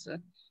cancer.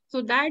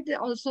 So that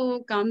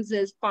also comes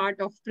as part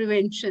of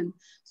prevention.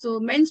 So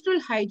menstrual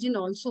hygiene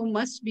also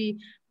must be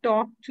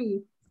taught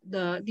to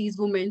these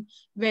women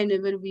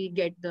whenever we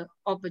get the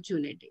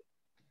opportunity.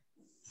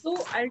 So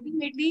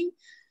ultimately,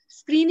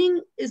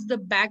 screening is the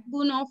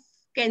backbone of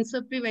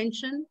cancer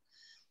prevention.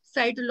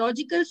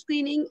 Cytological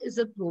screening is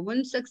a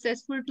proven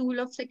successful tool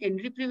of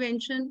secondary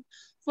prevention.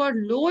 For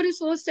low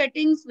resource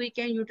settings, we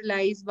can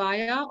utilize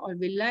VIA or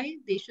villi.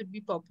 They should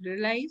be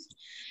popularized.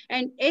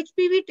 And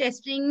HPV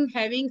testing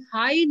having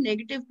high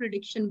negative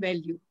prediction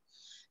value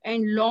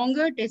and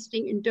longer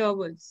testing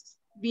intervals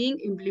being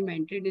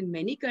implemented in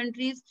many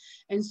countries.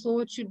 And so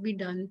it should be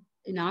done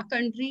in our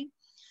country.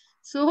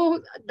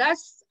 So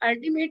thus,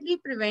 ultimately,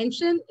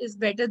 prevention is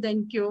better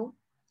than cure.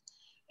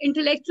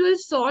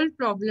 Intellectuals solve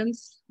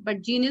problems,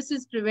 but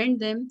geniuses prevent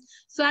them.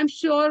 So I'm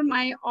sure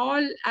my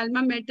all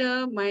alma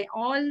mater,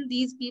 all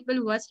these people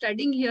who are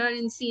studying here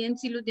in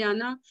CMC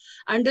Ludhiana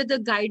under the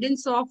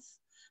guidance of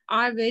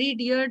our very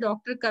dear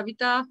Dr.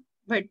 Kavita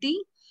Bhatti,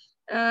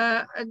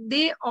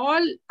 they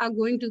all are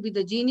going to be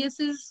the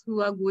geniuses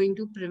who are going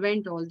to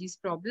prevent all these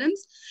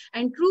problems.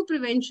 And true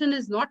prevention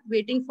is not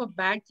waiting for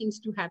bad things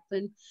to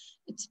happen.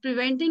 It's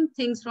preventing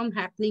things from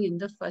happening in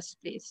the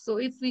first place. So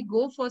if we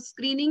go for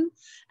screening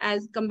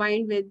as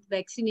combined with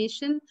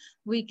vaccination,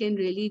 we can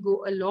really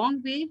go a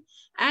long way.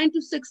 And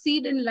to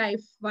succeed in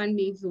life, one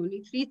needs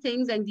only 3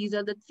 things. And these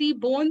are the 3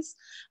 bones: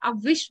 a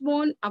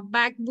wishbone, a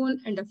backbone,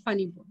 and a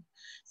funny bone.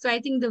 So I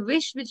think the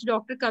wish which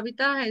Dr.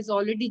 Kavita has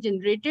already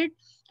generated,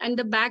 and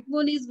the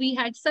backbone is we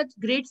had such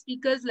great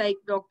speakers like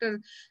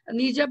Dr.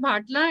 Neerja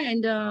Bhatla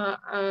and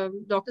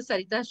Dr.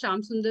 Saritha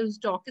Shamsunder, whose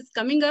talk is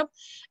coming up,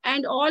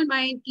 and all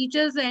my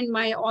teachers and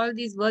all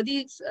these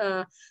worthy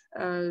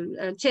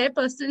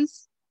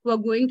chairpersons who are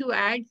going to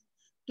add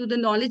to the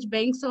knowledge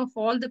banks of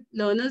all the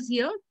learners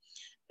here.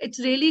 It's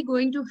really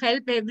going to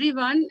help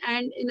everyone,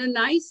 and in a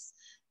nice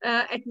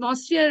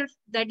atmosphere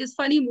that is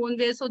funny bone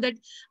way, so that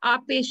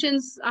our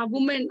patients, our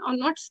women are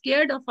not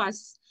scared of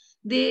us.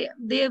 They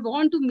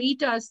want to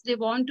meet us. They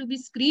want to be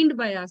screened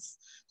by us.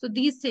 So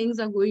these things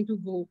are going to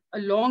go a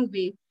long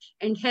way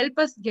and help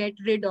us get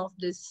rid of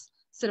this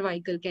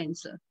cervical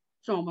cancer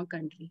from our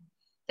country.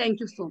 Thank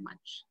you so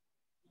much.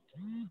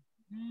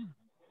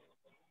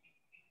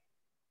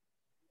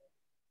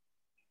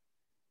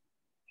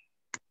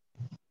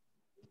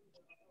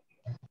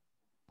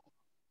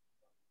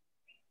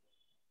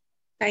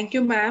 Thank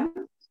you,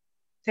 ma'am.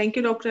 Thank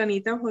you, Dr.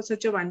 Anita, for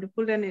such a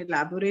wonderful and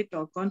elaborate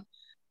talk on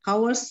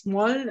how a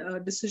small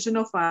decision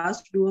of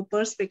ours to do a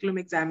per speculum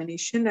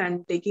examination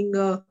and taking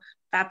a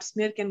pap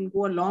smear can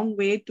go a long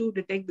way to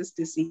detect this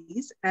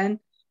disease. And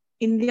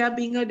India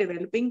being a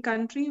developing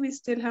country, we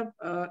still have,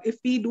 if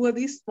we do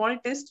these small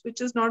tests,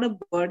 which is not a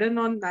burden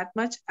on that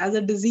much, as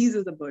a disease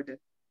is a burden.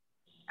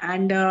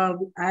 And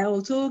I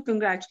also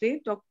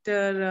congratulate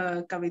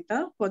Dr.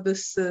 Kavita for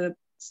this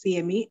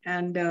CME,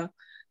 and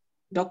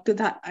Dr.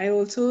 I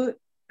also,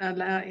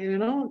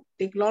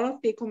 take a lot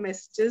of take-home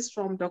messages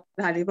from Dr.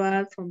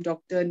 Dhaliwal, from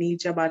Dr.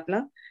 Neerja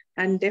Bhatla,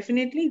 and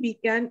definitely we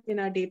can, in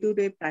our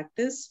day-to-day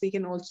practice, we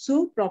can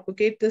also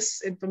propagate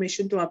this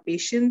information to our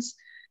patients,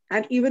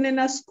 and even in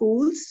our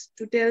schools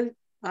to tell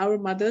our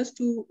mothers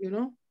to,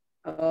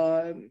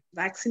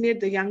 vaccinate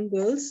the young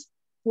girls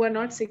who are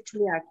not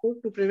sexually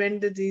active to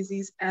prevent the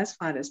disease as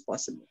far as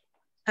possible.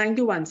 Thank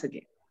you once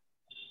again.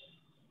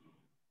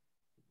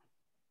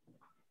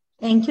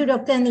 Thank you,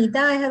 Dr. Anita.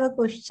 I have a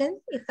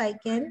question, if I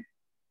can.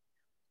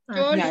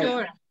 Sure,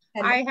 sure.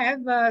 Hello. I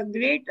have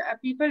great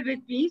people with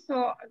me,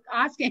 so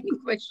ask any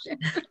question.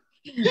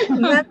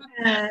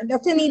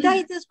 Dr. Anita,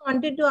 I just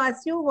wanted to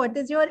ask you, what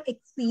is your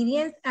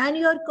experience and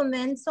your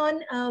comments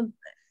on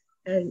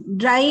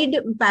dried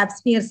pap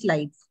smear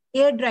slides,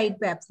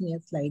 air-dried pap smear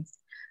slides?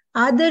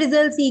 Are the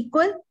results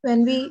equal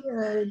when we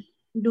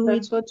do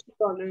That's it? What's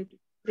tolerated.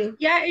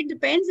 Yeah, it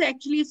depends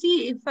actually.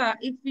 See,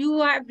 if you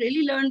have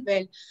really learned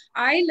well,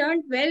 I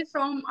learned well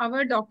from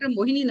our Dr.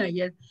 Mohini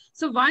Nair.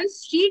 So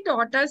once she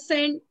taught us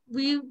and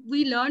we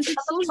learned it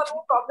so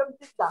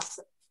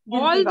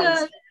all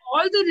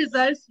the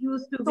results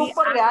used to be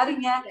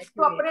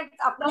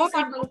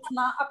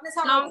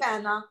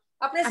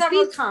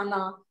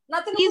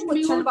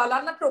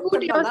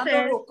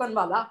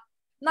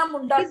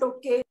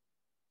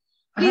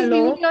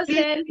Hello,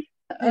 please,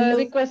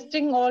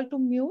 requesting all to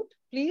mute,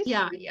 please.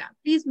 Yeah,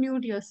 please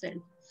mute yourself.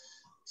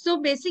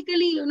 So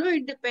basically,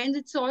 it depends.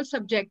 It's all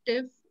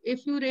subjective.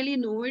 If you really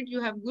know it,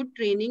 you have good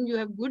training, you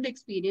have good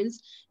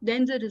experience,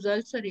 then the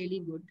results are really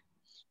good.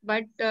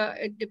 But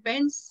it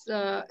depends.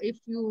 If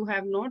you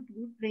have not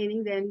good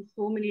training, then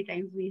so many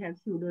times we have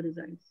pseudo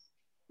results.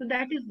 So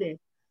that is there.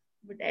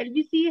 But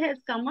LBC has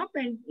come up,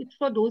 and it's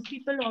for those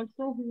people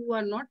also who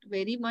are not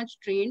very much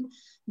trained,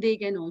 they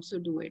can also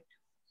do it.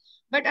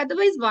 But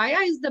otherwise, VIA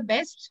is the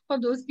best for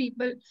those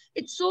people.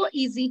 It's so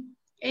easy.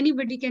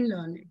 Anybody can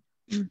learn it.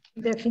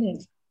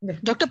 Definitely.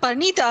 Dr.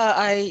 Parneet,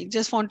 I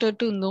just wanted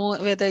to know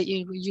whether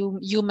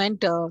you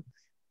meant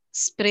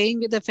spraying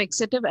with a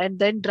fixative and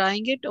then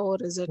drying it, or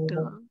is it?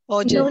 No,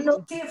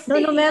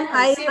 ma'am.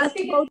 I asked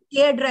about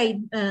air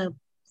dried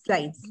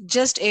slides.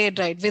 Just aid,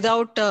 right?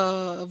 Without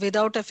a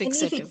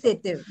fixative. Any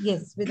fixative,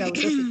 yes, without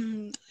a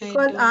fixative.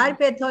 Because our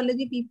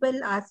pathology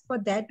people ask for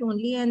that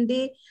only, and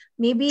they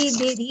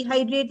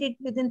rehydrate it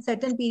within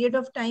certain period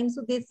of time,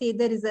 so they say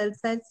the results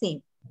are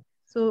same.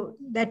 So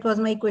that was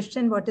my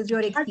question. What is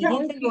your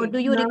experience and what do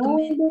you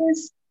recommend?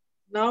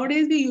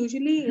 Nowadays we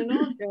usually,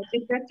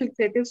 take that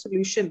fixative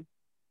solution.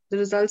 The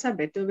results are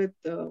better with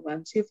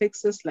once you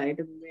fix the slide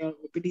in your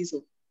OPD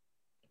zone.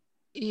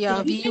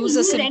 Yeah, we use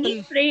a simple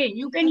any spray.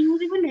 You can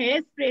use even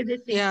hair spray. They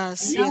say.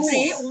 Yes,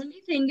 Spray.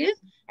 Only thing is,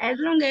 as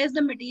long as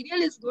the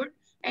material is good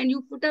and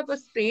you put up a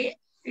spray,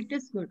 it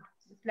is good.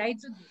 The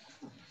slides are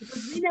good.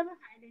 Because we never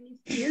had any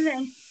sprays,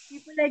 and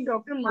people like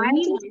Dr.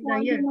 Mani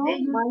here.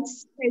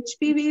 Once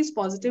HPV is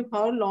positive,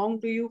 how long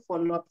do you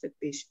follow up the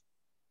patient?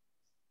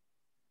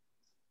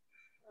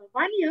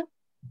 1 year.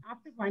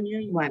 After 1 year,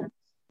 you One.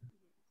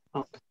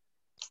 Okay.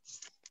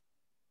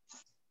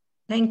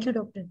 Thank you,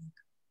 Doctor.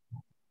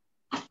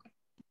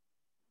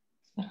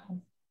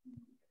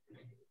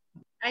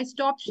 I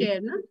stopped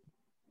share, no?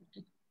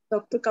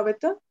 Dr.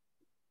 Kavita?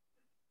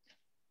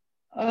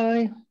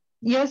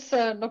 Yes,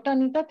 Dr.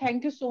 Anita,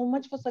 thank you so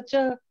much for such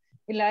a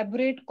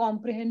elaborate,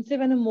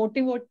 comprehensive and a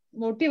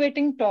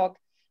motivating talk,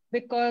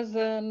 because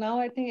now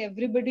I think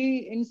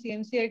everybody in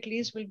CMC at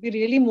least will be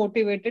really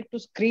motivated to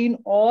screen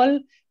all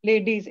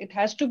ladies. It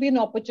has to be an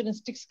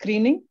opportunistic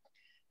screening,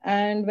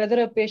 and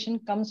whether a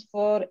patient comes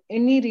for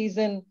any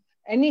reason,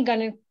 any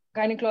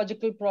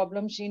gynecological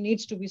problem, she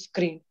needs to be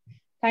screened.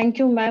 Thank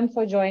you, ma'am,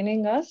 for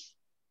joining us,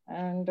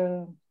 and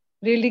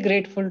really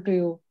grateful to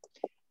you.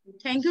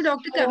 Thank you,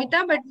 Dr.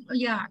 Kavita. But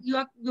yeah,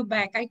 you're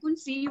back. I couldn't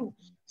see you.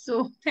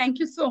 So thank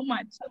you so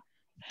much.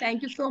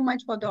 Thank you so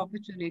much for the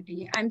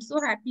opportunity. I'm so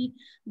happy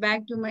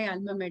back to my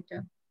alma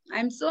mater.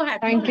 I'm so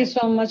happy. Thank you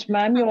so much,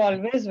 ma'am. You're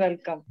always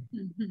welcome.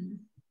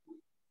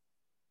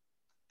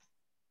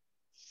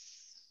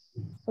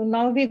 So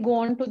now we go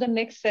on to the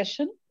next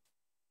session.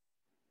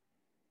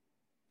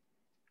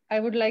 I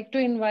would like to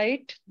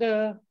invite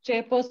the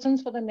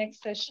chairpersons for the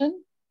next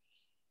session.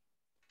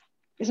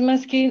 Is my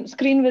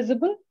screen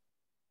visible?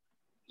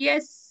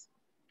 Yes.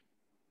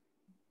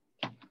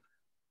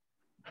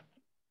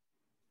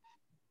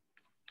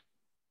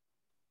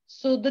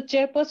 So the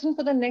chairperson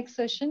for the next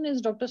session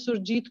is Dr.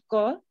 Surjit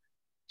Kaur.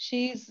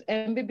 She's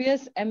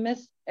MBBS,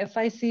 MS,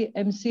 FIC,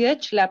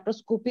 MCH,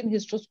 laparoscopy and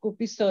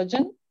hysteroscopy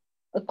surgeon,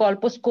 a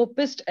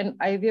colposcopist and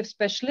IVF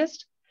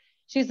specialist.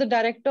 She's the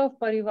director of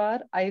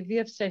Parivar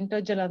IVF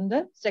Center,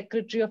 Jalandhar,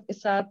 secretary of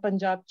ISAR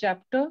Punjab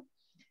chapter,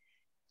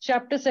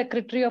 chapter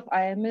secretary of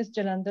IMS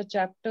Jalandhar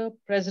chapter,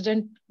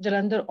 president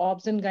Jalandhar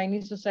Obs and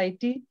Gynae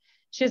Society.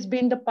 She has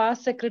been the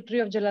past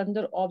secretary of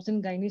Jalandhar Obs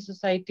and Gynae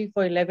Society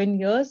for 11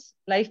 years,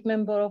 life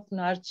member of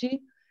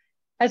NARCHI,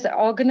 has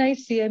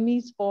organized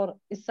CMEs for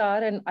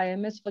ISAR and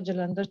IMS for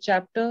Jalandhar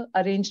chapter,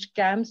 arranged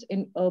camps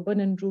in urban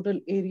and rural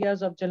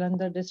areas of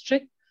Jalandhar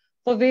district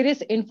for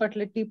various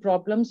infertility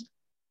problems,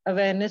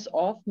 awareness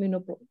of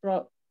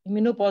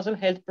menopausal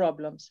health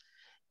problems.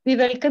 We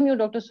welcome you,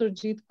 Dr.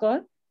 Surjit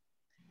Kaur.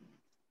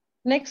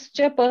 Next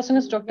chairperson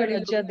is Dr.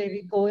 Lajja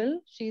Devi Goel.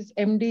 She's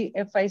MD,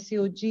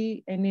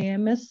 FICOG,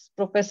 NAMS,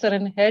 professor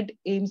and head,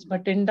 AIMS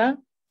Bhatinda.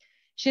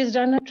 She's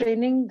done a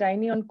training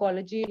gynae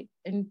oncology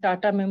in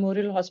Tata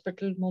Memorial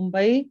Hospital,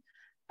 Mumbai,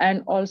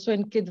 and also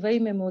in Kidwai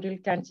Memorial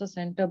Cancer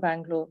Center,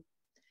 Bangalore.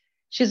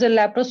 She has done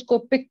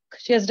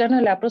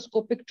a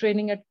laparoscopic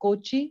training at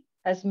Kochi,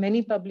 has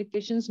many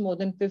publications, more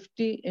than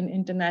 50 in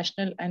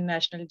international and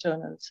national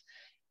journals.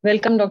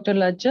 Welcome, Dr.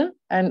 Lajja,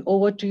 and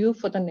over to you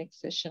for the next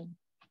session.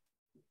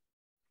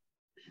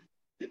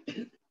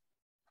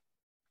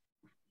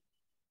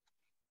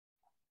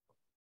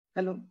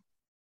 Hello,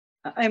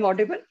 I'm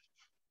audible?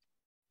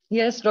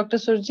 Yes, Dr.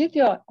 Surjit,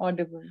 you're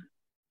audible.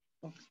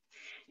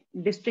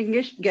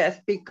 Distinguished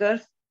guest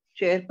speakers,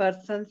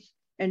 chairpersons,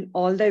 and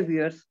all the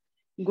viewers,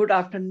 good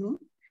afternoon,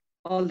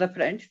 all the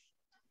friends.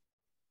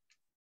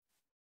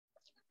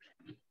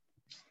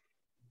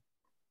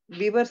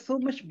 We were so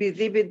much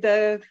busy with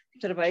the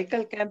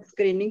cervical camp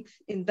screenings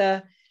in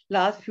the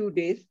last few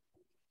days.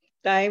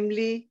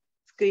 Timely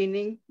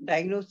screening,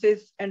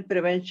 diagnosis, and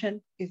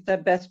prevention is the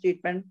best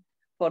treatment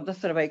for the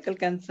cervical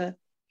cancer.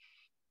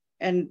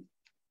 And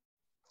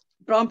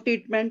prompt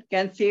treatment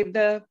can save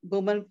the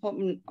woman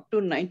from up to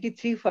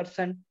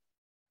 93%.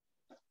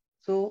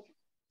 So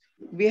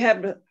we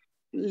have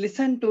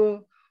listened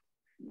to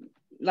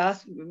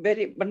last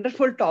very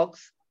wonderful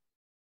talks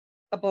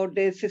about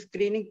the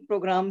screening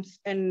programs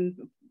and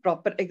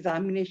proper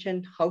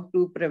examination, how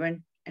to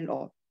prevent and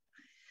all.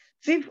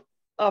 See,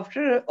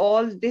 after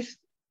all these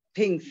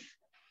things,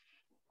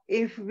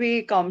 if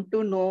we come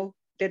to know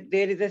that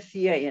there is a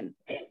CIN,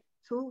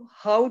 so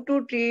how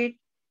to treat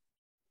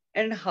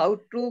and how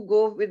to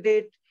go with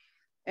it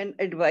and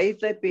advise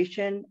the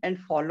patient and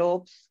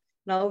follow-ups.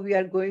 Now we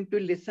are going to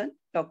listen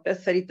Dr.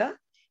 Saritha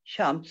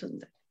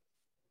Shamsunder.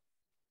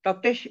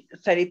 Dr.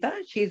 Saritha,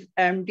 she's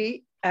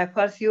MD,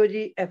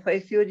 FRCOG,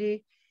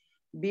 FICOG,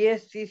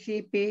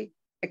 BSCCP,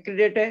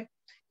 accredited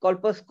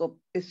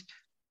colposcopist.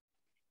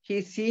 She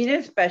is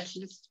senior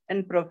specialist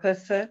and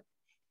professor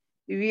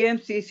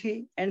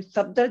VMCC and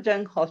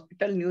Safdarjung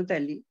Hospital, New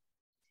Delhi.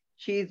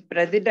 She is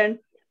President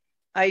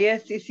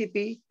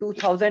ISCCP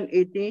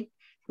 2018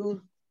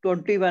 to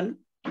 21,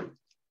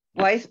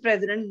 Vice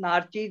President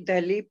Narchi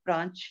Delhi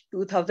Branch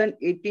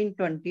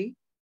 2018-20.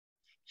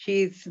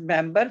 She is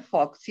member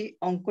FOXI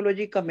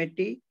Oncology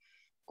Committee,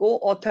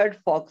 co-authored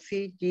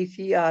FOXI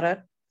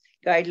GCRR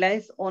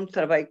guidelines on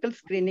cervical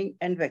screening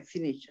and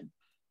vaccination.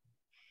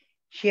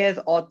 She has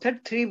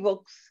authored 3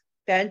 books,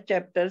 10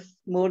 chapters,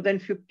 more than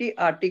 50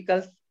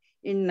 articles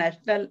in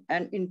national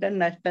and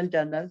international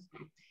journals.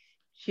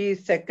 She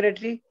is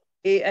Secretary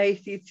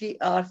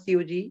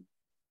AICCR-COG,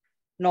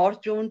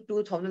 North June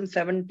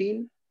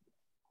 2017,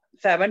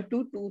 7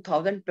 to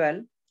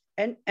 2012,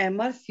 and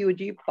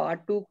MR-COG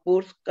Part 2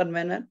 course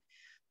convener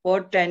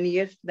for 10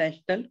 years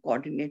national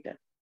coordinator.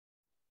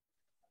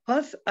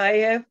 First, I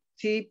have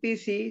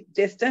CPC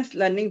distance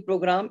learning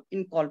program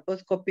in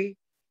colposcopy.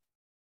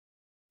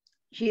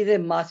 She is a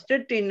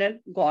master trainer,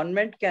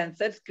 government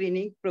cancer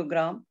screening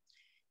program,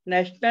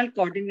 national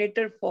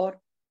coordinator for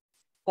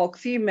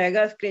FOXI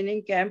Mega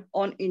Screening Camp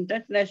on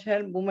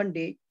International Women's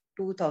Day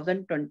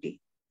 2020.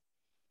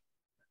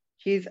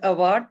 She is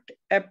award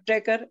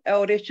Aptracker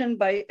Oration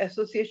by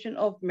Association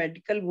of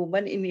Medical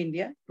Women in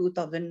India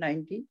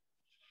 2019.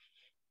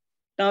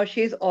 Now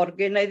she is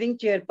organizing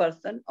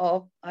chairperson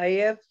of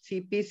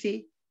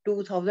IFCPC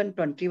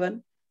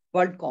 2021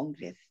 World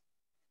Congress.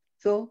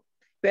 So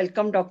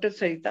welcome Dr.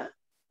 Saritha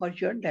for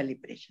your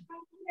deliberation.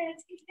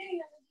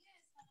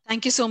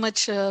 Thank you so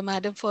much,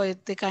 Madam, for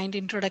the kind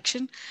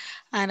introduction.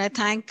 And I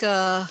thank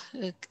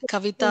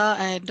Kavita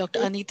and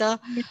Dr. Anita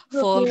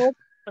for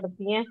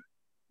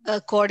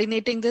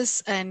coordinating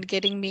this and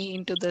getting me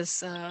into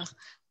this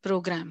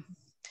program.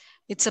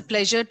 It's a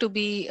pleasure to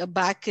be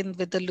back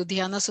with the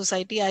Ludhiana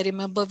Society. I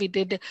remember we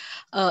did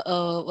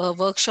a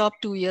workshop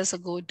 2 years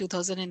ago, in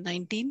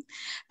 2019,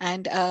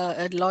 and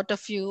a lot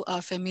of you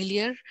are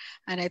familiar.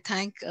 And I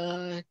thank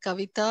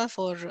Kavita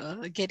for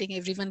getting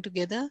everyone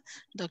together,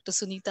 Dr.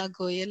 Sunita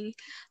Goyal,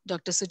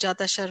 Dr.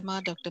 Sujata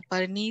Sharma, Dr.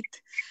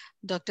 Parneet,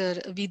 Dr.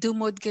 Vidhu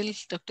Modgil,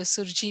 Dr.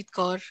 Surjit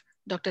Kaur,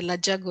 Dr.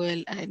 Lajja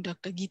Goyal, and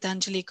Dr.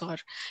 Geetanjali Kaur.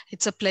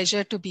 It's a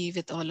pleasure to be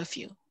with all of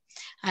you.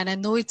 And I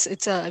know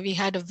we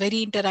had a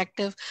very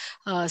interactive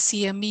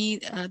CME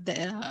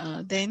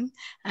then,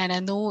 and I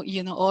know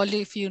all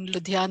of you in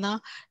Ludhiana,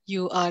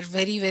 you are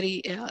very,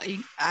 very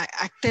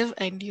active,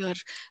 and you are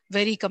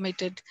very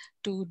committed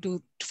to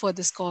do for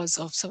this cause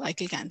of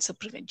cervical cancer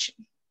prevention.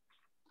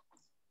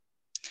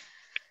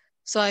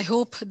 So I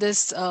hope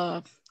this.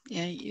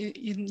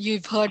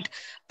 You've heard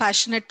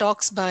passionate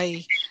talks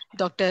by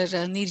Dr.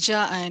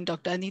 Neerja and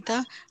Dr.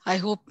 Anita.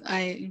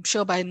 I'm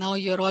sure by now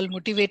you're all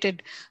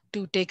motivated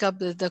to take up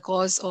the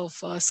cause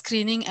of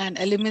screening and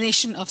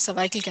elimination of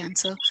cervical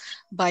cancer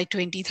by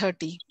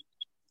 2030.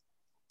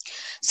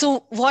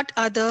 So what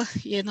are the,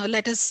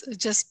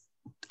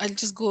 I'll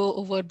just go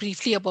over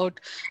briefly about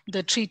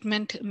the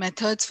treatment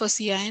methods for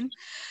CIN.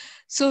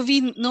 So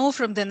we know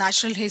from the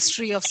natural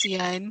history of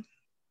CIN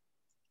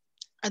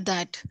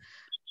that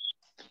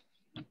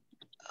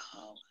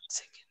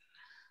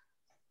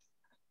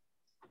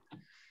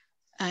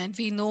and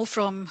we know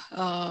from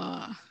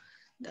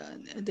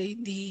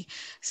the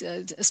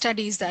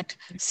studies that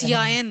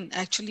CIN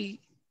actually,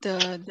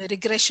 the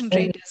regression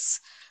rate is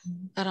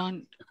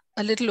around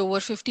a little over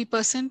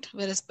 50%,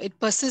 whereas it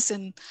persists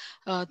in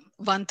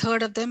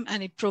 1/3 of them,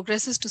 and it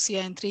progresses to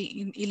CIN3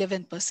 in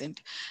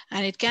 11%.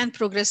 And it can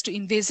progress to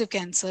invasive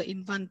cancer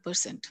in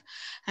 1%.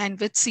 And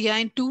with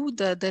CIN2,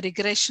 the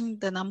regression,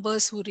 the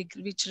numbers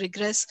which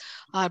regress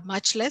are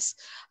much less,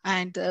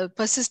 and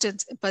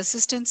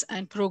persistence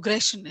and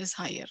progression is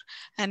higher.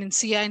 And in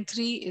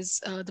CIN3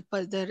 is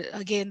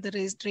again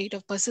the rate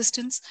of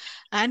persistence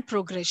and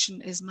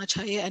progression is much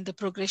higher, and the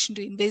progression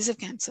to invasive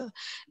cancer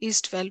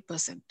is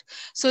 12%.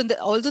 So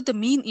although the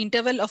mean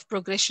interval of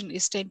progression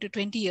is 10 to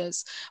 20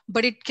 years,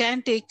 but it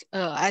can take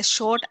as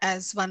short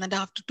as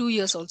 1.5 to 2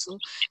 years also,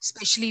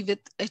 especially with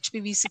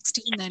HPV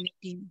 16 and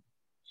 18,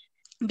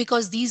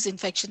 because these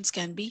infections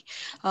can be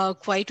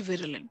quite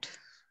virulent.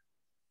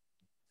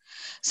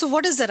 So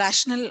what is the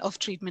rationale of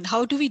treatment?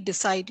 How do we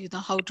decide,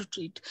 how to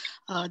treat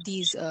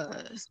these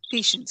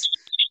patients?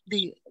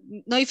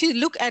 Now, if you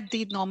look at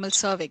the normal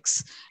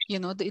cervix,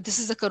 this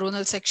is the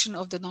coronal section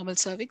of the normal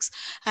cervix,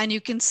 and you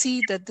can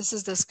see that this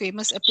is the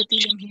squamous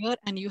epithelium here,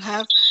 and you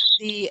have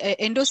the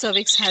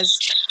endocervix has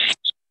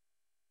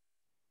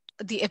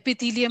the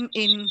epithelium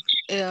in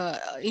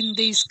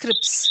these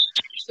crypts.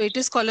 So it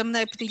is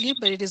columnar epithelium,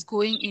 but it is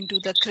going into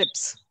the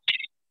crypts.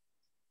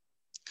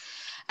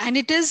 And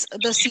it is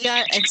the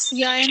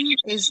CIN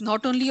is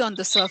not only on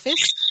the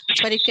surface,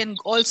 but it can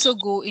also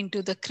go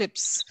into the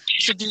crypts.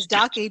 So this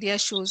dark area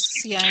shows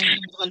CIN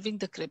involving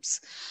the crypts.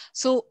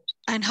 So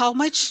and how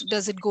much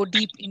does it go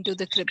deep into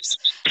the crypts?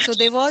 So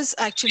there was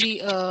actually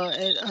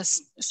a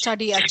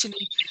study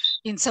actually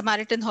in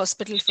Samaritan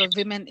Hospital for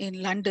Women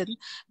in London,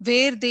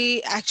 where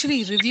they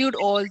actually reviewed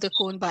all the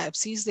cone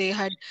biopsies. They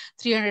had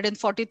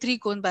 343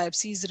 cone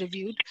biopsies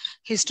reviewed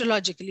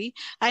histologically,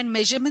 and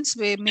measurements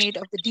were made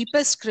of the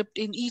deepest crypt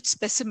in each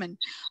specimen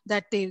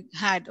that they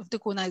had of the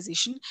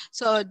conization.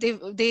 So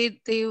they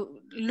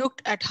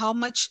looked at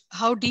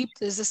how deep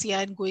is the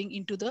CIN going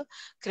into the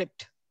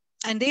crypt.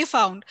 And they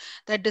found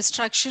that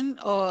destruction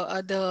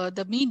or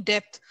the mean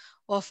depth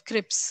of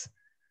crypts.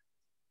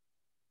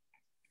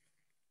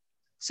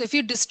 So if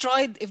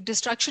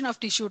destruction of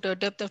tissue to a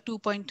depth of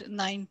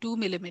 2.92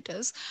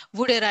 millimeters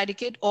would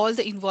eradicate all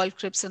the involved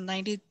crypts in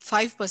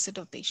 95%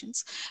 of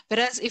patients.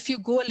 Whereas if you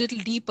go a little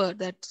deeper,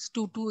 that's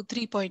to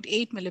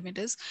 3.8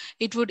 millimeters,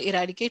 it would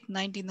eradicate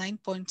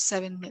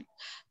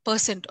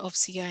 99.7% of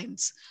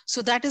CINs.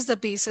 So that is the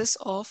basis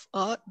of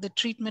the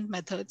treatment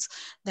methods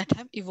that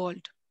have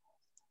evolved.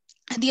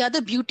 And the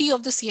other beauty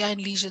of the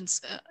CIN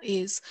lesions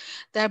is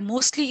they're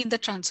mostly in the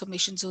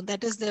transformation zone.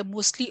 That is, they're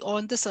mostly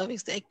on the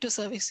cervix, the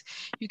ectocervix.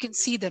 You can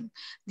see them.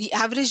 The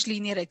average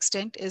linear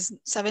extent is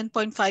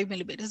 7.5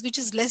 millimeters, which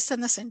is less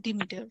than a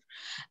centimeter.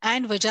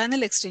 And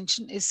vaginal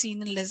extension is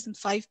seen in less than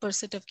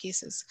 5% of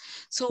cases.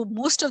 So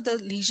most of the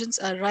lesions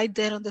are right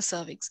there on the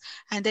cervix,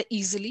 and they're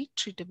easily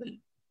treatable.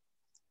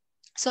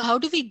 So how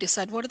do we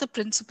decide what are the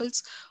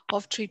principles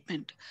of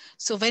treatment?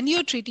 So when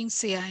you're treating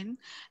CIN,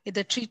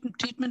 the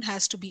treatment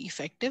has to be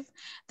effective.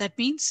 That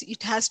means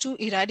it has to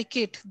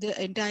eradicate the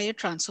entire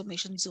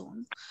transformation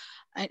zone.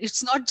 And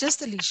it's not just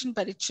the lesion,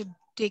 but it should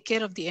take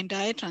care of the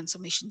entire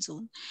transformation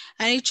zone.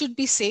 And it should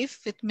be safe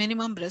with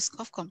minimum risk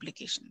of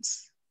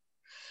complications.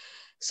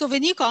 So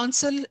when you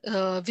counsel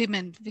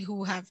women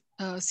who have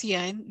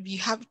CIN, we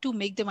have to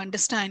make them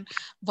understand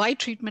why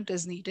treatment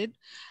is needed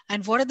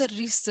and what are the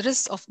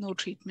risks of no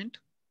treatment,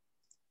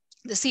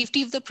 the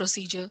safety of the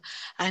procedure,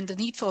 and the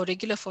need for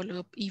regular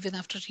follow-up even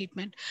after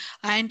treatment.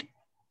 And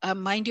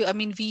mind you, I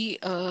mean, we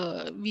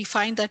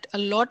find that a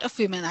lot of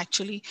women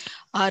actually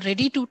are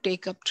ready to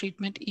take up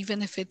treatment,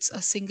 even if it's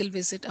a single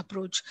visit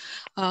approach.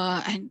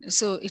 And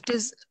so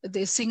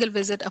the single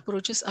visit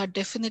approaches are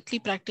definitely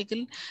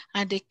practical,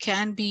 and they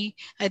can be,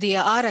 they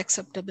are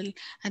acceptable.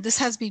 And this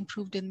has been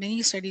proved in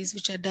many studies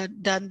which are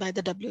done by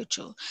the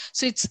WHO.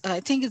 So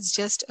I think it's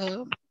just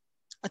a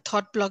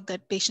thought block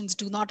that patients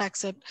do not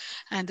accept,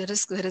 and there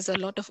is a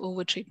lot of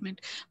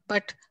over-treatment.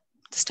 But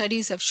the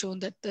studies have shown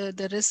that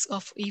the risk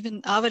of,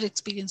 even our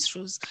experience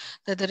shows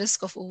that the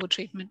risk of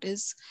over-treatment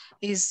is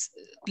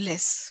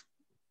less.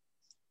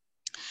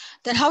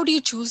 Then how do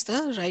you choose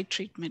the right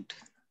treatment?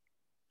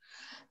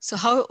 So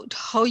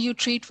how you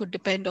treat would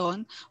depend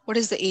on what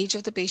is the age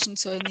of the patient.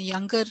 So in a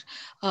younger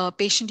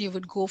patient, you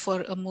would go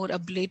for a more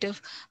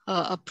ablative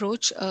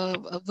approach.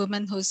 A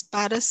woman who's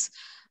parous,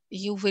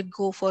 you would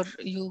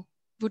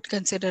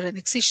consider an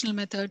excisional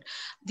method.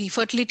 The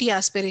fertility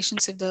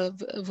aspirations, if the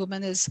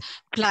woman is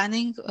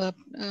planning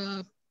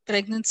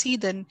pregnancy,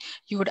 then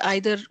you would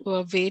either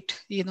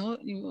wait,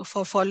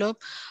 for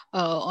follow-up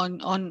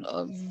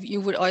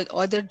you would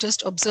either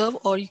just observe,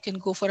 or you can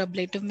go for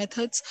ablative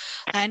methods.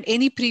 And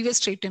any previous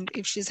treatment,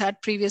 if she's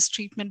had previous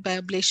treatment by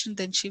ablation,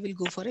 then she will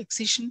go for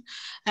excision.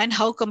 And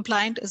how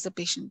compliant is the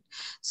patient?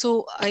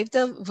 So if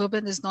the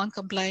woman is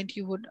non-compliant,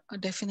 you would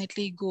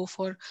definitely go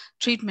for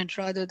treatment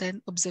rather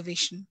than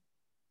observation.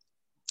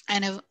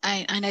 And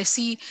I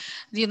see,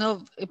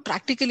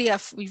 practically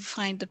we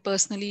find that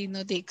personally,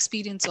 the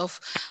experience of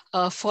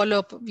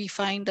follow-up, we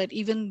find that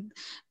even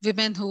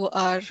women who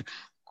are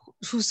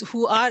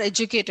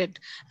educated,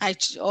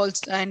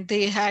 and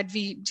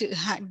we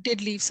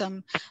did leave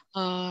some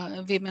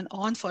women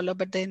on follow,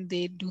 but then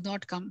they do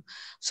not come.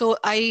 So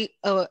I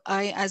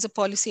as a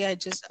policy,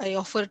 I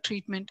offer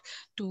treatment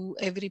to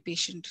every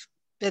patient,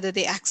 whether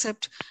they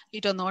accept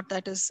it or not.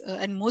 That is,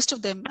 and most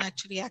of them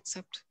actually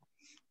accept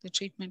the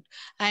treatment.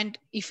 And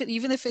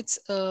even if it's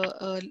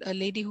a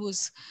lady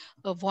who's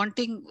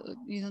wanting,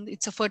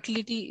 it's a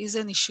fertility is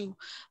an issue,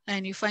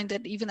 and you find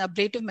that even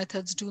ablative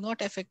methods do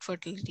not affect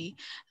fertility.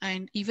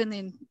 And even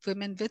in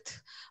women with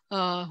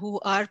who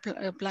are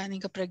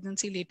planning a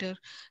pregnancy later,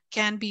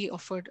 can be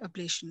offered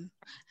ablation.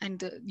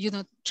 And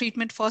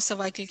treatment for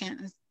cervical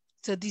cancer,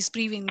 so these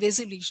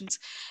pre-invasive lesions,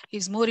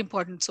 is more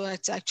important. So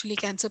it's actually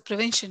cancer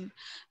prevention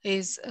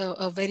is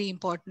a very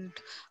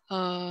important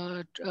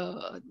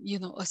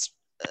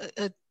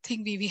a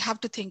thing we have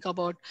to think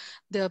about,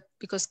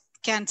 because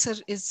cancer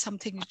is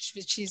something which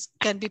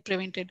can be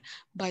prevented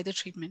by the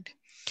treatment.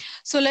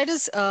 So let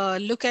us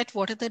look at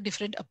what are the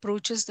different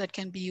approaches that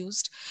can be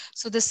used.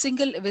 So the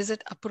single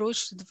visit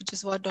approach, which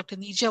is what Dr.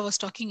 Neerja was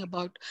talking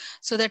about.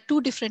 So there are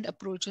two different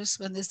approaches.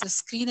 One is the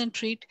screen and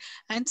treat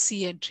and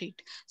see and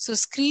treat. So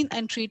screen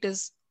and treat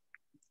is,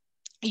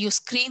 you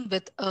screen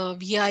with a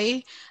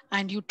VIA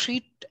and you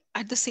treat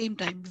at the same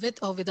time with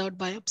or without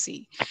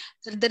biopsy,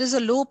 there is a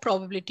low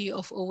probability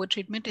of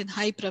overtreatment in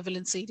high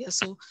prevalence areas.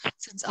 So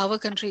since our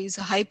country is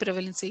a high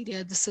prevalence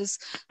area, this is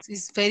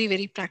very,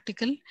 very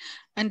practical.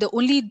 And the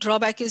only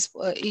drawback is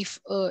if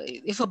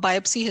a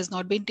biopsy has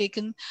not been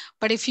taken,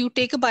 but if you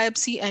take a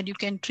biopsy and you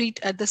can treat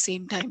at the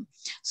same time.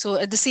 So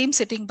at the same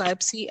sitting,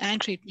 biopsy and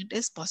treatment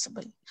is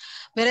possible.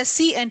 Whereas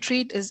see and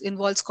treat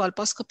involves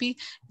colposcopy.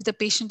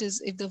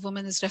 If the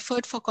woman is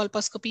referred for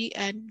colposcopy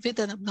and with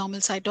an abnormal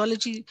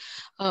cytology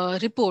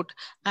report,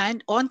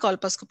 and on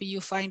colposcopy you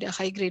find a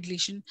high-grade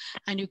lesion,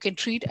 and you can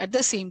treat at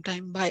the same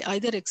time by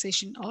either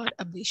excision or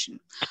ablation.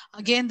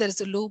 Again, there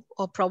is a low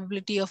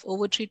probability of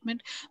overtreatment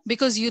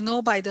because you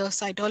know by the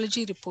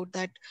cytology report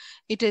that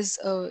it is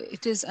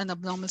an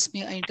abnormal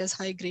smear and it is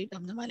high-grade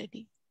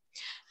abnormality.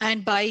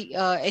 And by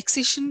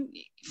excision,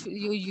 if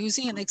you're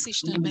using an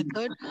excisional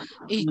method,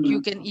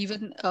 you can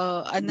even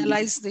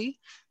analyze the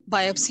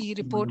biopsy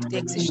report,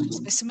 the excisional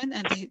specimen,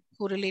 and they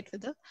correlate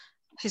with the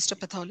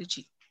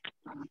histopathology.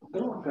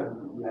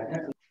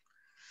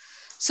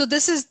 So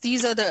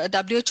these are the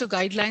WHO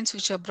guidelines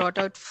which are brought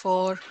out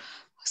for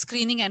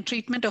screening and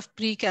treatment of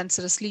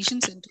precancerous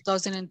lesions in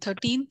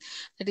 2013,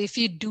 that if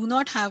you do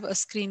not have a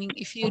screening,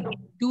 if you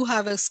do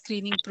have a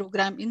screening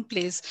program in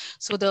place,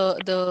 so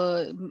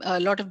a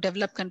lot of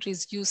developed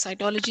countries use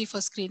cytology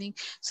for screening,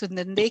 so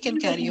then they can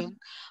carry on.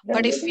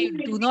 But if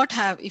you do not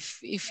have,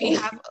 if we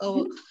have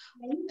a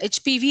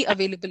HPV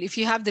available, if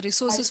you have the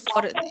resources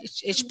for an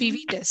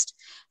HPV test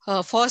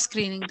for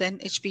screening, then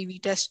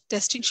HPV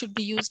testing should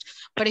be used.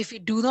 But if you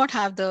do not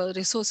have the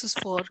resources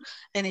for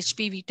an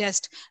HPV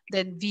test,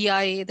 then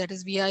VIA, that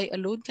is VIA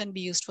alone, can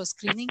be used for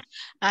screening,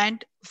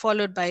 and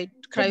followed by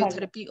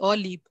cryotherapy or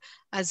LEAP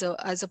as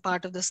a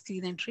part of the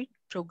screen and treat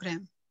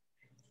program.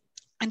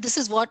 And this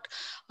is what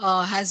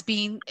has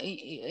been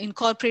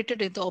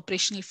incorporated in the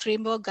operational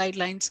framework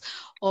guidelines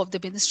of the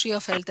Ministry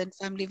of Health and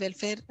Family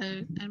Welfare,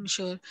 I'm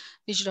sure,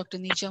 which Dr.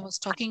 Neerja was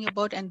talking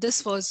about. And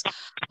this is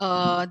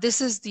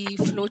the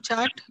flow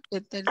chart.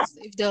 If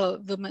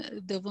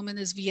the woman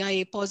is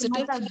VIA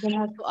positive,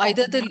 so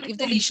either if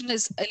the lesion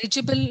is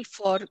eligible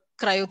for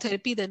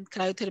cryotherapy, then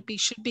cryotherapy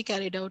should be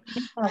carried out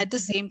at the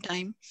same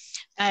time.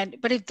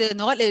 But if they're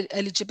not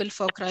eligible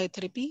for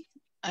cryotherapy,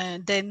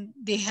 then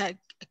they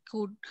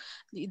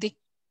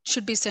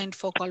should be sent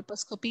for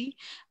colposcopy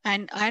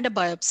and a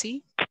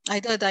biopsy,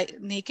 either the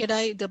naked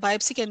eye. The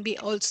biopsy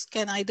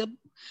can either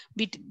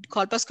be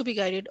colposcopy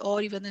guided,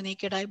 or even the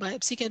naked eye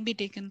biopsy can be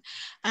taken.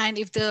 And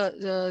if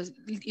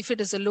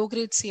it is a low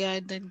grade CI,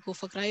 then go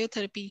for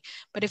cryotherapy.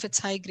 But if it's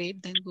high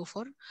grade, then go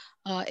for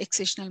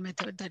excisional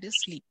method, that is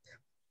LEAP.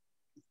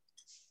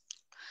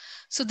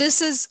 So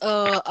this is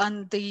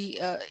in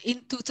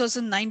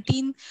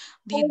 2019,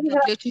 the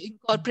WHO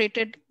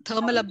incorporated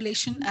thermal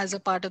ablation as a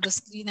part of the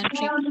screen and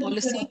treat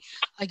policy,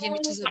 again,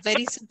 which is a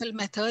very simple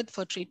method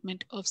for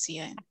treatment of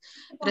CIN.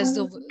 Whereas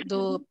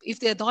if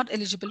they are not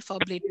eligible for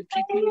ablative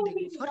treatment,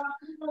 they go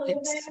for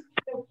LIPS.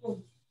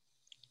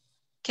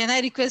 Can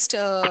I request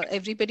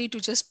everybody to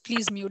just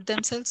please mute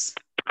themselves?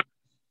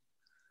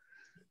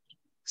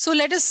 So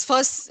let us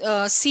first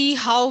see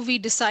how we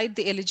decide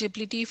the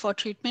eligibility for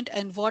treatment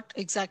and what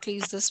exactly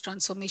is this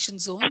transformation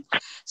zone.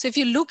 So if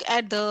you look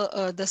at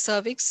the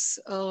cervix,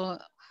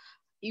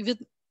 even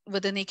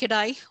with the naked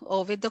eye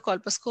or with the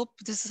colposcope,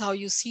 this is how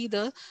you see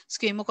the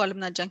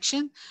squamocolumnar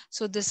junction.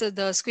 So this is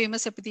the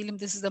squamous epithelium,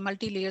 this is the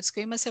multi-layered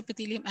squamous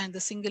epithelium and the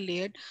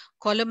single-layered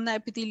columnar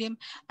epithelium.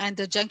 And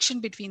the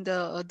junction between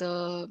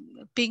the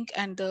pink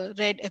and the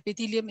red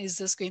epithelium is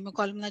the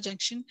squamocolumnar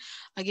junction.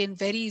 Again,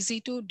 very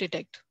easy to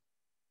detect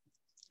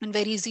and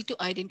very easy to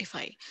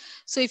identify.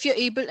 So if you're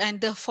able,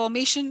 and the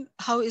formation,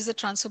 how is the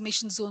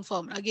transformation zone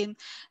formed? Again,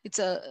 it's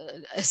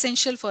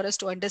essential for us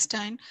to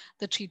understand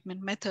the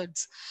treatment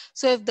methods.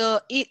 So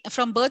if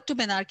from birth to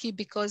menarche,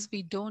 because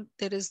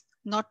there is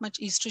not much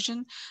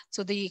estrogen,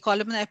 so the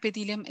columnar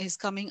epithelium is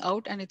coming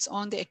out and it's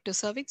on the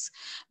ectocervix.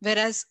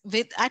 Whereas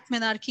at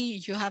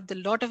menarche, you have the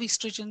lot of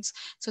estrogens.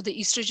 So the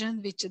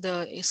estrogen, which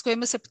the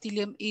squamous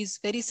epithelium is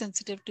very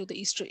sensitive to the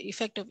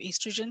effect of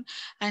estrogen,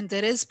 and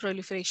there is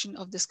proliferation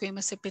of the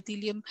squamous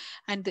epithelium,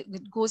 and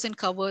it goes and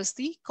covers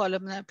the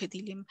columnar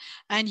epithelium.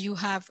 And you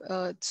have,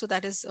 so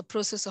that is a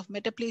process of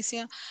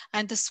metaplasia,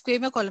 and the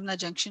squamocolumnar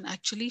junction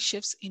actually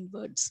shifts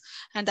inwards.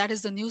 And that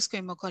is the new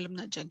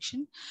squamocolumnar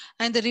junction.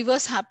 And the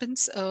reverse happens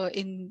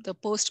in the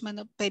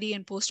peri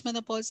and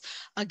postmenopause.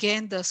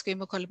 Again, the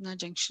squamocolumnar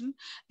junction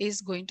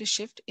is going to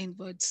shift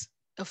inwards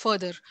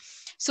further.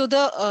 So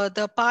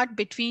the part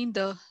between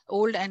the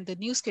old and the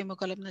new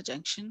squamocolumnar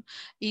junction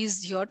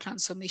is your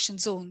transformation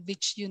zone,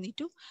 which you need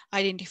to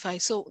identify.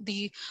 So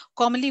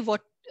commonly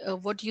what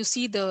you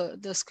see,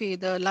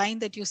 the line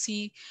that you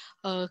see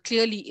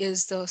clearly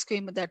is the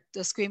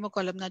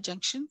squamocolumnar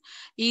junction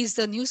is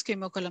the new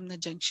squamocolumnar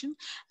junction,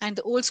 and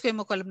the old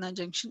squamocolumnar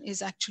junction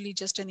is actually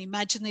just an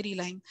imaginary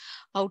line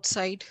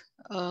outside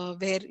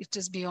where it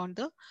is beyond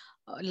the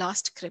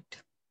last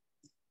crypt.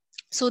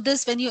 So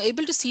this, when you're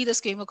able to see the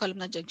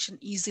squamocolumnar junction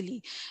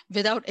easily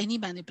without any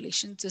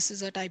manipulation, this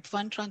is a type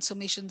 1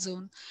 transformation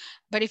zone.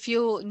 But if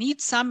you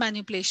need some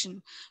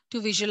manipulation to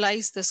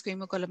visualize the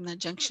squamocolumnar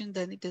junction,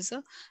 then it is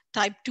a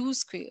type 2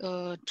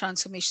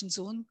 transformation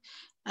zone,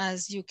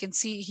 as you can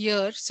see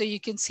here. So you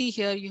can see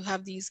here you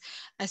have these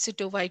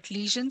aceto-white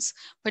lesions,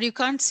 but you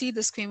can't see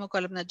the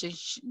squamocolumnar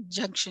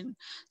junction.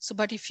 So,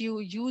 but if you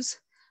use,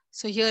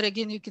 so here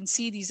again, you can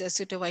see these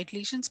aceto-white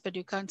lesions, but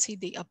you can't see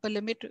the upper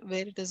limit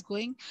where it is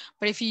going.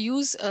 But if you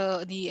use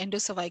the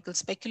endocervical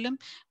speculum,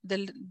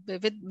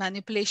 with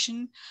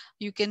manipulation,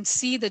 you can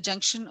see the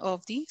junction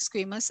of the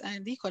squamous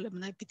and the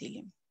columnar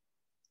epithelium.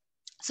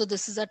 So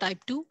this is a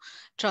type 2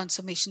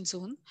 transformation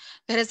zone,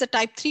 whereas the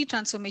type 3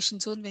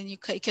 transformation zone, when you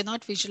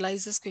cannot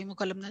visualize the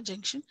squamocolumnar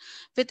junction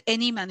with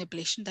any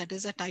manipulation, that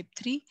is a type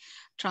 3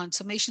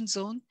 transformation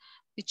zone,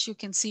 which you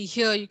can see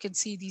here. You can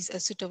see these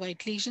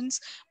aceto-white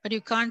lesions, but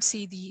you can't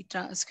see the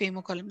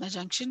squamocolumnar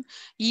junction.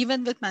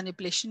 Even with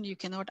manipulation, you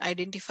cannot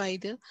identify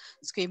the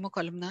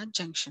squamocolumnar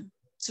junction.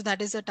 So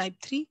that is a type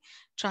 3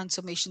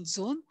 transformation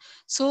zone.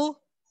 So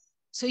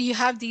you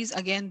have these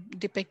again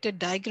depicted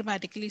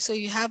diagrammatically. So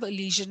you have a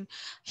lesion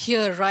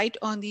here right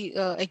on the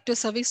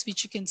ectocervix,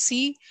 which you can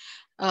see.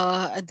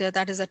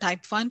 That is a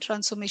type 1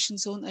 transformation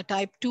zone. A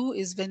type 2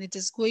 is when it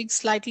is going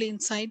slightly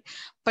inside,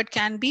 but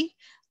can be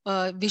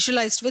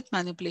visualized with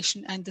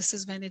manipulation. And this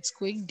is when it's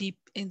going deep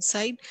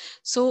inside.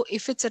 So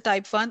if it's a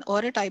type 1 or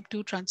a type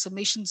 2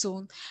 transformation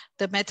zone,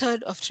 the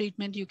method of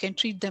treatment, you can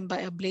treat them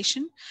by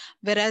ablation.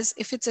 Whereas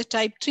if it's a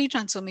type 3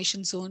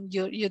 transformation zone,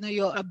 your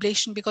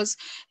ablation, because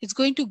it's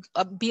going to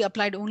be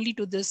applied only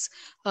to this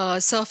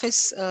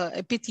surface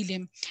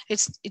epithelium.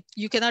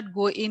 You cannot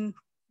go in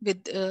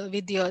with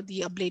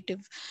the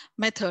ablative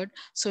method.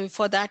 So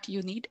for that,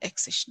 you need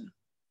excision.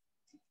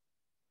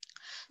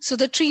 So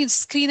the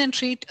screen and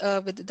treat,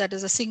 that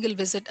is a single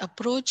visit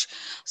approach.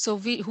 So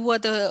who are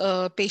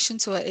the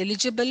patients who are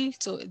eligible?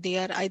 So they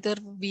are either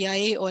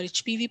VIA or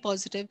HPV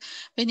positive.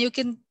 When you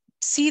can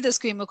see the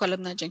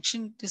squamocolumnar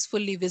junction is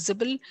fully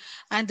visible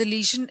and the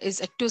lesion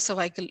is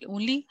ectocervical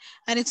only,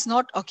 and it's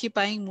not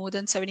occupying more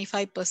than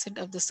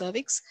 75% of the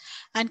cervix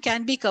and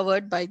can be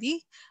covered by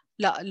the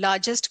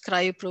largest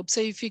cryoprobe.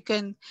 So if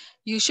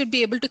you should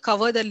be able to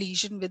cover the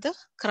lesion with a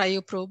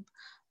cryoprobe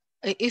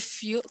if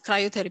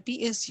cryotherapy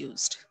is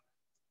used.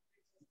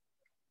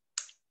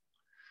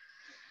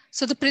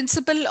 So the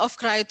principle of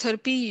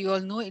cryotherapy, you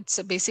all know, it's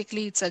a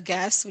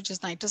gas, which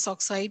is nitrous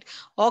oxide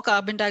or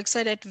carbon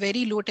dioxide at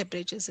very low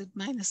temperatures, at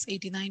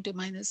 -89 to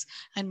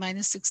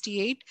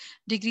 -68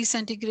 degrees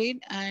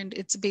centigrade. And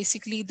it's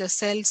basically the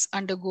cells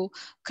undergo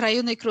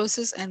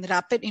cryonecrosis and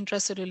rapid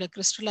intracellular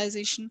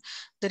crystallization.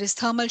 There is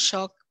thermal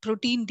shock,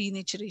 protein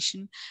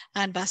denaturation,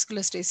 and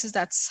vascular stasis.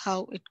 That's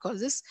how it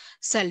causes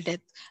cell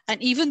death.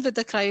 And even with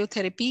the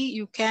cryotherapy,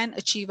 you can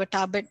achieve a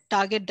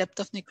target depth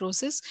of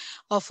necrosis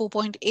of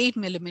 4.8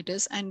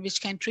 millimeters, and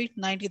which can treat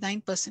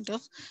 99%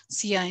 of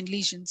CIN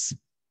lesions.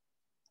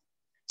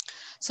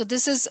 So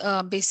this is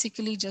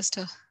basically just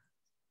a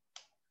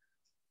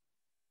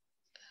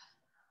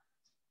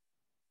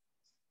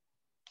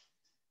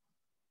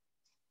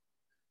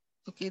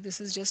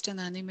this is just an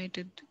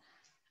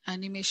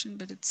animation,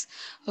 but it's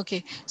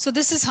okay. So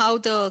this is how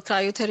the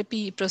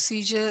cryotherapy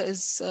procedure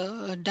is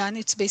done.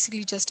 It's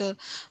basically just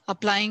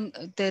applying.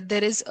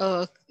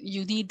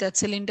 You need that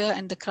cylinder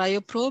and the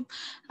cryoprobe,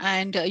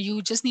 and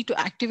you just need to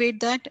activate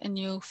that, and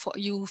you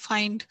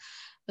find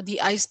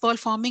the ice ball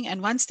forming.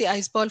 And once the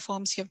ice ball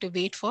forms, you have to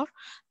wait for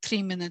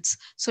 3 minutes.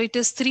 So it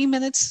is 3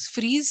 minutes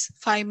freeze,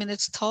 5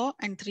 minutes thaw,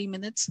 and 3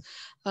 minutes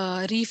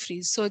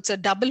refreeze. So it's a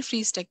double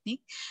freeze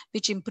technique,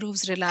 which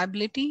improves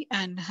reliability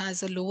and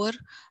has a lower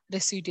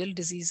residual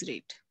disease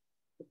rate.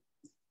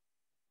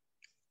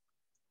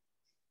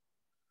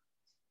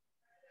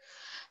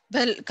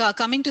 Well,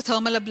 coming to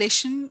thermal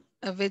ablation,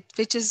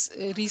 which is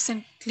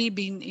recently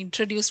been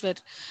introduced by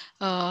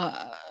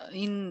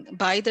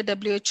the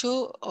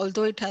WHO,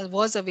 although it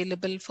was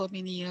available for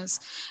many years.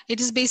 It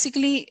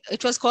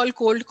was called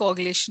cold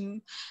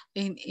coagulation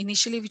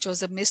initially, which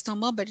was a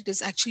misnomer, but it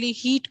is actually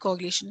heat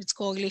coagulation. It's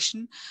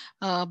coagulation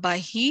by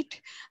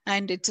heat,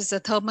 and it is a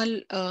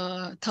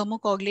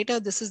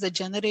thermocoagulator. This is the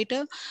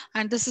generator,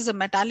 and this is a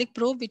metallic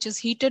probe which is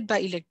heated by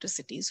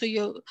electricity. So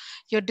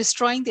you're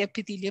destroying the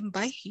epithelium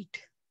by heat.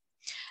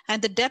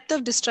 And the depth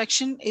of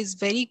destruction is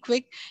very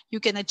quick. You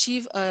can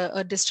achieve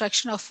a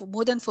destruction of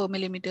more than 4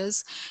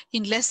 millimeters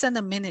in less than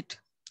a minute.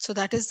 So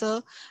that is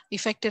the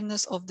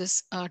effectiveness of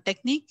this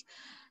technique.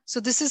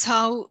 So this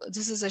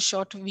is a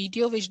short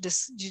video which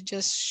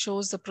just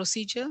shows the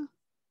procedure.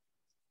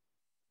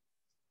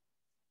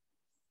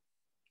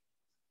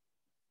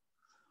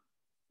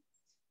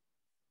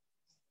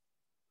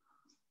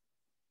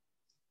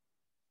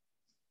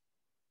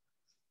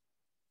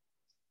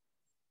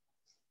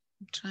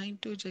 I'm trying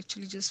to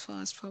actually just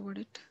fast forward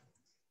it.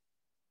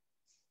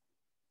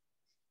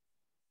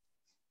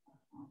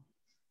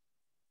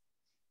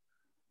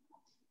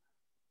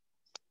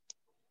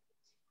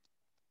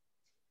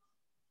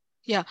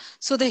 Yeah,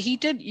 so the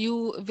heated,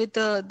 you with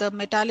the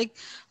metallic,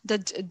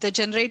 the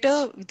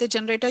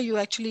generator, you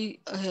actually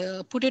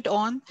put it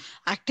on,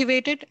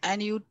 activate it,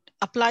 and you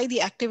apply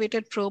the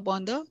activated probe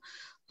on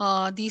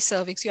the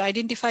cervix. You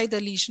identify the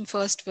lesion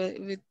first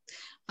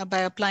by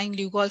applying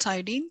Lugol's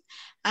iodine,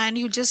 and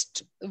you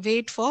just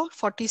wait for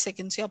 40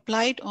 seconds. You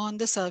apply it on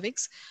the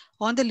cervix,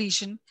 on the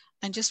lesion,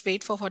 and just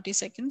wait for 40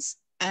 seconds.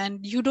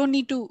 And you don't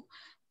need to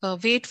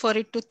wait for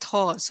it to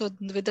thaw. So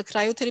with the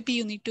cryotherapy,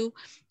 you need to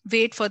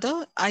wait for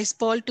the ice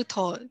ball to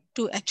thaw,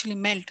 to actually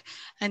melt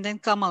and then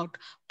come out.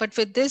 But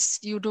with this,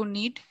 you don't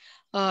need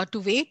to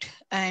wait,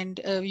 and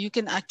you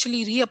can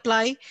actually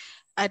reapply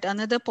at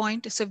another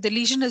point. So if the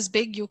lesion is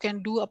big, you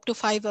can do up to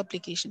 5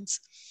 applications.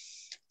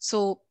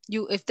 So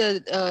you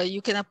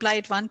can apply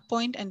at one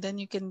point and then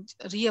you can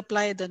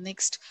reapply the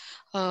next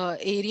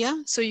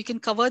area. So you can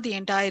cover the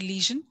entire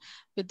lesion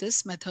with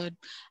this method.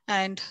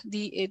 And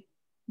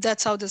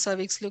that's how the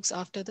cervix looks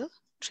after the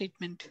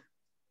treatment.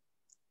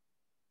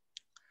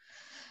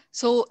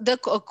 So the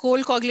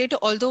cold coagulator,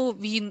 although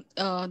the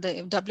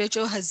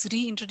WHO has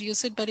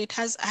reintroduced it, but it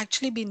has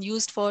actually been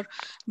used for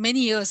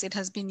many years. It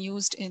has been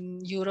used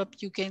in Europe,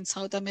 UK, and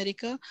South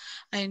America,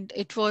 and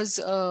it was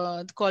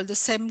called the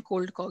SEM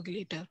cold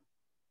coagulator.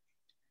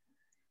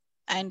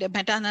 And a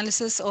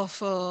meta-analysis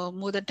of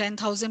more than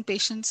 10,000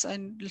 patients,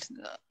 and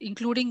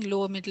including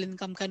lower middle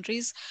income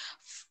countries,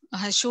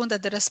 has shown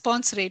that the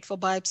response rate for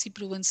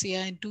biopsy-proven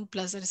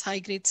CIN2+, that is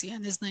high-grade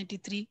CIN, is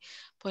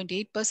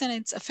 93.8%, and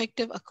it's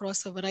effective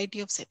across a variety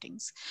of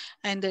settings.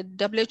 And the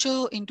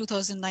WHO in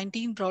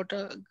 2019 brought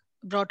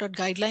out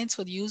guidelines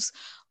for the use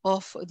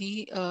of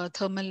the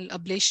thermal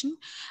ablation,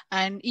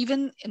 and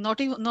even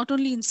not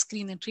only in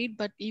screen and treat,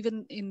 but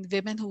even in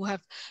women who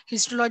have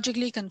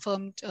histologically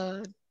confirmed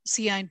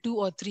CIN2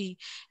 or 3,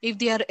 if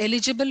they are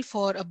eligible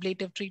for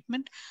ablative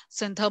treatment,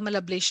 then thermal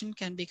ablation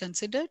can be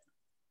considered.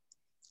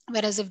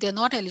 Whereas if they're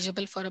not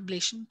eligible for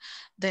ablation,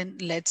 then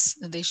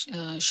they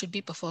should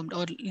be performed,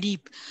 or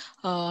LEAP,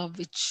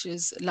 which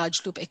is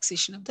large loop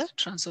excision of the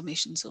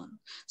transformation zone.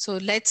 So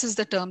LETS is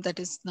the term that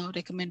is now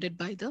recommended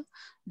by the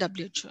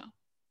WHO.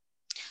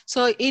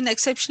 So in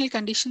exceptional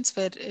conditions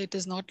where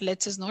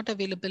LETS is not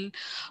available,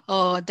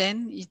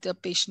 then the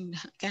patient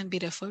can be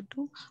referred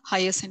to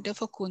higher center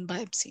for cone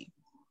biopsy.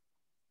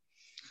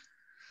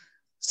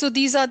 So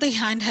these are the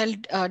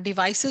handheld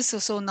devices.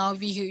 So now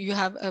you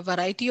have a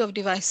variety of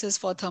devices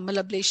for thermal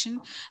ablation.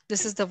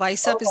 This is the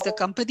ViceUp is the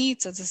company.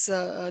 So this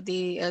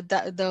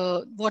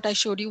what I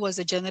showed you was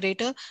a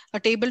generator, a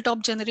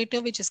tabletop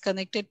generator which is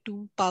connected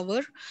to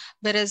power.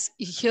 Whereas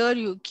here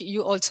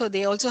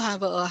they also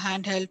have a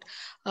handheld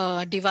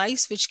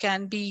device which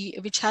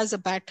has a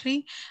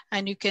battery,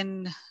 and you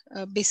can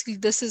basically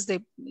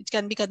it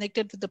can be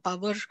connected with the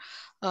power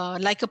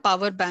like a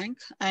power bank,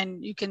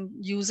 and you can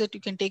use it.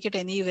 You can take it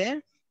anywhere.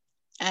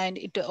 And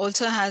it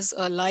also has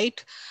a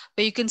light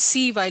where you can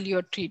see while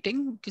you're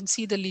treating, you can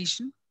see the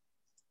lesion.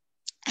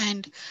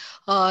 And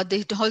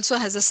it also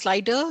has a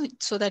slider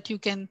so that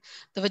the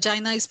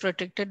vagina is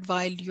protected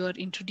while you're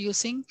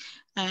introducing,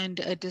 and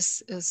it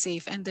is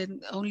safe. And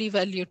then only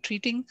while you're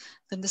treating,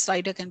 then the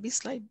slider can be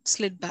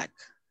slid back.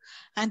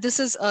 And this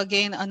is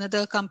again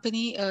another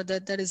company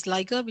that is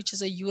Liger, which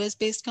is a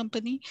US-based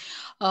company.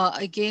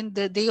 Again,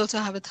 they also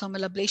have a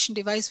thermal ablation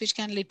device which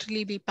can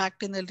literally be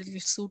packed in a little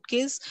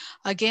suitcase.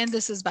 Again,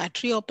 this is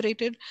battery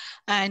operated,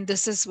 and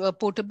this is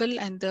portable,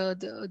 and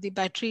the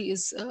battery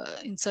is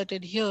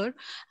inserted here,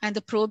 and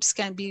the probes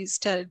can be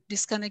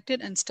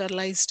disconnected and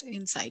sterilized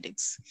inside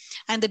it.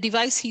 And the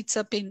device heats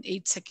up in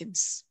 8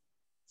 seconds.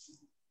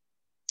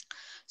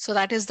 So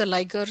that is the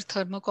Liger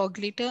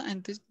thermocoagulator,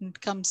 and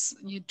it comes,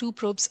 2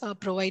 probes are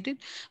provided.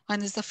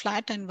 One is the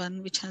flat and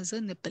one which has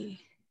a nipple.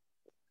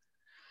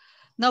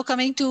 Now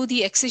coming to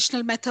the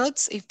excisional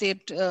methods, if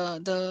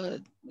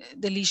the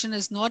lesion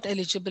is not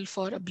eligible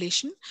for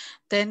ablation,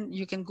 then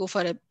you can go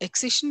for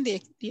excision.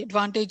 The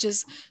advantage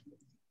is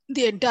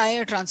the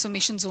entire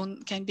transformation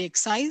zone can be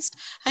excised,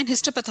 and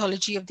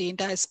histopathology of the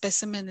entire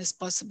specimen is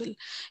possible.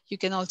 You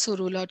can also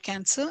rule out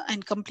cancer,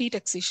 and complete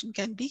excision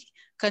can be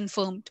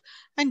confirmed,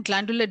 and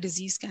glandular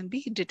disease can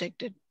be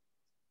detected.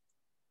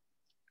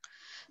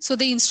 So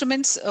the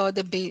instruments,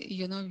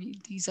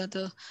 these are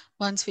the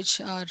ones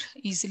which are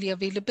easily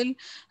available.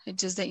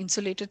 It's just the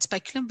insulated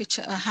speculum, which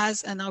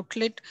has an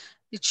outlet.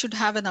 It should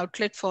have an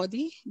outlet for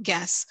the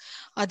gas,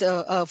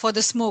 for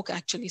the smoke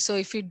actually. So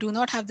if you do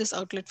not have this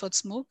outlet for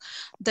smoke,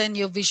 then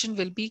your vision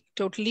will be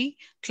totally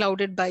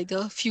clouded by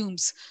the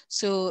fumes.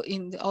 So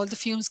all the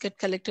fumes get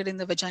collected in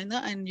the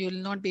vagina, and you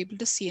will not be able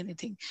to see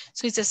anything.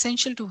 So it's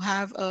essential to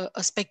have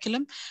a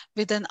speculum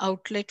with an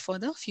outlet for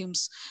the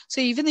fumes. So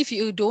even if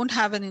you don't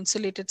have an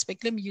insulated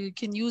speculum, you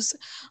can use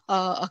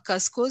a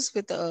cuscos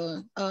with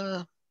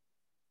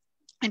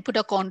and put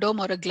a condom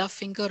or a glove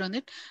finger on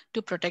it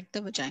to protect the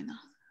vagina.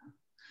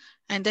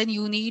 And then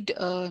you need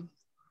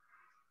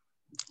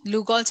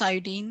Lugol's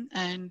iodine,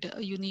 and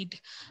you need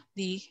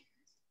the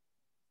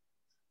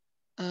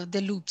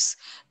the loops.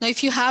 Now,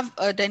 if you have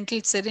a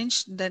dental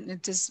syringe, then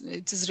it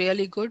is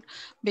really good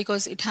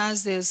because it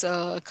has these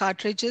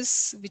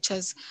cartridges which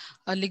has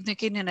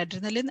lignocaine and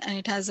adrenaline, and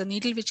it has a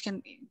needle which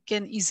can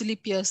easily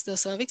pierce the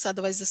cervix.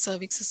 Otherwise, the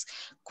cervix is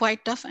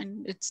quite tough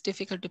and it's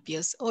difficult to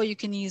pierce. Or you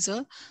can use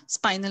a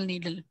spinal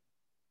needle.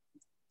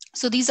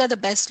 So these are the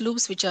best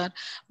loops which are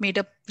made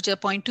up, which are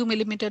 0.2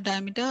 millimeter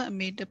diameter,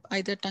 made up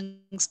either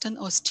tungsten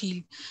or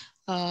steel.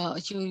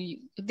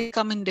 They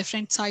come in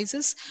different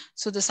sizes.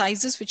 So the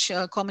sizes which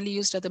are commonly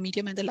used are the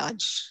medium and the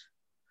large.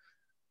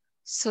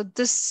 So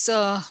this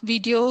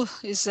video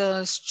is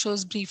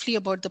shows briefly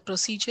about the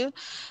procedure.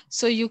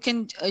 So you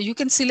can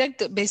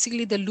select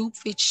basically the loop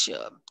which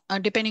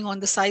depending on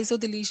the size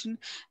of the lesion.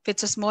 If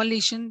it's a small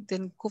lesion,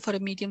 then go for a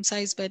medium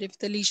size. But if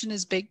the lesion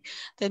is big,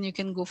 then you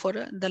can go for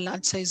the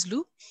large size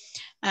loop.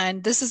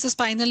 And this is the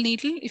spinal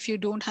needle. If you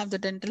don't have the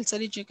dental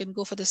syringe, you can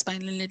go for the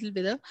spinal needle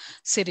with a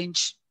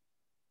syringe.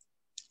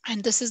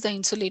 And this is the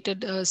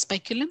insulated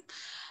speculum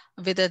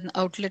with an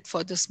outlet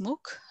for the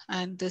smoke.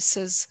 And this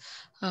is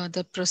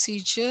the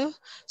procedure.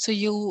 So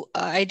you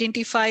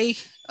identify,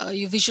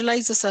 you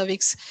visualize the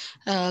cervix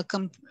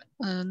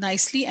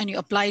nicely, and you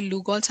apply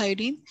Lugol's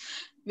iodine.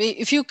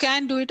 If you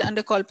can do it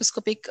under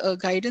colposcopic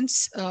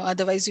guidance,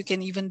 otherwise you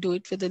can even do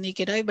it with the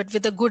naked eye, but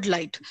with a good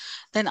light.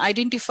 Then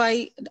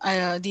identify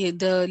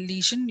the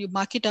lesion, you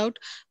mark it out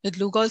with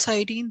Lugol's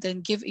iodine, then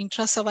give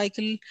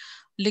intracervical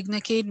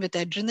lignocaine with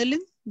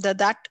adrenaline.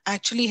 That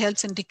actually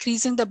helps in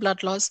decreasing the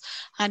blood loss,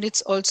 and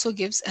it also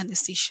gives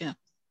anesthesia.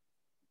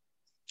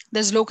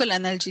 There's local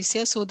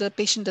analgesia, so the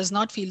patient does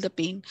not feel the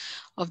pain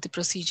of the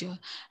procedure.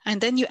 And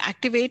then you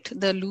activate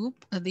the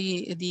loop,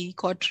 the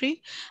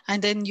cautery,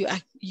 and then you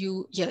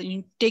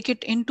take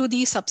it into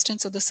the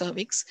substance of the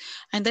cervix,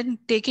 and then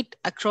take it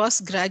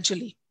across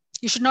gradually.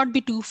 You should not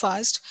be too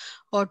fast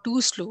or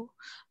too slow,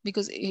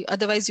 because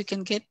otherwise you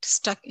can get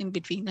stuck in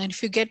between. And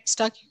if you get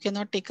stuck, you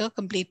cannot take a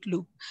complete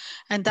loop.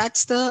 And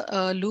that's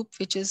the loop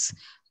which is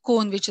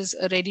cone, which is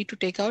ready to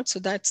take out. So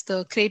that's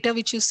the crater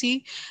which you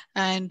see,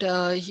 and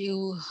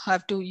you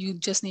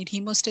just need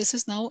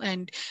hemostasis now.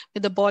 And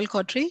with the ball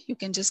cautery, you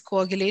can just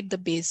coagulate the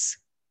base.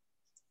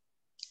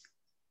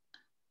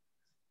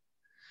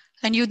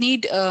 And you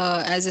need,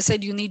 as I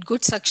said, you need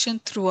good suction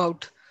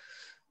throughout.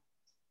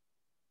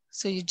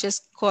 So you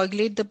just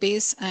coagulate the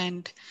base,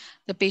 and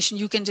the patient,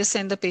 you can just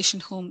send the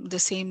patient home the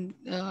same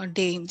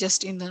day,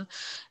 just in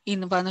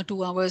 1 or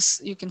 2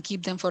 hours. You can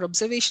keep them for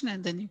observation,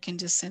 and then you can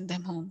just send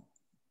them home.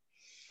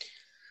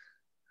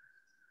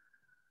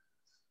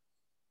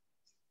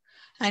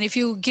 And if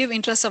you give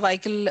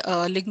intracervical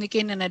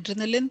lignocaine and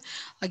adrenaline,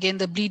 again,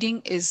 the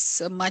bleeding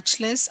is much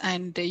less,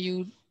 and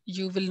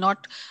you will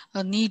not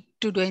need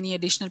to do any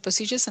additional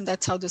procedures. And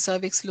that's how the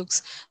cervix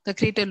looks, the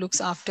crater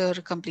looks after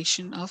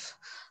completion of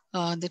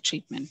the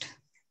treatment.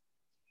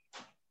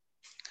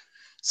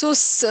 So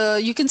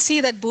you can see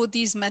that both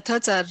these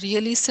methods are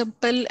really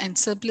simple, and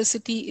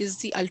simplicity is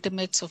the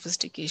ultimate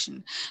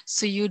sophistication.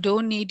 So you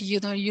don't need, you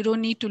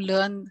don't need to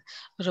learn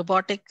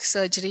robotic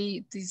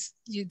surgery.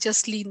 You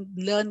just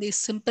learn these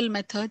simple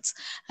methods,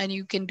 and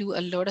you can do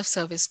a lot of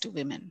service to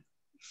women.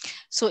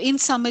 So in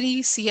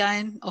summary,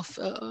 CIN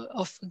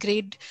of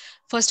grade,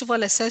 first of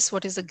all, assess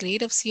what is the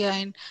grade of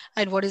CIN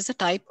and what is the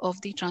type of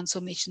the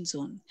transformation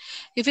zone.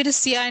 If it is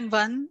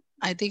CIN1,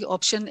 I think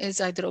option is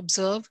either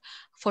observe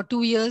for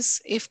 2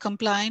 years if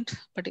compliant,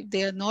 but if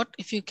they are not,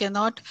 if you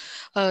cannot,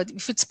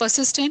 if it's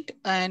persistent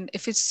and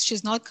if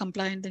she's not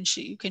compliant, then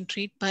you can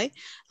treat by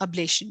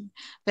ablation.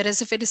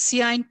 Whereas if it is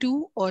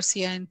CIN2 or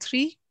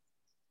CIN3,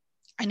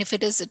 and if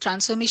it is a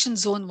transformation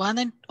zone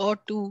 1 or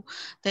 2,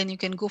 then you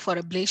can go for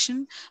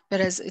ablation.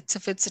 Whereas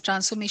if it's a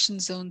transformation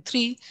zone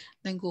 3,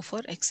 then go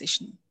for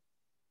excision.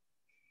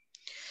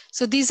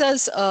 So these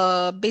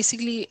are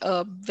basically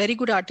a very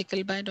good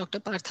article by Dr.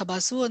 Partha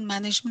Basu on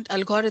management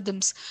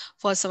algorithms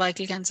for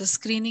cervical cancer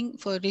screening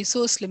for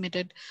resource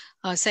limited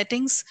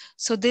settings.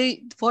 So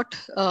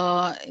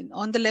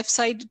on the left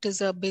side, it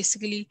is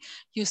basically,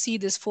 you see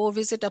this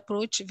 4-visit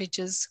approach, which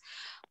is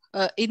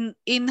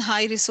in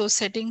high resource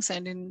settings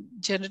and in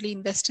generally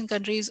in Western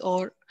countries,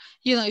 or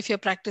if you're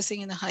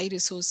practicing in a high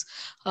resource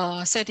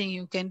setting,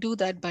 you can do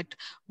that. But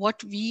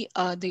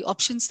the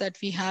options that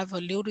we have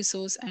are low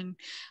resource and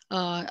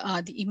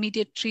the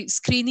immediate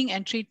screening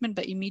and treatment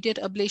by immediate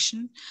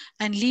ablation,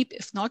 and LEAP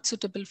if not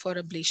suitable for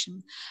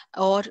ablation,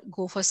 or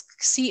go for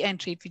see and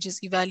treat, which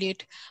is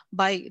evaluate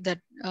by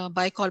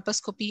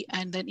colposcopy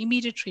and then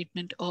immediate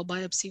treatment, or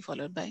biopsy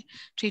followed by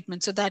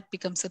treatment. So that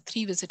becomes a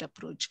 3-visit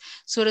approach.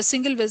 So a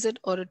single visit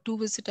or a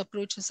 2-visit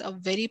approaches are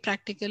very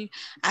practical,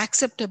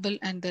 acceptable,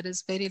 and there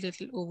is very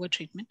little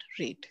over-treatment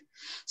rate.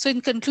 So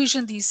in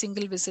conclusion, these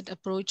single visit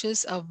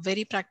approaches are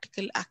very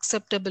practical,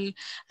 acceptable,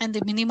 and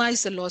they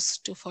minimize the loss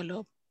to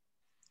follow.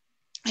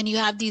 And you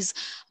have these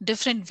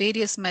different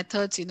various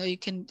methods, you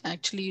can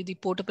actually, the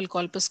portable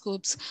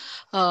colposcopes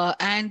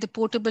and the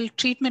portable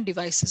treatment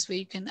devices, where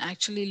you can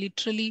actually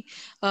literally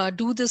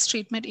do this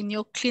treatment in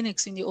your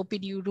clinics, in your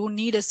OPD. You don't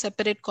need a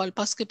separate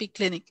colposcopy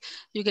clinic.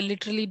 You can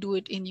literally do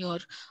it in your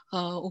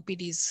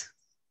OPDs.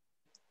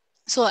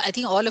 So I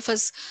think all of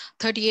us,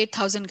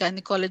 38,000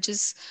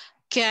 gynecologists,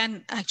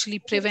 can actually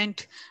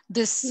prevent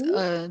this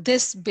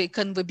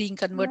being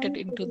converted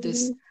into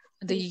this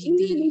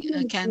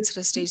the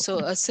cancerous stage.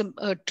 So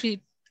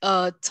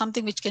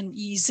something which can be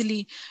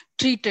easily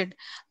treated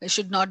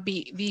should not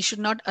be. We should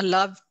not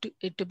allow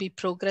it to be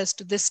progressed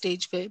to this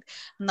stage where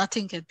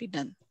nothing can be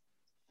done.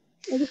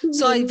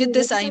 So with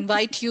this, I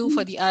invite you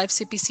for the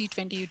IFCPC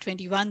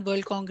 2021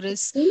 World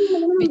Congress,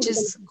 which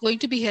is going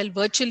to be held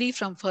virtually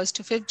from 1st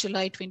to 5th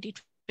July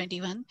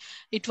 2021.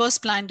 It was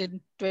planned in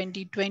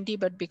 2020,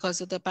 but because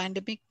of the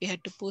pandemic, we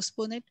had to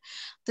postpone it.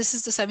 This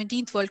is the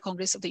 17th World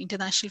Congress of the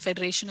International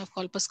Federation of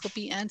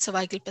Colposcopy and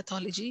Cervical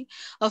Pathology,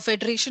 a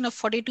federation of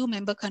 42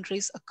 member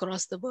countries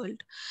across the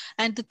world.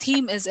 And the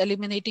theme is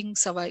eliminating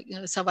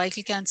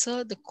cervical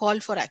cancer, the call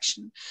for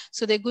action.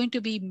 So there are going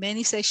to be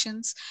many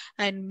sessions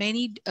and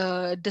many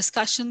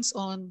discussions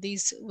on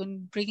these,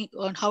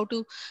 on how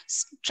to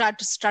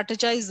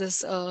strategize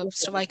this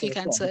cervical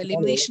cancer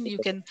elimination. You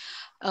can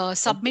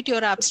submit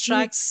your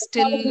abstracts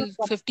till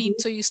 15.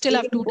 So you still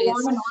have 2 days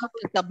to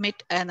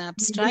submit an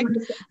abstract,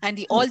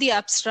 and all the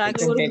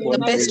abstracts, the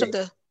best of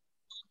the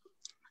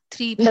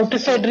 3. Dr.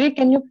 Cedric,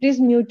 can you please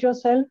mute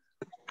yourself?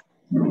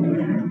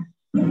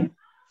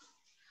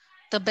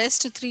 The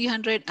best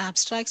 300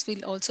 abstracts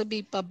will also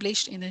be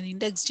published in an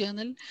index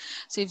journal,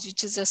 so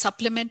which is a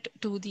supplement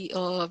to the,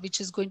 which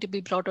is going to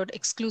be brought out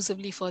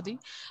exclusively for the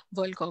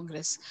World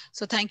Congress.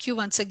 So thank you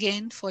once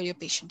again for your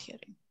patient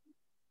hearing.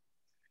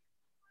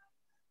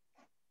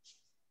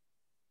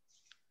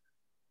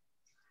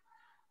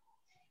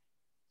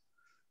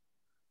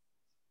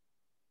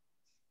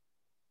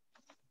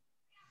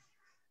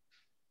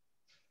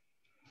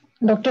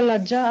 Dr.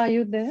 Lajja, are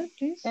you there,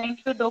 please?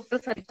 Thank you, Dr.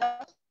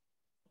 Saritha,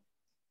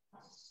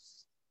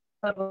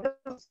 for the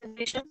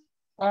presentation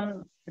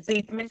on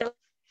treatment of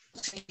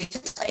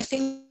patients. I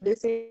think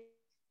this is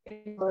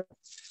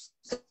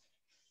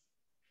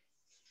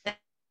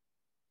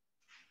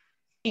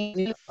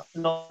a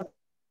lot of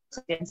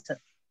cancer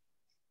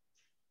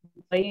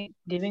by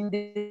giving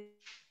this.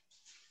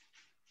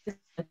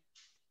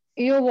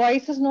 Your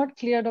voice is not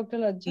clear, Dr.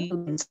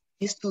 Lajja.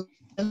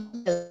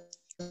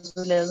 As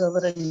well as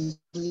our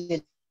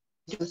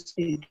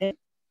students,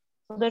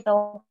 so that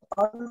all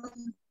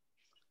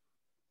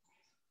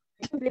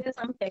there is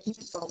some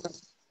technical problem.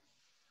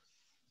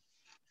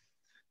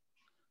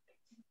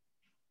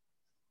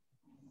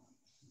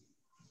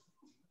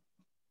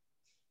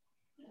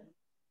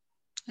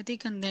 I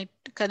think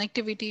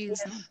connectivity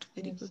is not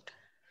very good.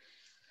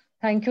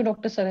 Thank you,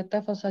 Dr.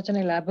 Saritha, for such an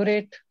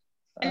elaborate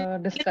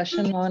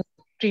discussion on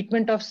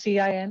treatment of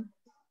CIN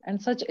and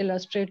such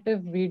illustrative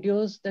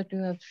videos that you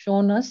have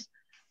shown us,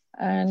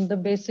 and the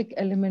basic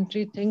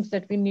elementary things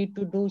that we need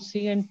to do,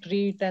 see and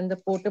treat, and the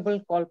portable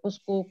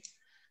colposcope,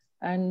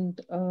 and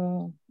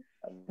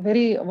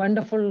very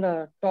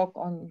wonderful talk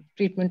on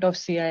treatment of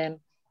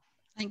CIN.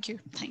 Thank you.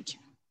 Thank you.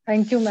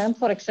 Thank you, ma'am,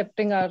 for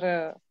accepting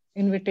our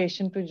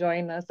invitation to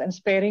join us and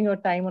sparing your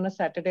time on a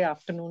Saturday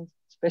afternoon,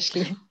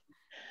 especially.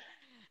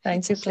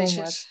 Thank you so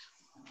much.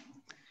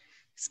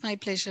 It's my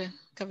pleasure,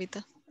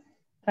 Kavita.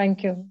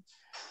 Thank you.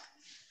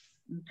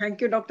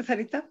 Thank you, Dr.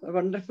 Saritha. A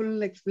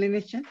wonderful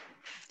explanation.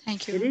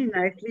 Thank you. Very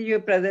nicely you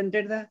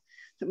presented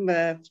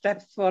the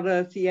steps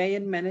for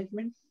CIN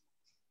management.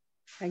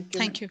 Thank you.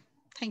 Thank you.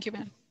 Thank you,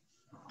 ma'am.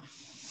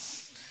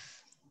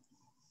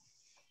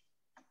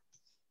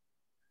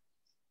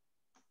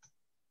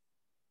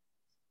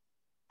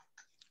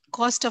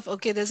 Cost of,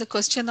 okay, there's a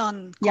question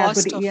on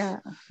cost of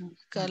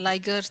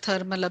Liger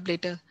thermal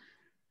ablator.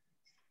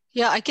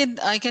 Yeah, I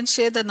can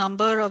share the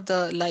number of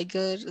the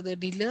Liger, the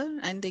dealer,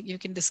 and you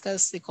can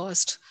discuss the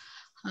cost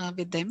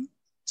with them.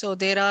 So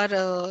there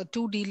are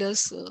 2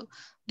 dealers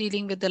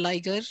dealing with the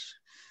Liger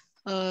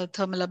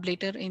thermal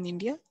ablator in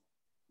India.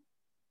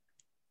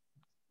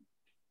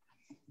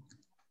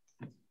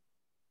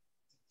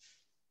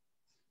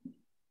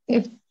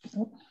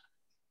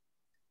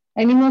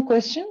 Any more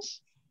questions?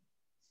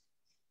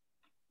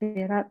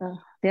 There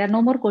are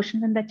no more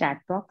questions in the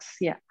chat box.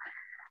 Yeah.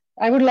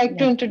 I would like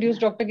to introduce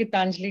Dr.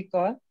 Gitanjali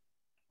Kaur,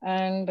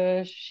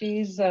 and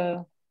she's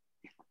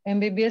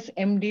MBBS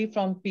MD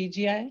from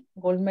PGI,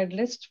 gold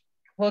medalist,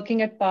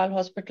 working at PAL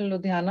Hospital,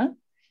 Ludhiana,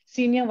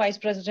 Senior Vice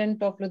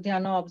President of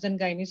Ludhiana Obs and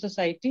Gynae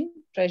Society,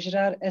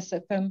 Treasurer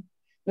SFM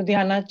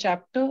Ludhiana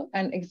Chapter,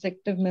 and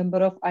Executive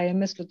Member of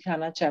IMS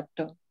Ludhiana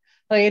Chapter.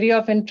 Her area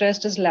of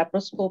interest is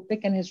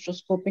laparoscopic and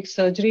hysteroscopic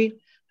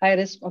surgery,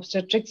 high-risk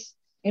obstetrics,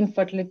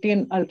 infertility,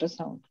 and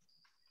ultrasound.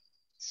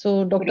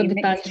 So Dr.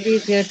 Gitanjali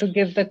is here to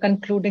give the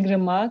concluding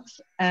remarks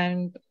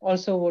and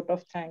also a vote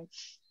of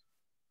thanks.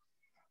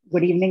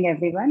 Good evening,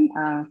 everyone.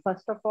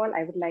 First of all,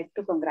 I would like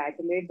to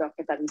congratulate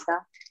Dr.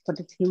 Kavita for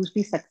this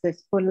hugely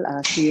successful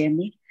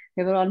CME.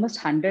 There were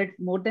almost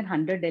more than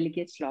 100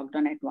 delegates logged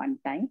on at one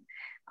time.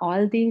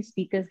 All the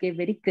speakers gave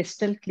very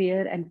crystal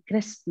clear and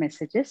crisp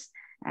messages.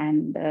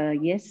 And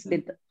yes,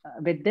 with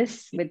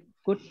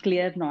good,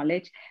 clear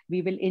knowledge,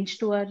 we will inch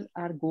to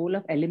our goal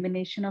of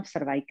elimination of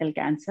cervical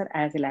cancer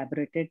as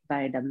elaborated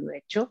by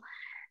WHO.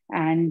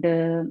 And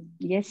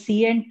yes,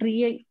 see and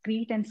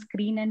treat and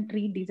screen and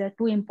treat. These are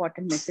two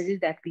important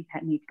messages that we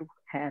need to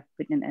have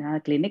within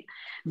our clinic.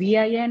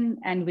 VIN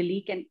and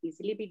VILI can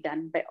easily be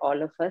done by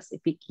all of us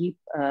if we keep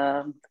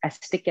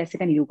acetic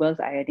acid and Lugol's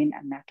iodine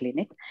in our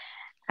clinic.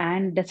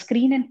 And the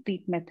screen and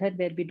treat method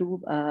where we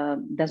do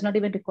does not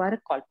even require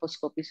a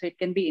colposcopy. So it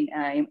can be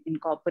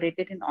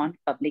incorporated in on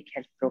public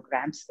health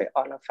programs by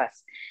all of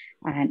us.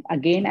 And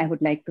again, I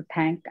would like to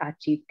thank our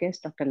chief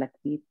guest, Dr.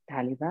 Lakhbir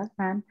Dhaliwal,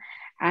 ma'am,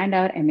 and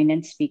our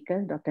eminent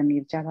speakers, Dr.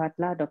 Neerja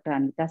Bhatla, Dr.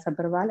 Anita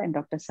Sabharwal, and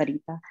Dr.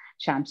 Saritha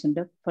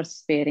Shamsunder for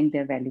sparing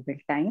their valuable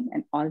time,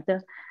 and all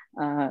the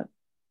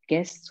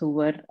guests who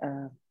were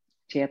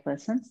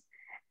chairpersons.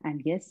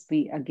 And yes,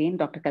 we again,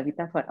 Dr.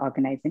 Kavita, for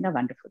organizing a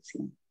wonderful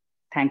scene.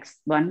 Thanks,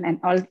 one. And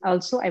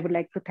also, I would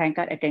like to thank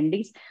our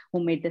attendees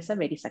who made this a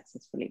very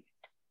successful event.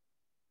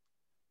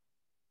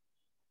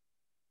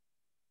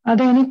 Are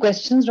there any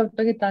questions,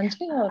 Dr.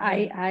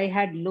 Gitanjali? I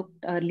had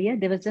looked earlier.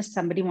 There was just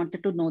somebody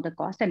wanted to know the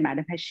cost, and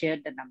Madam has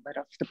shared the number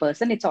of the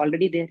person. It's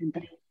already there in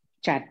the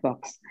chat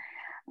box.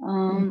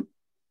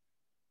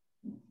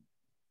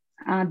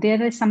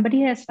 There is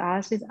somebody has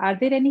asked, are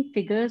there any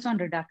figures on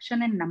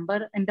reduction in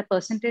number in the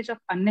percentage of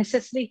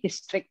unnecessary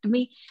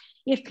hysterectomy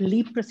if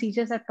LEAP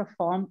procedures are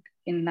performed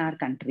in our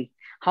country?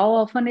 How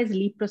often is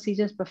LEAP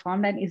procedures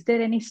performed, and is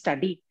there any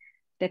study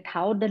that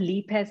how the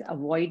LEAP has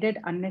avoided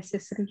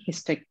unnecessary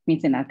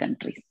hysterectomies in our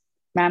country?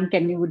 Ma'am,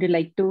 would you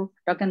like to,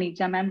 Dr.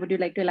 Neerja, ma'am, would you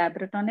like to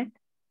elaborate on it?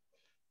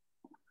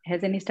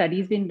 Has any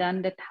studies been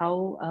done that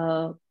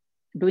how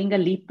doing a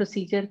LEAP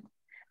procedure,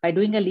 by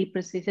doing a LEAP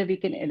procedure, we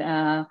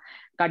can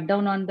cut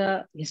down on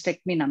the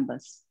hysterectomy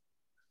numbers?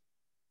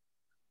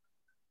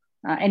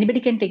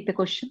 Anybody can take the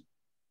question.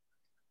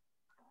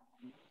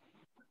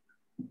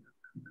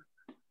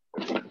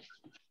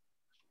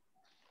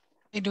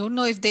 I don't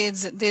know if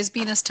there's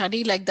been a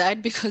study like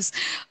that, because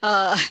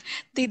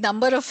the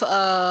number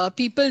of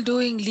people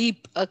doing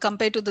LEAP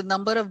compared to the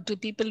number of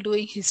people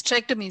doing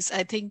hysterectomies,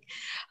 I think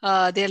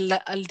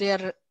there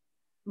are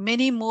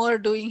many more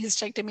doing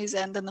hysterectomies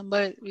and the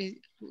number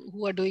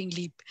who are doing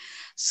LEAP.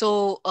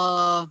 So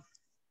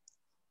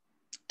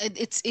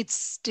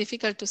it's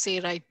difficult to say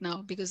right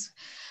now, because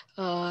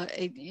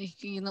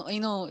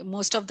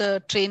most of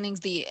the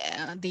trainings, the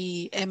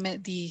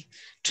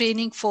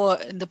training for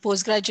the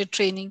postgraduate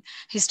training,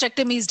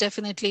 hysterectomy is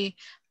definitely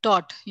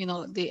taught.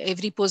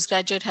 Every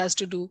postgraduate has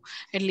to do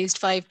at least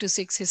 5 to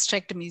 6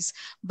 hysterectomies,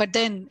 but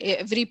then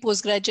every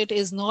postgraduate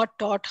is not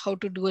taught how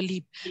to do a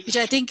LEAP, which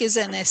I think is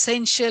an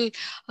essential,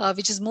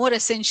 which is more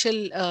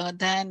essential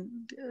than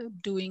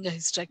doing a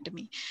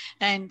hysterectomy.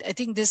 And I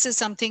think this is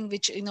something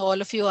which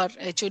all of you are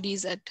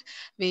HODs at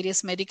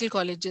various medical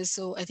colleges,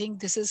 so I think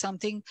this is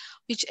something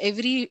which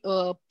every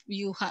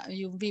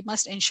we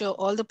must ensure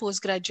all the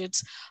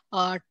postgraduates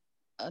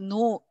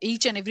know,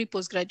 each and every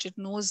postgraduate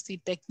knows the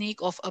technique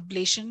of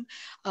ablation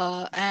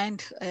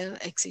and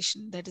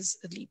excision, that is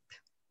a LEAP.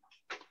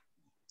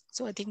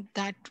 So I think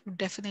that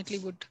definitely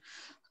would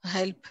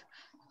help.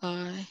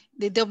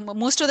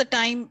 Most of the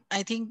time,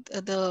 I think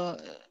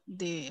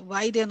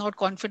why they are not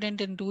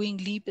confident in doing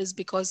LEAP is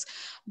because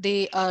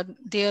they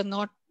have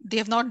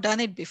not done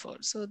it before.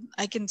 So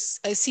I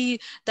see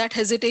that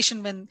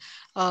hesitation when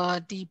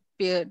the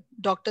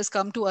doctors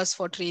come to us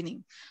for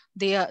training.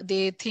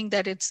 They think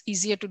that it's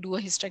easier to do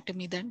a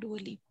hysterectomy than do a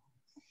LEAP.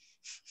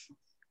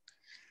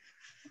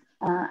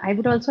 I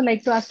would also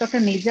like to ask Dr.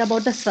 Neerja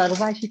about the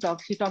SERVA.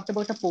 She talked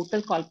about a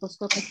portal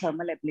colposcope and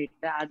thermal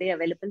ablator. Are they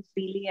available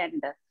freely?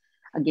 And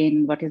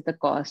again, what is the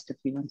cost if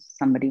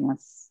somebody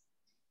wants?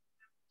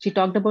 She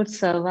talked about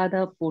SERVA,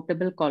 the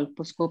portable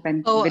colposcope,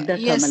 and with the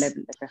thermal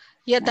ablator.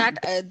 Yeah,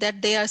 that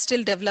they are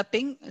still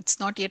developing. It's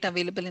not yet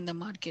available in the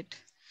market.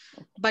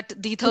 But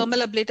the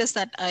thermal ablators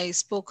that I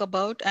spoke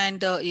about,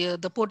 and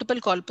the portable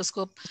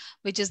colposcope,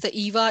 which is the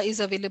EVA, is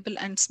available,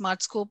 and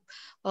SmartScope,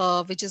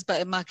 which is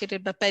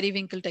marketed by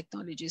Periwinkle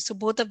Technology. So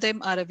both of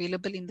them are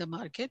available in the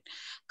market.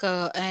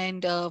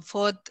 And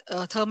for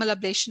thermal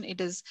ablation,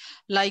 it is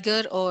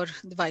Liger or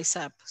the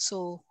VISAP.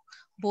 So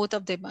both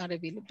of them are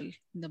available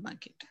in the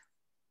market.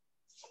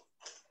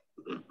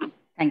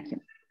 Thank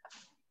you.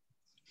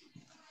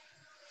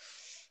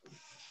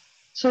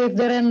 So if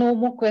there are no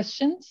more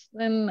questions,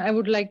 then I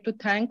would like to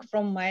thank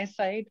from my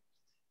side,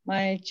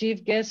 my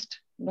chief guest,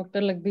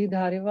 Dr. Lakhbir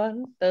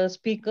Dhaliwal, the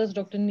speakers,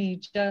 Dr.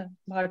 Neerja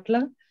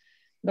Bhatla,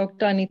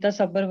 Dr. Anita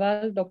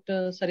Sabharwal,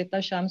 Dr.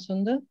 Saritha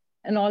Shamsunder,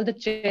 and all the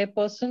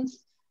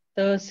chairpersons,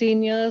 the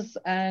seniors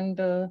and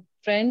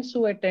friends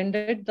who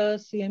attended the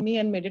CME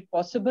and made it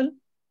possible.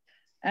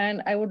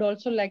 And I would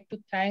also like to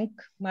thank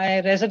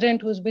my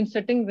resident who's been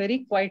sitting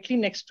very quietly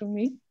next to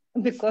me,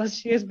 because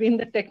she has been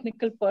the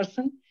technical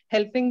person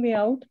helping me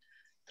out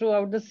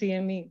throughout the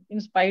CME in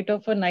spite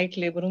of her night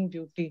labor room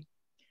duty.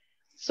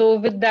 So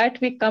with that,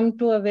 we come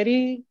to a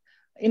very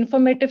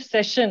informative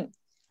session,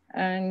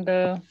 and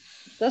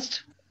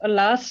just a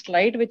last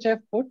slide which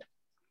I've put.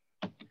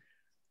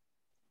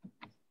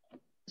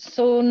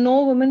 So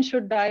no woman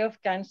should die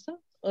of cancer.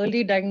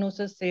 Early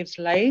diagnosis saves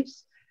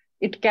lives.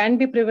 It can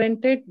be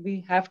prevented.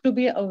 We have to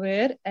be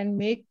aware and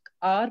make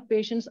are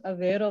patients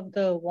aware of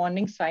the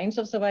warning signs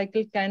of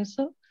cervical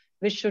cancer,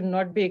 which should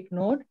not be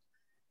ignored?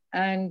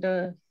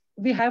 And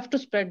we have to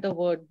spread the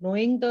word.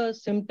 Knowing the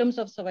symptoms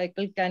of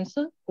cervical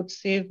cancer could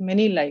save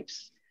many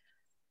lives.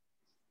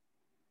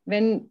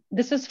 When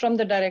this is from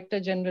the Director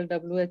General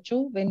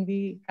WHO, when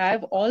we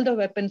have all the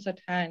weapons at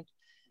hand,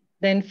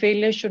 then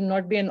failure should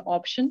not be an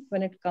option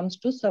when it comes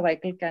to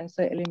cervical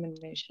cancer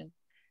elimination.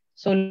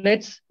 So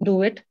let's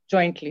do it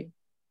jointly.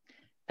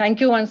 Thank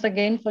you once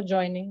again for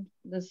joining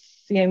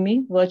this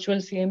CME, virtual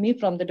CME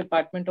from the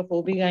Department of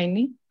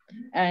OB-GYN,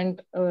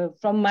 and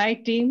from my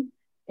team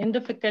in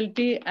the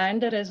faculty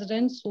and the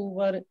residents who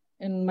were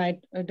in my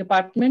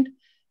department,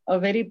 a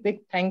very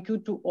big thank you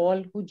to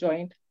all who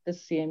joined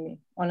this CME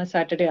on a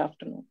Saturday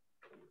afternoon.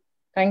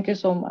 Thank you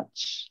so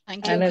much.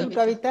 Thank you,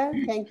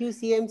 Kavita. Thank you,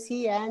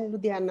 CMC and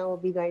Ludhiana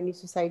OB-GYN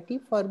Society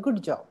for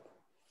good job.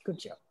 Good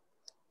job.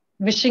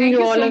 Wishing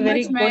you all a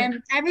very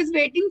good... I was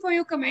waiting for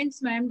your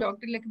comments, ma'am,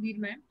 Dr. Lakhbir,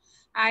 ma'am.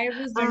 I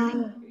was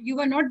wondering, you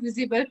were not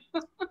visible.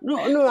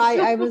 No,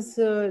 I was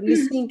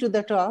listening to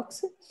the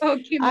talks.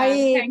 Okay,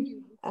 ma'am. Thank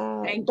you.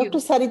 Dr.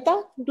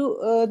 Saritha,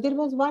 there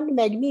was one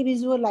Magni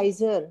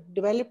visualizer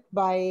developed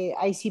by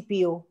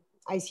ICPO,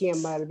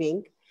 ICMR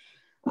wing.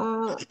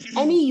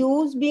 Any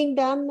use being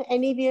done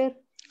anywhere?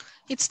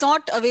 It's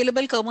not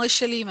available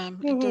commercially, ma'am.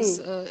 It is.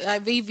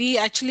 We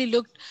actually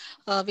looked.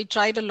 We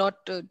tried a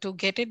lot to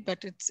get it,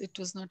 but it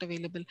was not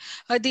available.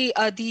 The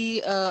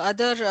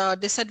other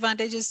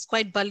disadvantage is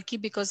quite bulky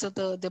because of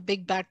the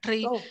big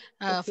battery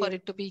for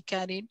it to be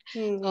carried.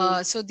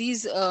 So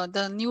these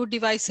the new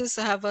devices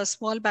have a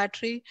small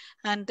battery,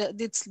 and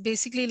it's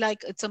basically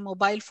like it's a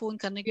mobile phone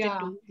connected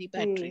to the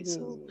battery.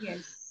 So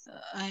yes.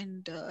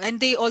 And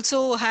they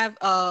also have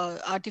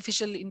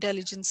artificial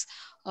intelligence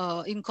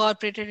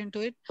incorporated into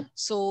it.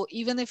 So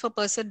even if a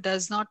person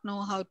does not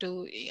know how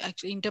to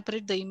actually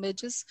interpret the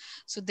images,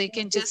 so they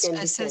can just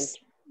assess.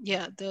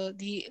 Yeah,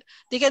 they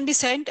can be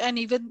sent, and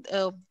even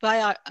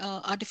by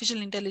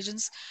artificial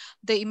intelligence,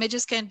 the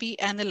images can be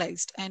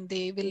analyzed, and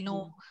they will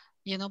know,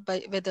 you know,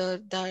 by whether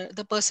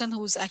the person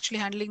who's actually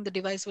handling the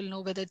device will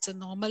know whether it's a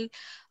normal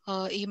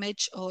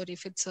image, or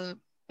if it's a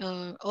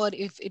or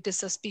if it is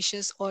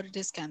suspicious, or it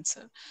is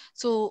cancer.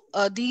 So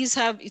these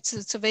have,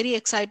 it's a very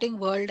exciting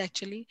world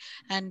actually,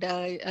 and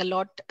a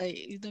lot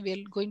you know,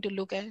 we're going to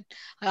look at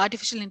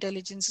artificial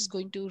intelligence is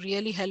going to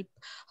really help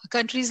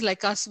countries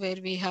like us, where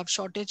we have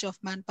shortage of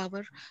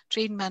manpower,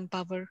 trained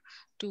manpower,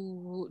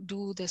 to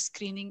do the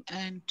screening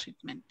and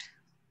treatment.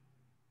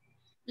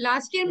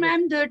 Last year,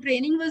 ma'am, the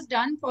training was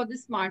done for the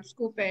Smart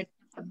Scope at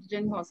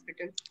Subgen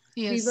Hospital.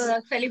 Yes. We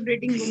were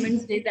celebrating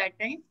Women's Day that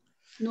time,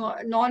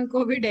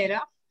 non-COVID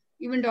era.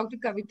 Even Dr.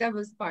 Kavita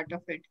was part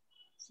of it.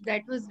 So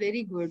that was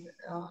very good,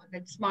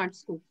 that Smart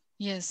Scope.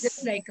 Yes.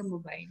 Just like a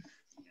mobile.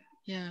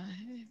 Yeah.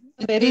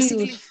 Very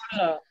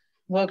useful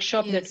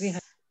workshop that we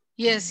had.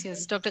 Yes,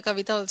 yes. Dr.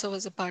 Kavita also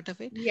was a part of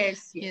it.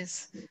 Yes,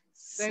 yes.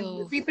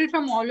 So people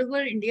from all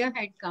over India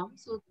had come.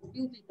 So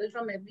few people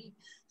from every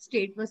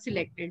state were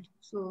selected.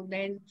 So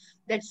then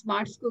that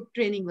Smart Scope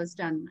training was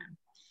done, ma'am.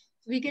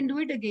 So we can do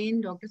it again,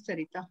 Dr.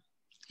 Saritha.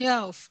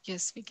 Yeah,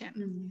 yes, we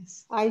can.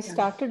 I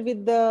started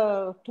with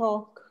the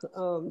talk,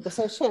 the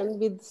session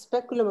with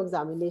speculum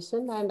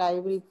examination, and I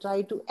will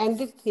try to end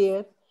it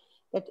here,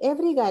 that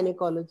every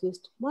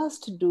gynecologist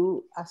must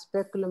do a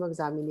speculum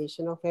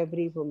examination of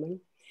every woman.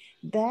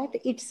 That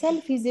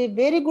itself is a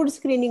very good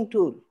screening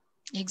tool.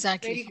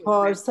 Exactly.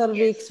 For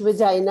cervix,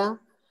 vagina,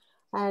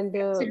 and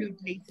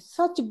absolutely.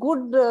 Such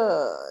good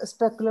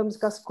speculums,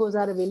 cascos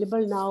are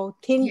available now,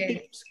 thin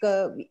tips,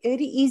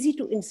 very easy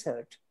to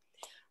insert.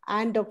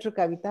 And Dr.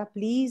 Kavita,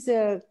 please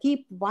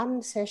keep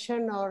one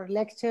session or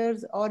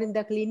lectures or in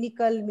the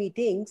clinical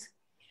meetings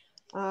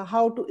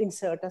how to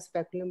insert a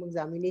speculum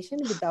examination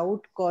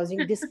without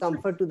causing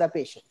discomfort to the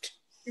patient.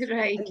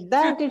 Right. And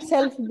that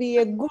itself be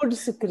a good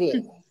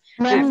screen.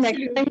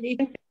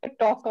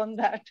 Talk on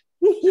that.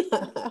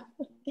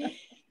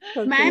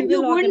 Okay. Ma'am,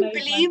 you wouldn't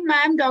believe,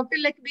 ma'am, Dr.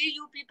 Lakhbir,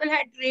 you people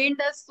had trained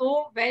us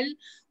so well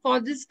for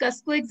this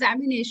Cusco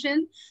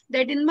examination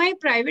that in my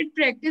private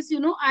practice,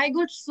 you know, I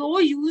got so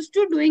used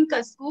to doing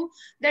Cusco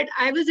that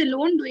I was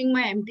alone doing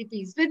my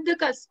MTPs with the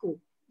Cusco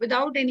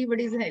without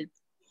anybody's help.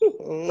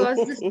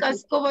 Because this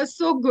Cusco was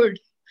so good.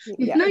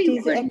 You know,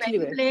 you could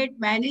manipulate,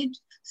 manage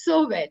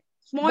so well.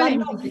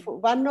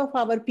 One of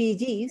our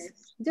PGs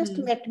just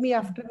met me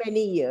after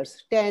many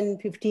years, 10,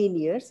 15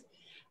 years.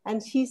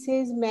 And she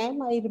says,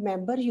 ma'am, I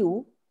remember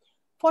you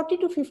 40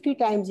 to 50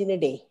 times in a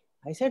day.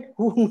 I said,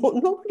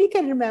 nobody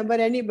can remember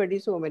anybody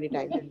so many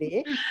times a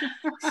day.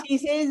 She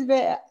says,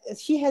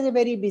 she has a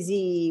very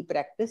busy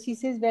practice. She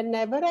says,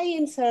 whenever I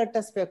insert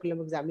a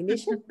speculum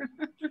examination,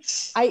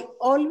 I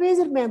always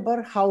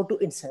remember how to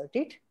insert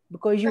it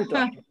because you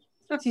taught me.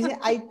 She said,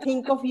 I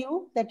think of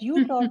you, that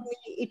you taught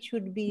me it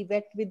should be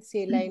wet with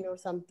saline or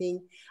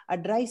something. A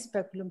dry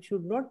speculum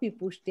should not be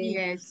pushed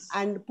in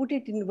and put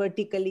it in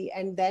vertically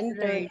and then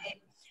turn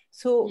it.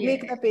 So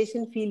make the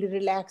patient feel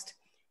relaxed.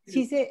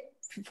 She said,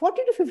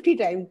 40 to 50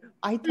 times.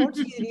 I thought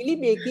she's really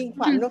making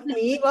fun of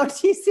me, what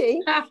she's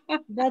saying.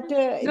 But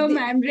no,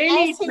 ma'am,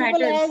 really as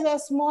simple as a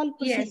small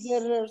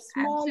procedure, yes,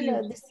 small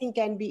this thing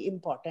can be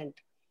important.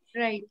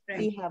 Right.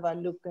 We have a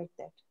look at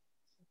that.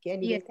 Okay,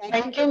 anyway, yes.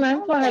 Thank you,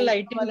 ma'am, for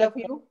highlighting all of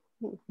you.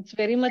 It's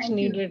very much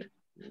needed.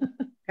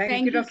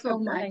 Thank you so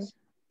much.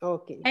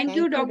 Okay. Thank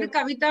you, Dr.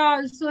 Kavita,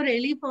 also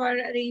really for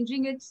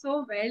arranging it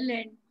so well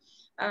and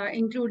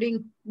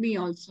including me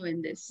also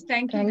in this.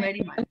 Thank you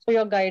very much for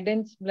your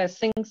guidance,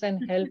 blessings,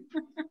 and help.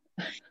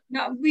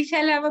 Now we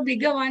shall have a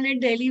bigger one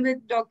at Delhi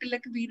with Dr.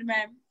 Lakhbir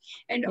ma'am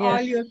and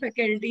all your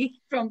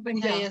faculty from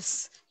Punjab.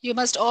 Yes, you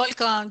must all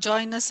come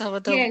join us over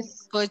the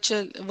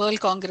virtual World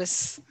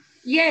Congress.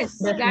 Yes,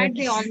 that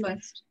they all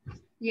must.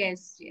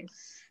 Yes,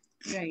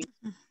 right.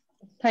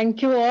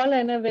 Thank you all,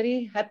 and a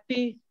very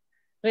happy,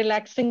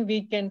 relaxing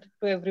weekend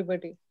to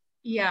everybody.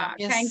 Yeah,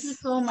 thank you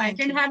so much,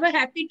 and have a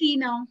happy tea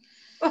now.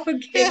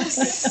 Okay.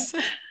 Yes.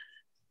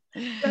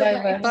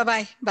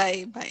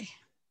 Bye.